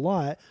song man. a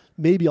lot.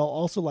 Maybe I'll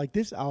also like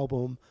this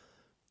album.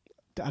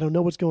 I don't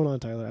know what's going on,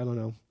 Tyler. I don't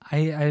know.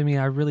 I mean,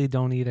 I really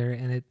don't either,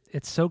 and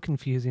it's so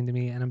confusing to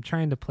me. And I'm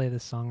trying to play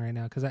this song right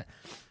now because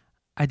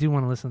I do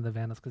want to listen to the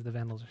Vandals because the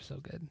Vandals are so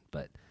good.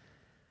 But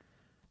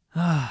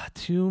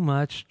too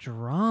much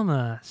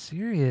drama.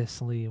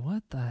 Seriously,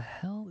 what the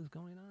hell is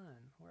going on?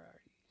 Where are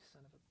you,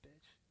 son of a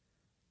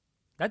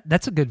bitch?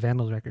 That's a good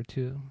Vandals record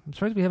too. I'm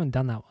surprised we haven't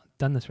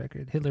done this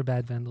record. Hitler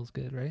Bad, Vandals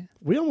Good, right?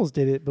 We almost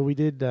did it, but we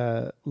did.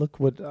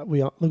 Look what I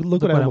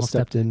almost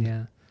stepped in.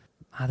 Yeah.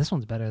 This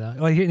one's better though.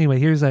 Well, anyway,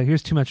 here's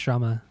Too Much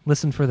Drama.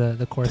 Listen for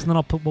the chorus, and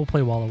then we'll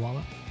play Walla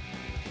Walla.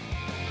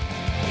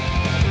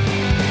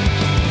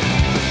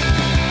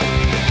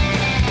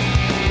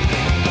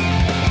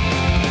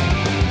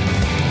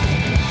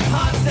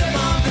 Hot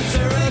stepmoms and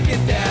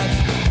surrogate dads.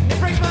 It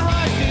breaks my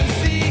heart to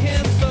see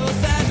him so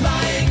sad,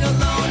 lying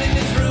alone in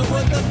his room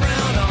with a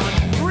frown on.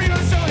 We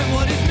don't show him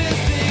what he's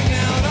missing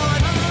out on.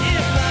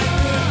 If life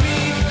could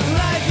be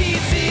like he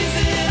sees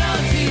it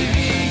on TV,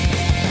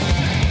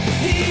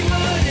 he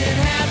wouldn't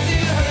have to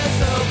hurt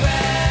so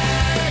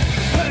bad.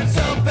 Hurt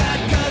so bad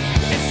 'cause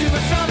it's too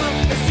much drama.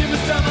 It's too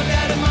much drama.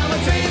 Dad and mama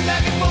trading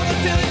back and forth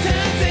until he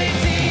turns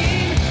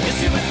 18. It's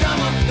too much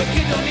drama. The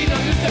kid don't need no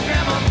new step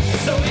grandma,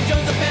 so he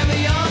joins the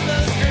family on the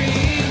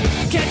screen.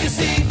 Can't you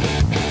see?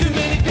 Too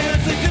many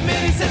parents leave, too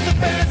many sets of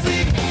parents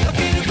leave. A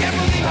kid who can't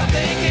believe how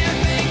they can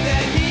think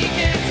that he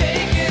can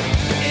take it.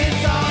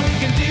 It's all he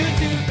can do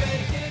to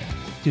fake it.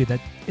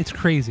 Dude, it's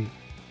crazy.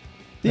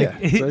 Yeah,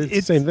 Like, so it's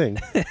the same thing.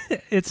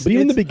 It's But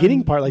even the it's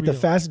beginning part, like the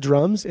unreal. fast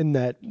drums and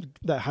that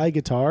high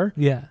guitar.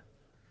 Yeah.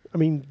 I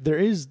mean, there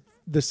is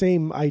the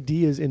same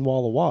ideas in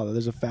Walla Walla.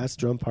 There's a fast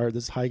drum part.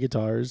 There's high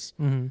guitars.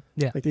 Mm-hmm.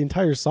 Yeah. Like the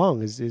entire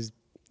song is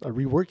a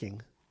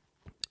reworking.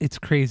 It's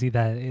crazy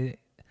that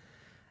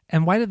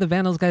and why did the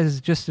Vandals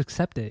guys just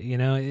accept it? You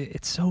know,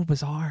 it's so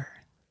bizarre.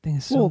 Thing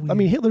is so Well, weird. I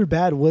mean, Hitler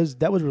Bad was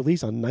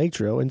released on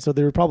Nitro, and so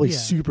they were probably Yeah.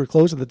 super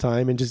close at the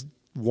time and just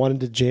wanted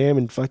to jam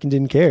and fucking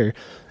didn't care.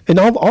 And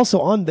also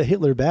on the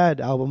Hitler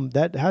Bad album,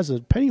 that has a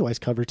Pennywise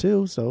cover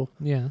too. So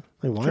yeah.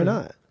 like, why True.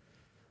 not?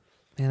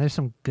 Man, there's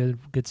some good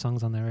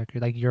songs on that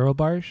record, like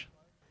Eurobarge.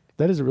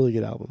 That is a really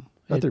good album.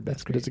 Not their That's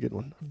best, but it's a good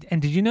one.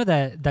 And did you know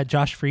that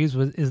Josh Freese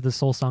is the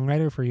sole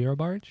songwriter for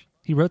Eurobarge?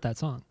 He wrote that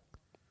song.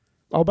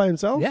 All by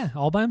himself? Yeah,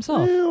 all by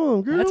himself.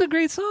 Damn, girl. That's a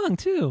great song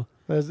too.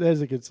 that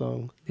is a good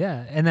song.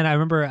 Yeah, and then I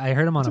remember I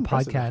heard him on That's a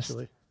impressive, podcast.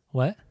 actually.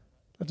 What?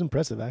 That's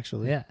impressive,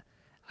 actually. Yeah,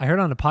 I heard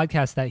on a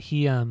podcast that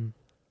he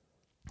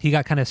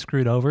got kind of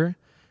screwed over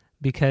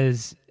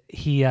because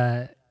he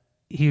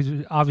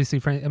was obviously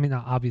friend. I mean,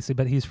 not obviously,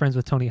 but he's friends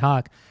with Tony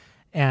Hawk,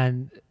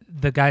 and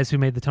the guys who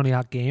made the Tony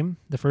Hawk game,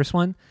 the first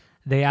one,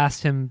 they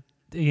asked him,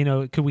 you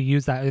know, could we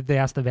use that? They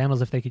asked the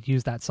Vandals if they could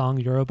use that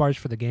song Eurobarge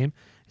for the game.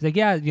 He's like,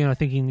 yeah, you know,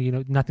 thinking, you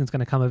know, nothing's going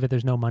to come of it.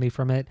 There's no money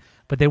from it,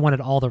 but they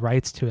wanted all the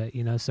rights to it,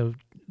 you know, so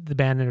the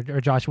band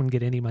or Josh wouldn't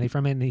get any money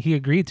from it, and he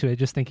agreed to it,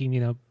 just thinking,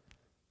 you know,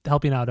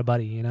 helping out a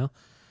buddy, you know,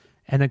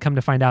 and then come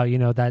to find out, you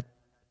know, that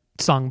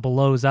song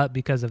blows up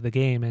because of the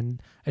game,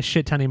 and a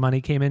shit ton of money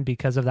came in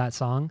because of that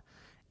song,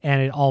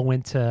 and it all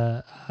went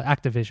to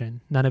Activision.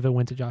 None of it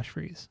went to Josh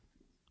Freese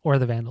or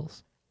the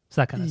Vandals.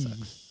 So that kind of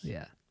sucks.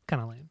 Yeah,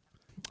 kind of lame.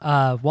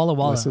 Walla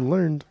Walla. Lesson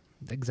learned.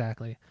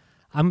 Exactly.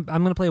 I'm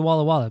gonna play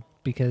Walla Walla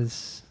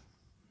because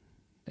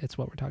it's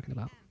what we're talking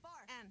about.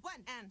 1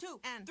 and 2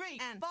 and 3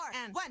 and 4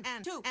 and 1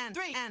 and 2 and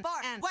 3 and 4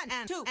 and 1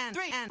 and 2 and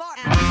 3 and 4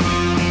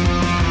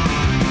 and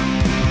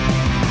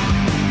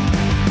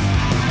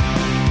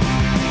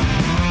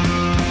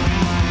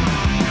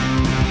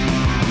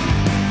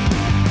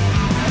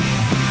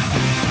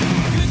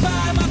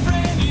Goodbye, my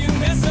friend, you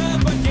mess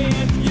up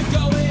again. You're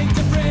going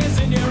to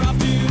prison, you're off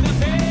to the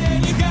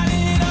pen. You got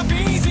it off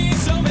easy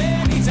so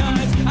many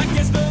times. I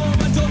guess no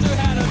one told you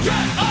how to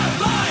get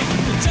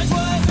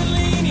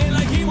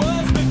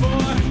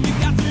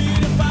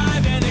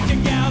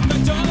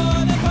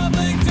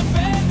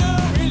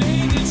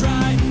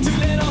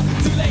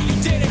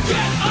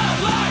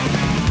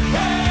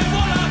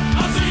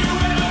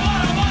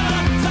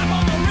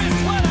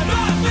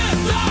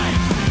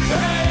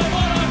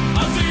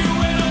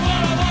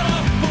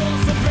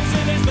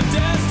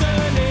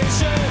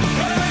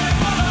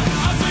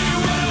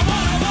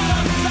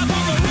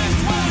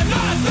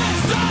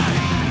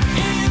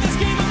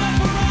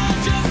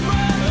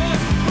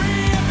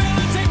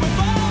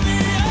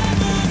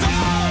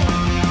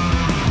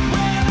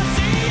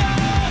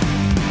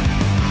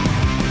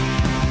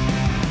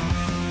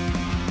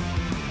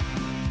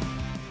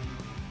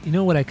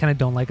know what I kind of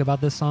don't like about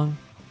this song?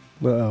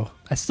 Uh-oh.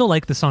 I still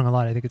like the song a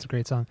lot. I think it's a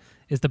great song.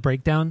 Is the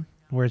breakdown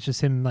where it's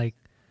just him like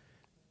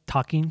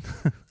talking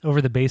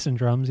over the bass and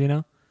drums, you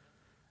know?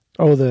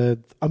 Oh,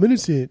 I'm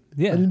innocent.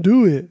 Yeah. I didn't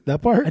do it.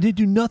 That part? I didn't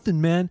do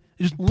nothing, man.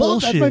 It's just Love,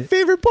 bullshit. that's my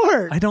favorite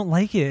part. I don't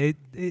like it.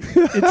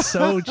 It's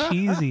so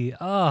cheesy.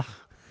 Ugh.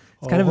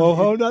 It's kind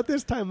of not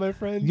this time, my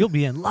friend. You'll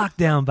be in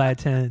lockdown by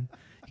 10.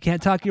 You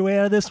can't talk your way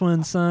out of this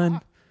one,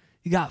 son.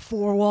 You got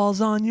 4 walls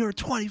on. You're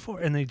 24,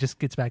 and then he just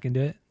gets back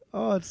into it.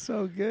 Oh, it's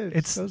so good. It's-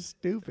 It's so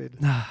stupid.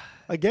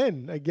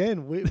 Again,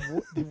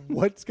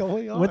 what's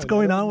going on? What's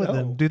going I on don't with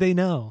them? Do they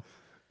know?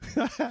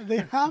 know.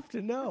 They have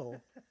to know.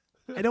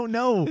 I don't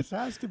know. This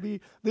has to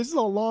be. This is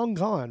a long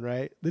con,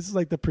 right? This is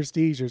like the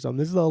Prestige or something.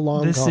 This is a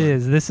long. This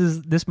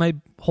con. this might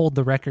hold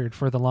the record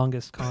for the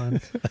longest con.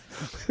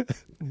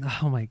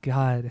 Oh my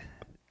god,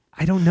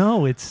 I don't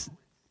know. It's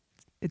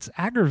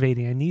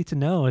aggravating. I need to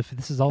know if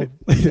this is all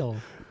real.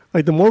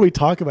 Like the more we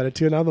talk about it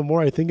too, now the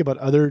more I think about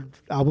other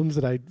albums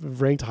that I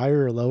ranked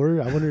higher or lower.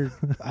 I wonder.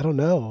 I don't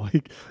know.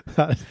 Like,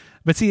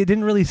 But see, it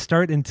didn't really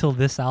start until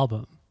this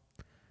album.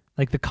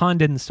 Like the con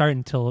didn't start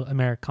until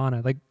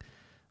Americana.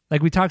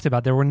 Like we talked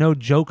about, there were no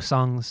joke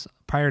songs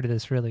prior to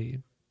this, really,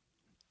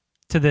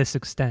 to this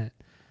extent.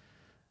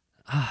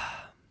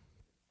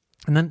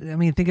 And then, I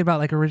mean, think about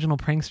like original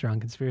Prankster on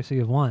Conspiracy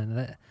of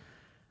One.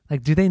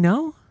 Like, do they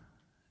know?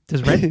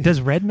 Does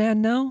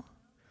Redman know?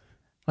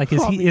 Like,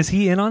 is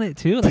he in on it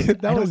too? Like,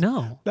 I don't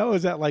know. That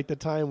was at like the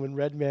time when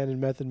Redman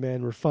and Method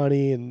Man were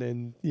funny,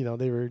 and you know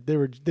they were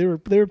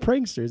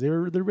pranksters. They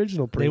were the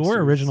original pranksters. They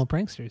were original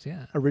pranksters,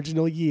 yeah.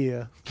 Original,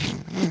 yeah.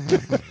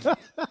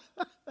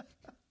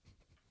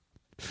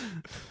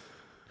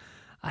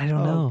 I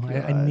don't know.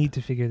 I God. need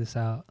to figure this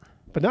out.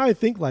 But now I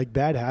think like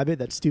Bad Habit,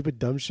 that stupid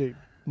dumb shit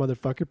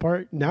motherfucker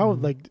part. Now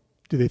like,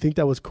 do they think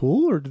that was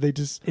cool, or do they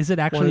just? Is it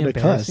actually wanted to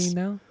embarrassing cuss?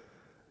 now?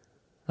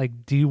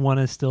 Like, do you want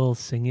to still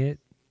sing it?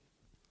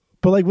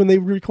 But like when they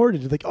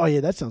recorded, it's like, oh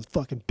yeah, that sounds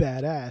fucking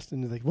badass.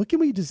 And they're like, what can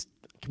we just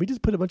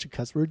put a bunch of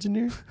cuss words in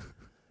here?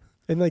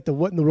 And like the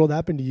what in the world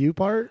happened to you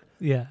part,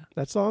 Yeah.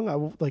 that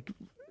song, like,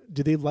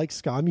 do they like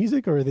ska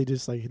music, or are they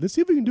just like, let's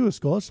see if we can do a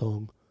ska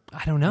song?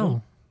 I don't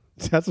know.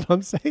 That's what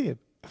I'm saying.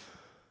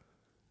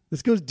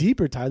 This goes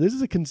deeper, Ty. This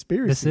is a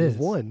conspiracy This is. of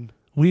one.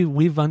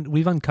 We've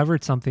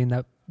uncovered something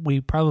that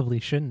we probably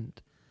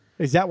shouldn't.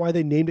 Is that why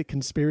they named it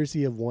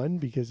Conspiracy of One?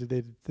 Because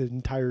the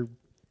entire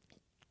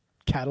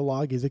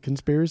catalog is a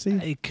conspiracy?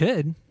 It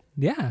could.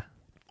 Yeah.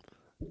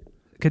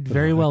 It could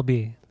very well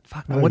be.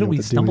 Fuck, I man, don't what did know we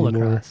what to do stumble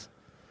anymore. across?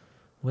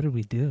 What did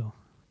we do?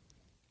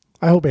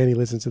 I hope Annie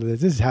listens to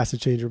this. This has to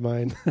change her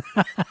mind.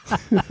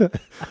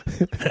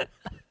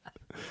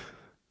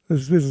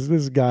 This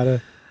has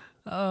gotta.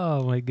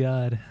 Oh my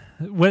god.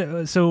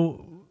 What?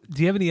 So,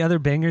 do you have any other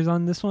bangers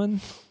on this one?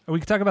 Or we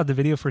could talk about the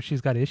video for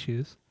 "She's Got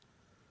Issues."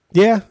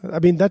 Yeah, I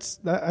mean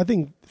I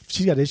think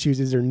She's Got Issues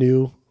is their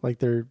new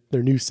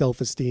new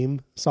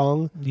self-esteem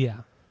song. Yeah,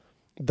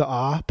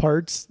 The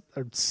parts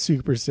are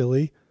super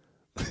silly.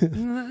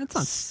 That's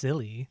not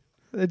silly.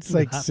 It's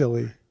like That-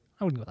 silly.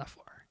 I wouldn't go that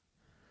far.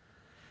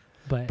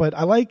 But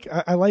I like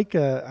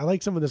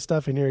some of the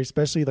stuff in here,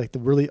 especially like the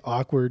really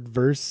awkward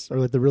verse or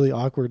like the really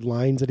awkward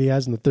lines that he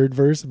has in the third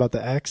verse about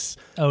the ex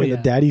Oh, and yeah.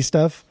 the daddy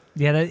stuff.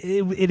 Yeah,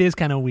 it is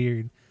kind of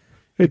weird.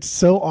 It's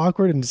so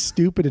awkward and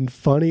stupid and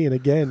funny. And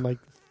again, like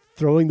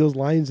throwing those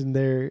lines in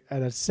there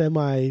at a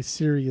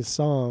semi-serious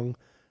song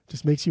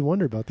just makes you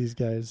wonder about these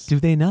guys. Do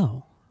they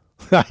know?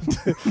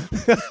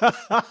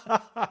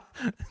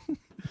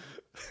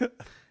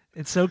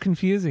 It's so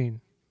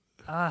confusing.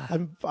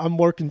 I'm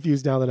more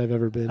confused now than I've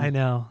ever been. I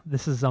know.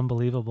 This is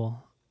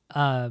unbelievable.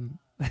 The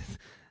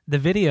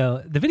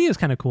video is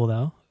kind of cool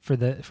though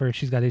for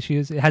She's Got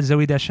Issues. It has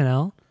Zooey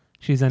Deschanel.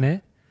 She's in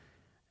it.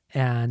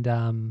 And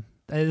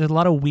there's a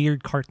lot of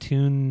weird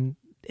cartoon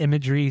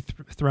imagery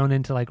thrown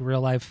into like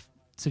real life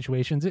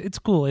situations. It's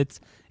cool. It's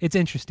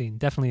interesting.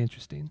 Definitely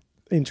interesting.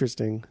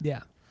 Interesting.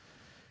 Yeah.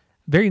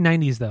 Very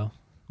 90s though.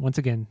 Once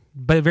again,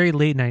 but very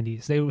late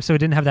 90s. So it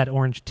didn't have that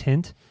orange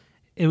tint.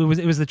 It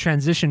was the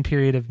transition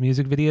period of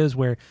music videos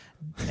where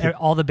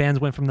all the bands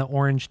went from the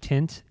orange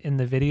tint in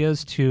the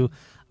videos to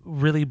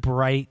really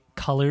bright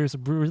colors,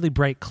 really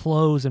bright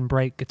clothes and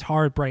bright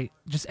guitar,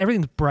 just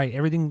everything's bright.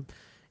 Everything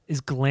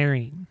is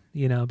glaring,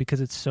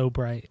 because it's so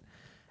bright.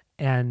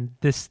 And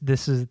this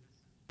is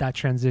that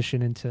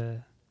transition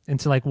into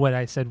like what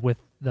I said with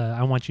the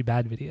I Want You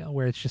Bad video,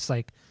 where it's just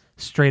like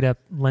straight up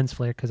lens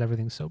flare because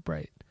everything's so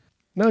bright.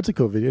 No, it's a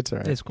cool video. It's all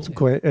right. It's cool, Some yeah.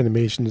 cool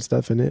animation and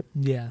stuff in it.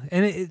 Yeah,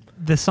 and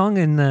the song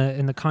in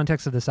the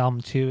context of this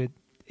album too,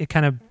 it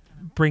kind of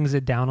brings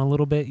it down a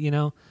little bit,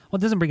 Well, it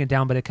doesn't bring it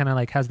down, but it kind of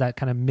like has that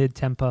kind of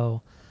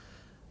mid-tempo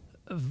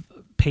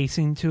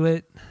pacing to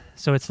it,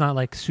 so it's not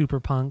like super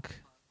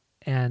punk,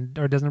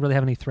 or it doesn't really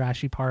have any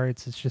thrashy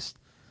parts. It's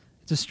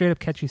a straight up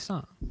catchy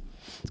song.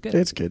 It's good.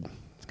 It's good.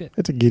 It's good.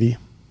 It's a giddy.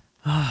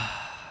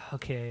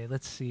 Okay,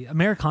 let's see.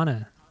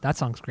 Americana, that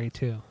song's great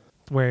too.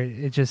 Where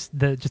it just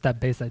that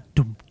bass, that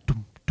doom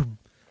doom doom,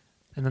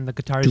 and then the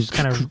guitars just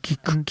kind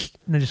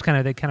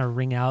of they kind of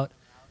ring out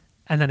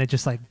and then it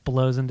just like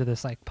blows into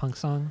this like punk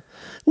song.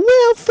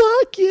 Well,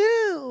 fuck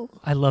you.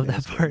 I love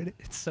that part.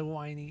 It's so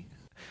whiny.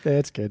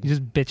 That's good. You're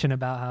just bitching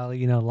about how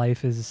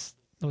life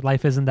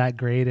isn't that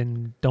great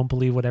and don't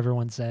believe what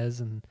everyone says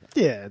and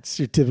Yeah, it's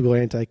your typical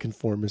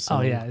anti-conformist song.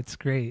 oh yeah, it's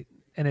great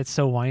and it's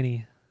so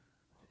whiny.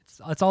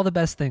 It's all the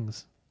best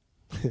things.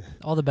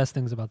 All the best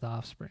things about The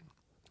Offspring.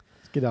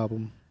 It's a good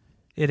album.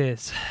 It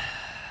is.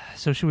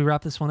 So should we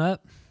wrap this one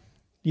up?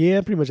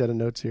 Yeah, pretty much out of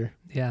notes here.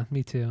 Yeah,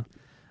 me too.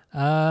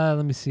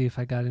 Let me see if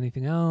I got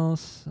anything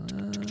else.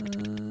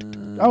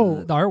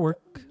 Oh, the artwork.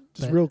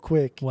 Just but- real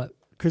quick. What?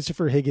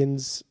 Christopher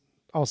Higgins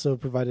also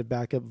provided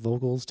backup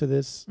vocals to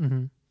this,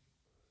 Mm-hmm.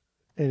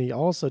 and he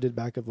also did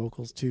backup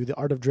vocals to the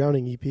Art of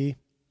Drowning EP.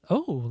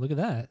 Oh, look at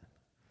that.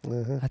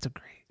 Uh-huh. That's a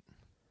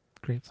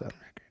great So- fucking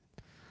record.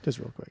 Just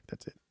real quick,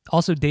 that's it.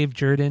 Also, Dave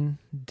Jordan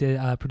did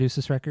produce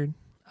this record.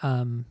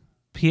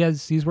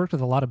 He's worked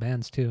with a lot of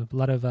bands too, a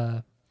lot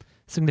of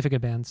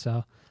significant bands.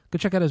 So go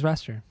check out his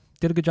roster.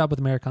 Did a good job with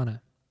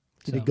Americana.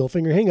 He So, did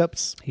Goldfinger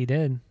Hangups. He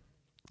did.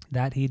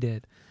 That he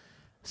did.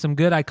 Some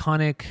good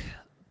iconic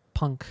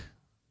punk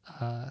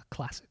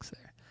classics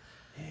there.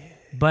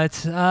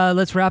 But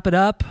let's wrap it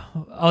up.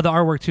 Oh, the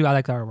artwork too. I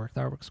like the artwork.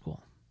 The artwork's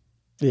cool.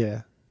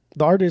 Yeah.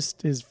 The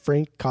artist is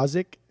Frank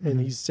Kozik, and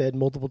Mhm. he's said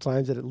multiple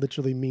times that it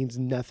literally means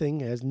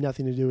nothing. It has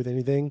nothing to do with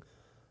anything.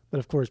 But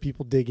of course,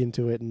 people dig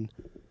into it and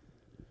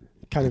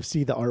kind of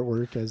see the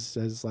artwork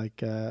as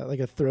like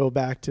a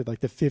throwback to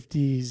like the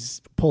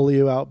 50s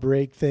polio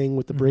outbreak thing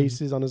with the Mhm.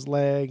 braces on his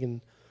leg,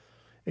 and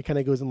it kind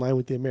of goes in line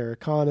with the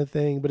Americana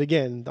thing. But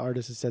again, the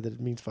artist has said that it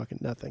means fucking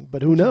nothing.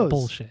 But who knows?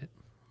 Bullshit.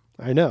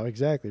 I know,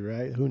 exactly,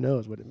 right? Who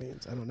knows what it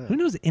means? I don't know. Who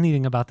knows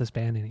anything about this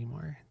band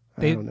anymore?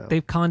 I don't know.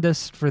 They've conned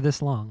us for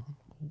this long.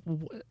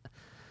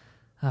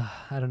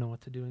 I don't know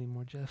what to do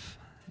anymore, Jeff.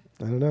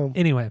 I don't know.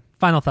 Anyway,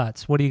 final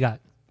thoughts. What do you got?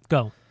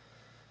 Go.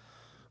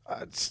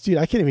 Dude,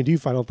 I can't even do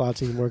final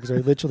thoughts anymore because I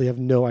literally have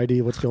no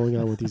idea what's going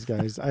on with these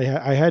guys. I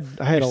had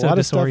You're a so lot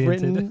of stuff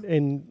disoriented. written,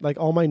 and like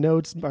all my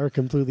notes are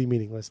completely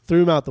meaningless.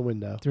 Threw them out the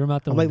window. Threw them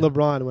out the I'm window. like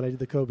LeBron when I did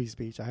the Kobe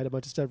speech. I had a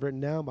bunch of stuff written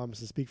down, but I'm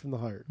just to speak from the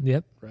heart,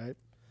 Yep. right?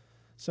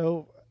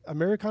 So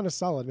Americana's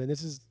solid, man.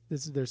 This is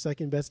their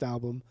second best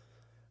album.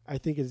 I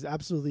think it is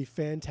absolutely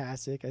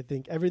fantastic. I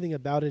think everything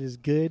about it is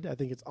good. I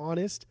think it's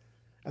honest.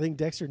 I think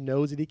Dexter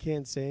knows that he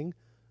can't sing,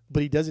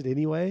 but he does it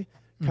anyway.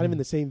 Kind of in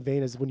the same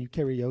vein as when you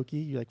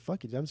karaoke. You're like,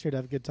 fuck it, I'm just here to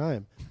have a good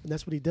time. And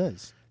that's what he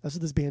does. That's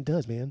what this band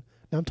does, man.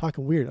 Now I'm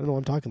talking weird. I don't know why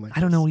I'm talking like I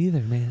don't this. know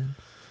either, man.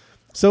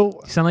 So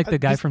You sound like the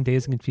guy this- from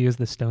Dazed and Confused,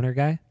 the stoner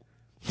guy.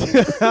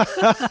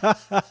 I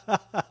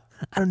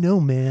don't know,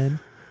 man.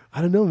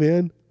 I don't know,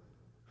 man.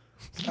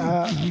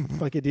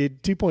 Fuck it,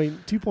 dude.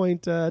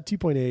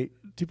 2.8.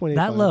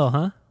 That low,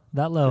 huh?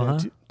 That low, huh?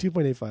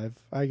 2.85.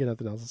 I got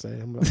nothing else to say.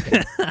 I'm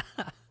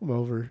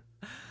over.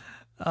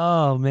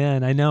 Oh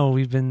man, I know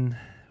we've been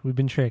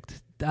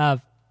tricked.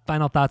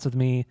 Final thoughts with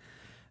me.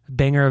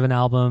 Banger of an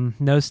album,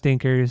 no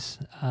stinkers.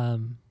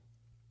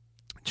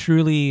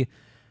 Truly,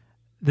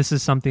 this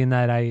is something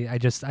that I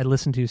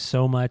listened to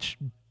so much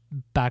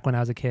back when I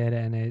was a kid,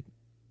 and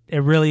it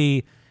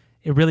really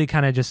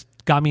kind of just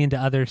got me into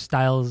other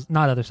styles,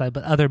 not other styles,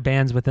 but other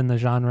bands within the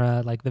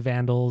genre, like the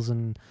Vandals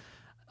and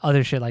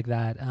other shit like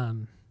that.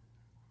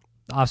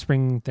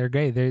 Offspring, they're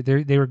great.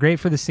 They were great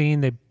for the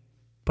scene. They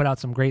put out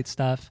some great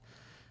stuff,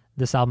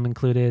 this album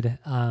included,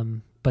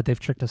 but they've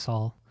tricked us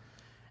all.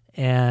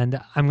 And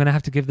I'm going to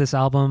have to give this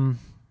album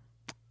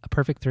a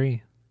perfect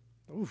 3.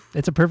 Oof.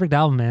 It's a perfect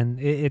album, man.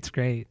 It's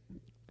great.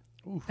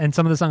 Oof. And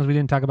some of the songs we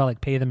didn't talk about,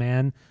 like Pay the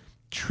Man,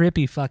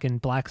 trippy fucking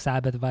Black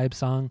Sabbath vibe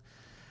song.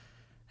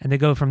 And they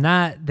go from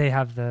that, they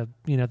have the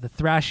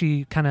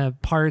thrashy kind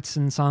of parts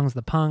and songs,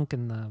 the punk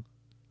and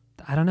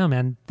I don't know,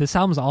 man. This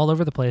album's all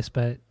over the place,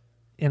 but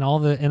in all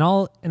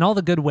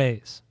the good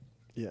ways.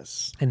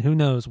 Yes. And who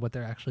knows what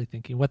they're actually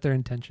thinking, what their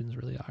intentions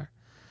really are.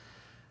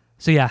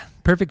 So yeah,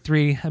 perfect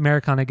 3.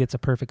 Americana gets a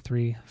perfect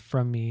 3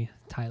 from me,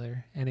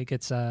 Tyler, and it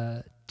gets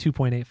a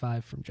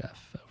 2.85 from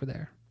Jeff over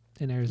there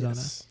in Arizona.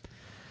 Yes.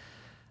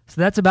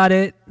 So that's about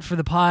it for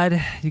the pod.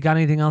 You got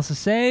anything else to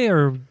say,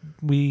 or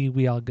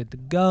we all good to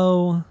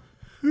go?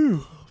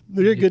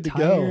 You're good to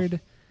go.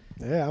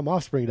 Yeah, I'm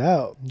offspringed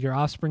out. You're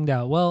offspringed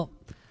out. Well,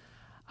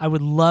 I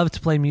would love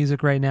to play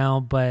music right now,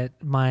 but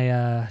my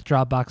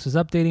Dropbox was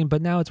updating,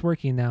 but now it's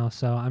working now.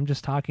 So I'm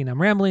just talking. I'm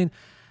rambling.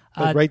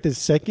 Like right this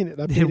second, it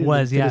updated. It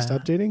was, and yeah.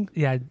 finished updating.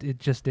 Yeah, it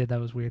just did. That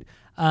was weird.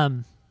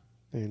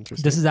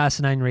 Interesting. This is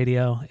Asinine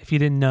Radio. If you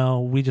didn't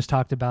know, we just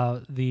talked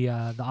about the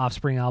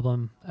Offspring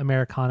album,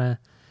 Americana,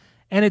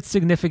 and its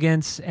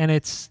significance and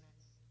its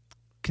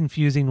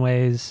confusing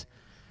ways.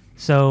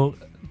 So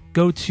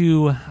go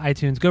to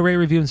iTunes, go rate,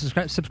 review, and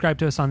subscribe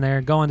to us on there.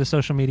 Go onto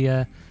social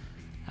media,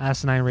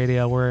 Asinine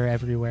Radio. We're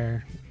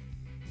everywhere.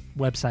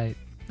 Website,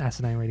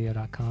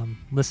 asinineradio.com.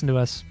 Listen to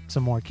us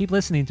some more. Keep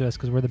listening to us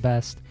because we're the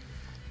best.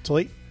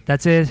 Toy.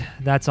 That's it.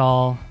 That's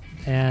all.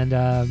 And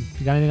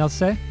you got anything else to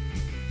say?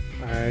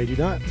 I do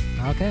not.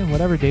 Okay,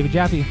 whatever. David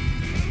Jaffe.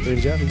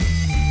 David Jaffe.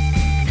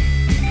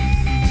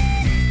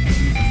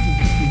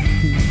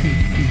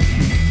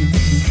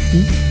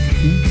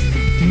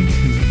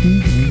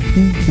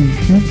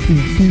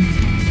 Sage.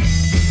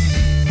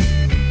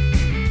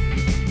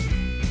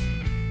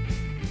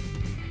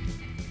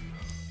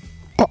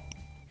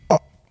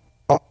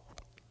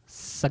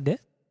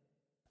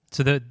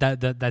 So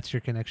that's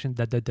your connection.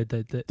 Duh.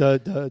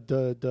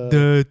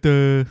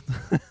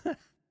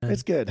 And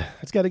It's good.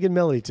 It's got a good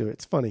melody to it.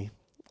 It's funny.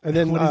 And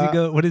then what does he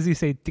go? What does he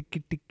say?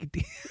 Tiki, tiki,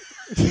 tiki.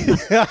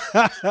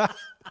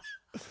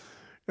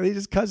 And he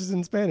just cusses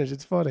in Spanish.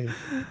 It's funny.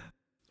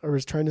 Or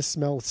is trying to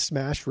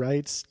smash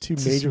rights to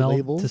major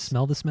labels. To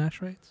smell the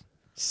smash rights.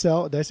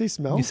 Sell. Did I say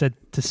smell? You said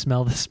to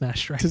smell the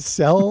smash rights. to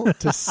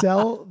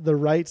sell the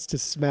rights to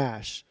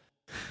smash.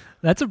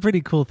 That's a pretty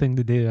cool thing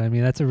to do. I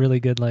mean, that's a really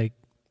good like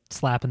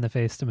slap in the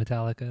face to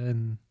Metallica.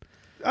 And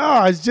Oh,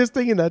 I was just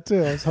thinking that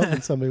too. I was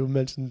hoping somebody would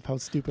mention how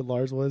stupid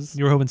Lars was.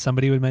 you were hoping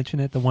somebody would mention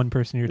it. The one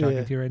person you're talking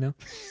Yeah. to right now.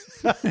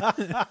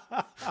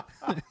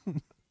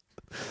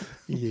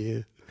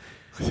 Yeah.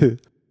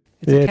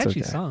 It's Yeah, a it's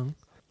catchy okay. song.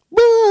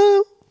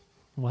 Whoa.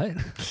 What?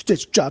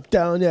 Stitch drop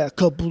down there, a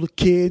couple of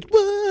kids.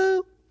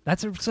 Whoa.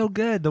 That's so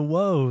good. The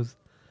woes.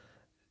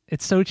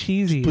 It's so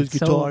cheesy. Plays It's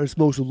guitar, so,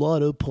 smokes a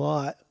lot of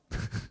pot.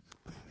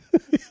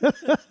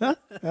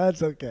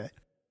 That's okay.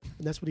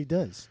 And that's what he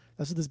does.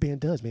 That's what this band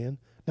does, man.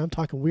 Now I'm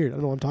talking weird. I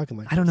don't know what I'm talking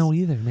like. I don't this. know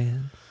either,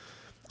 man.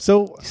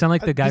 So You sound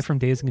like the guy this- from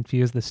Dazed and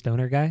Confused, the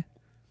stoner guy.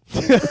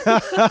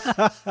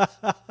 I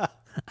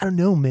don't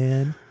know,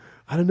 man.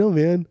 I don't know,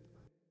 man.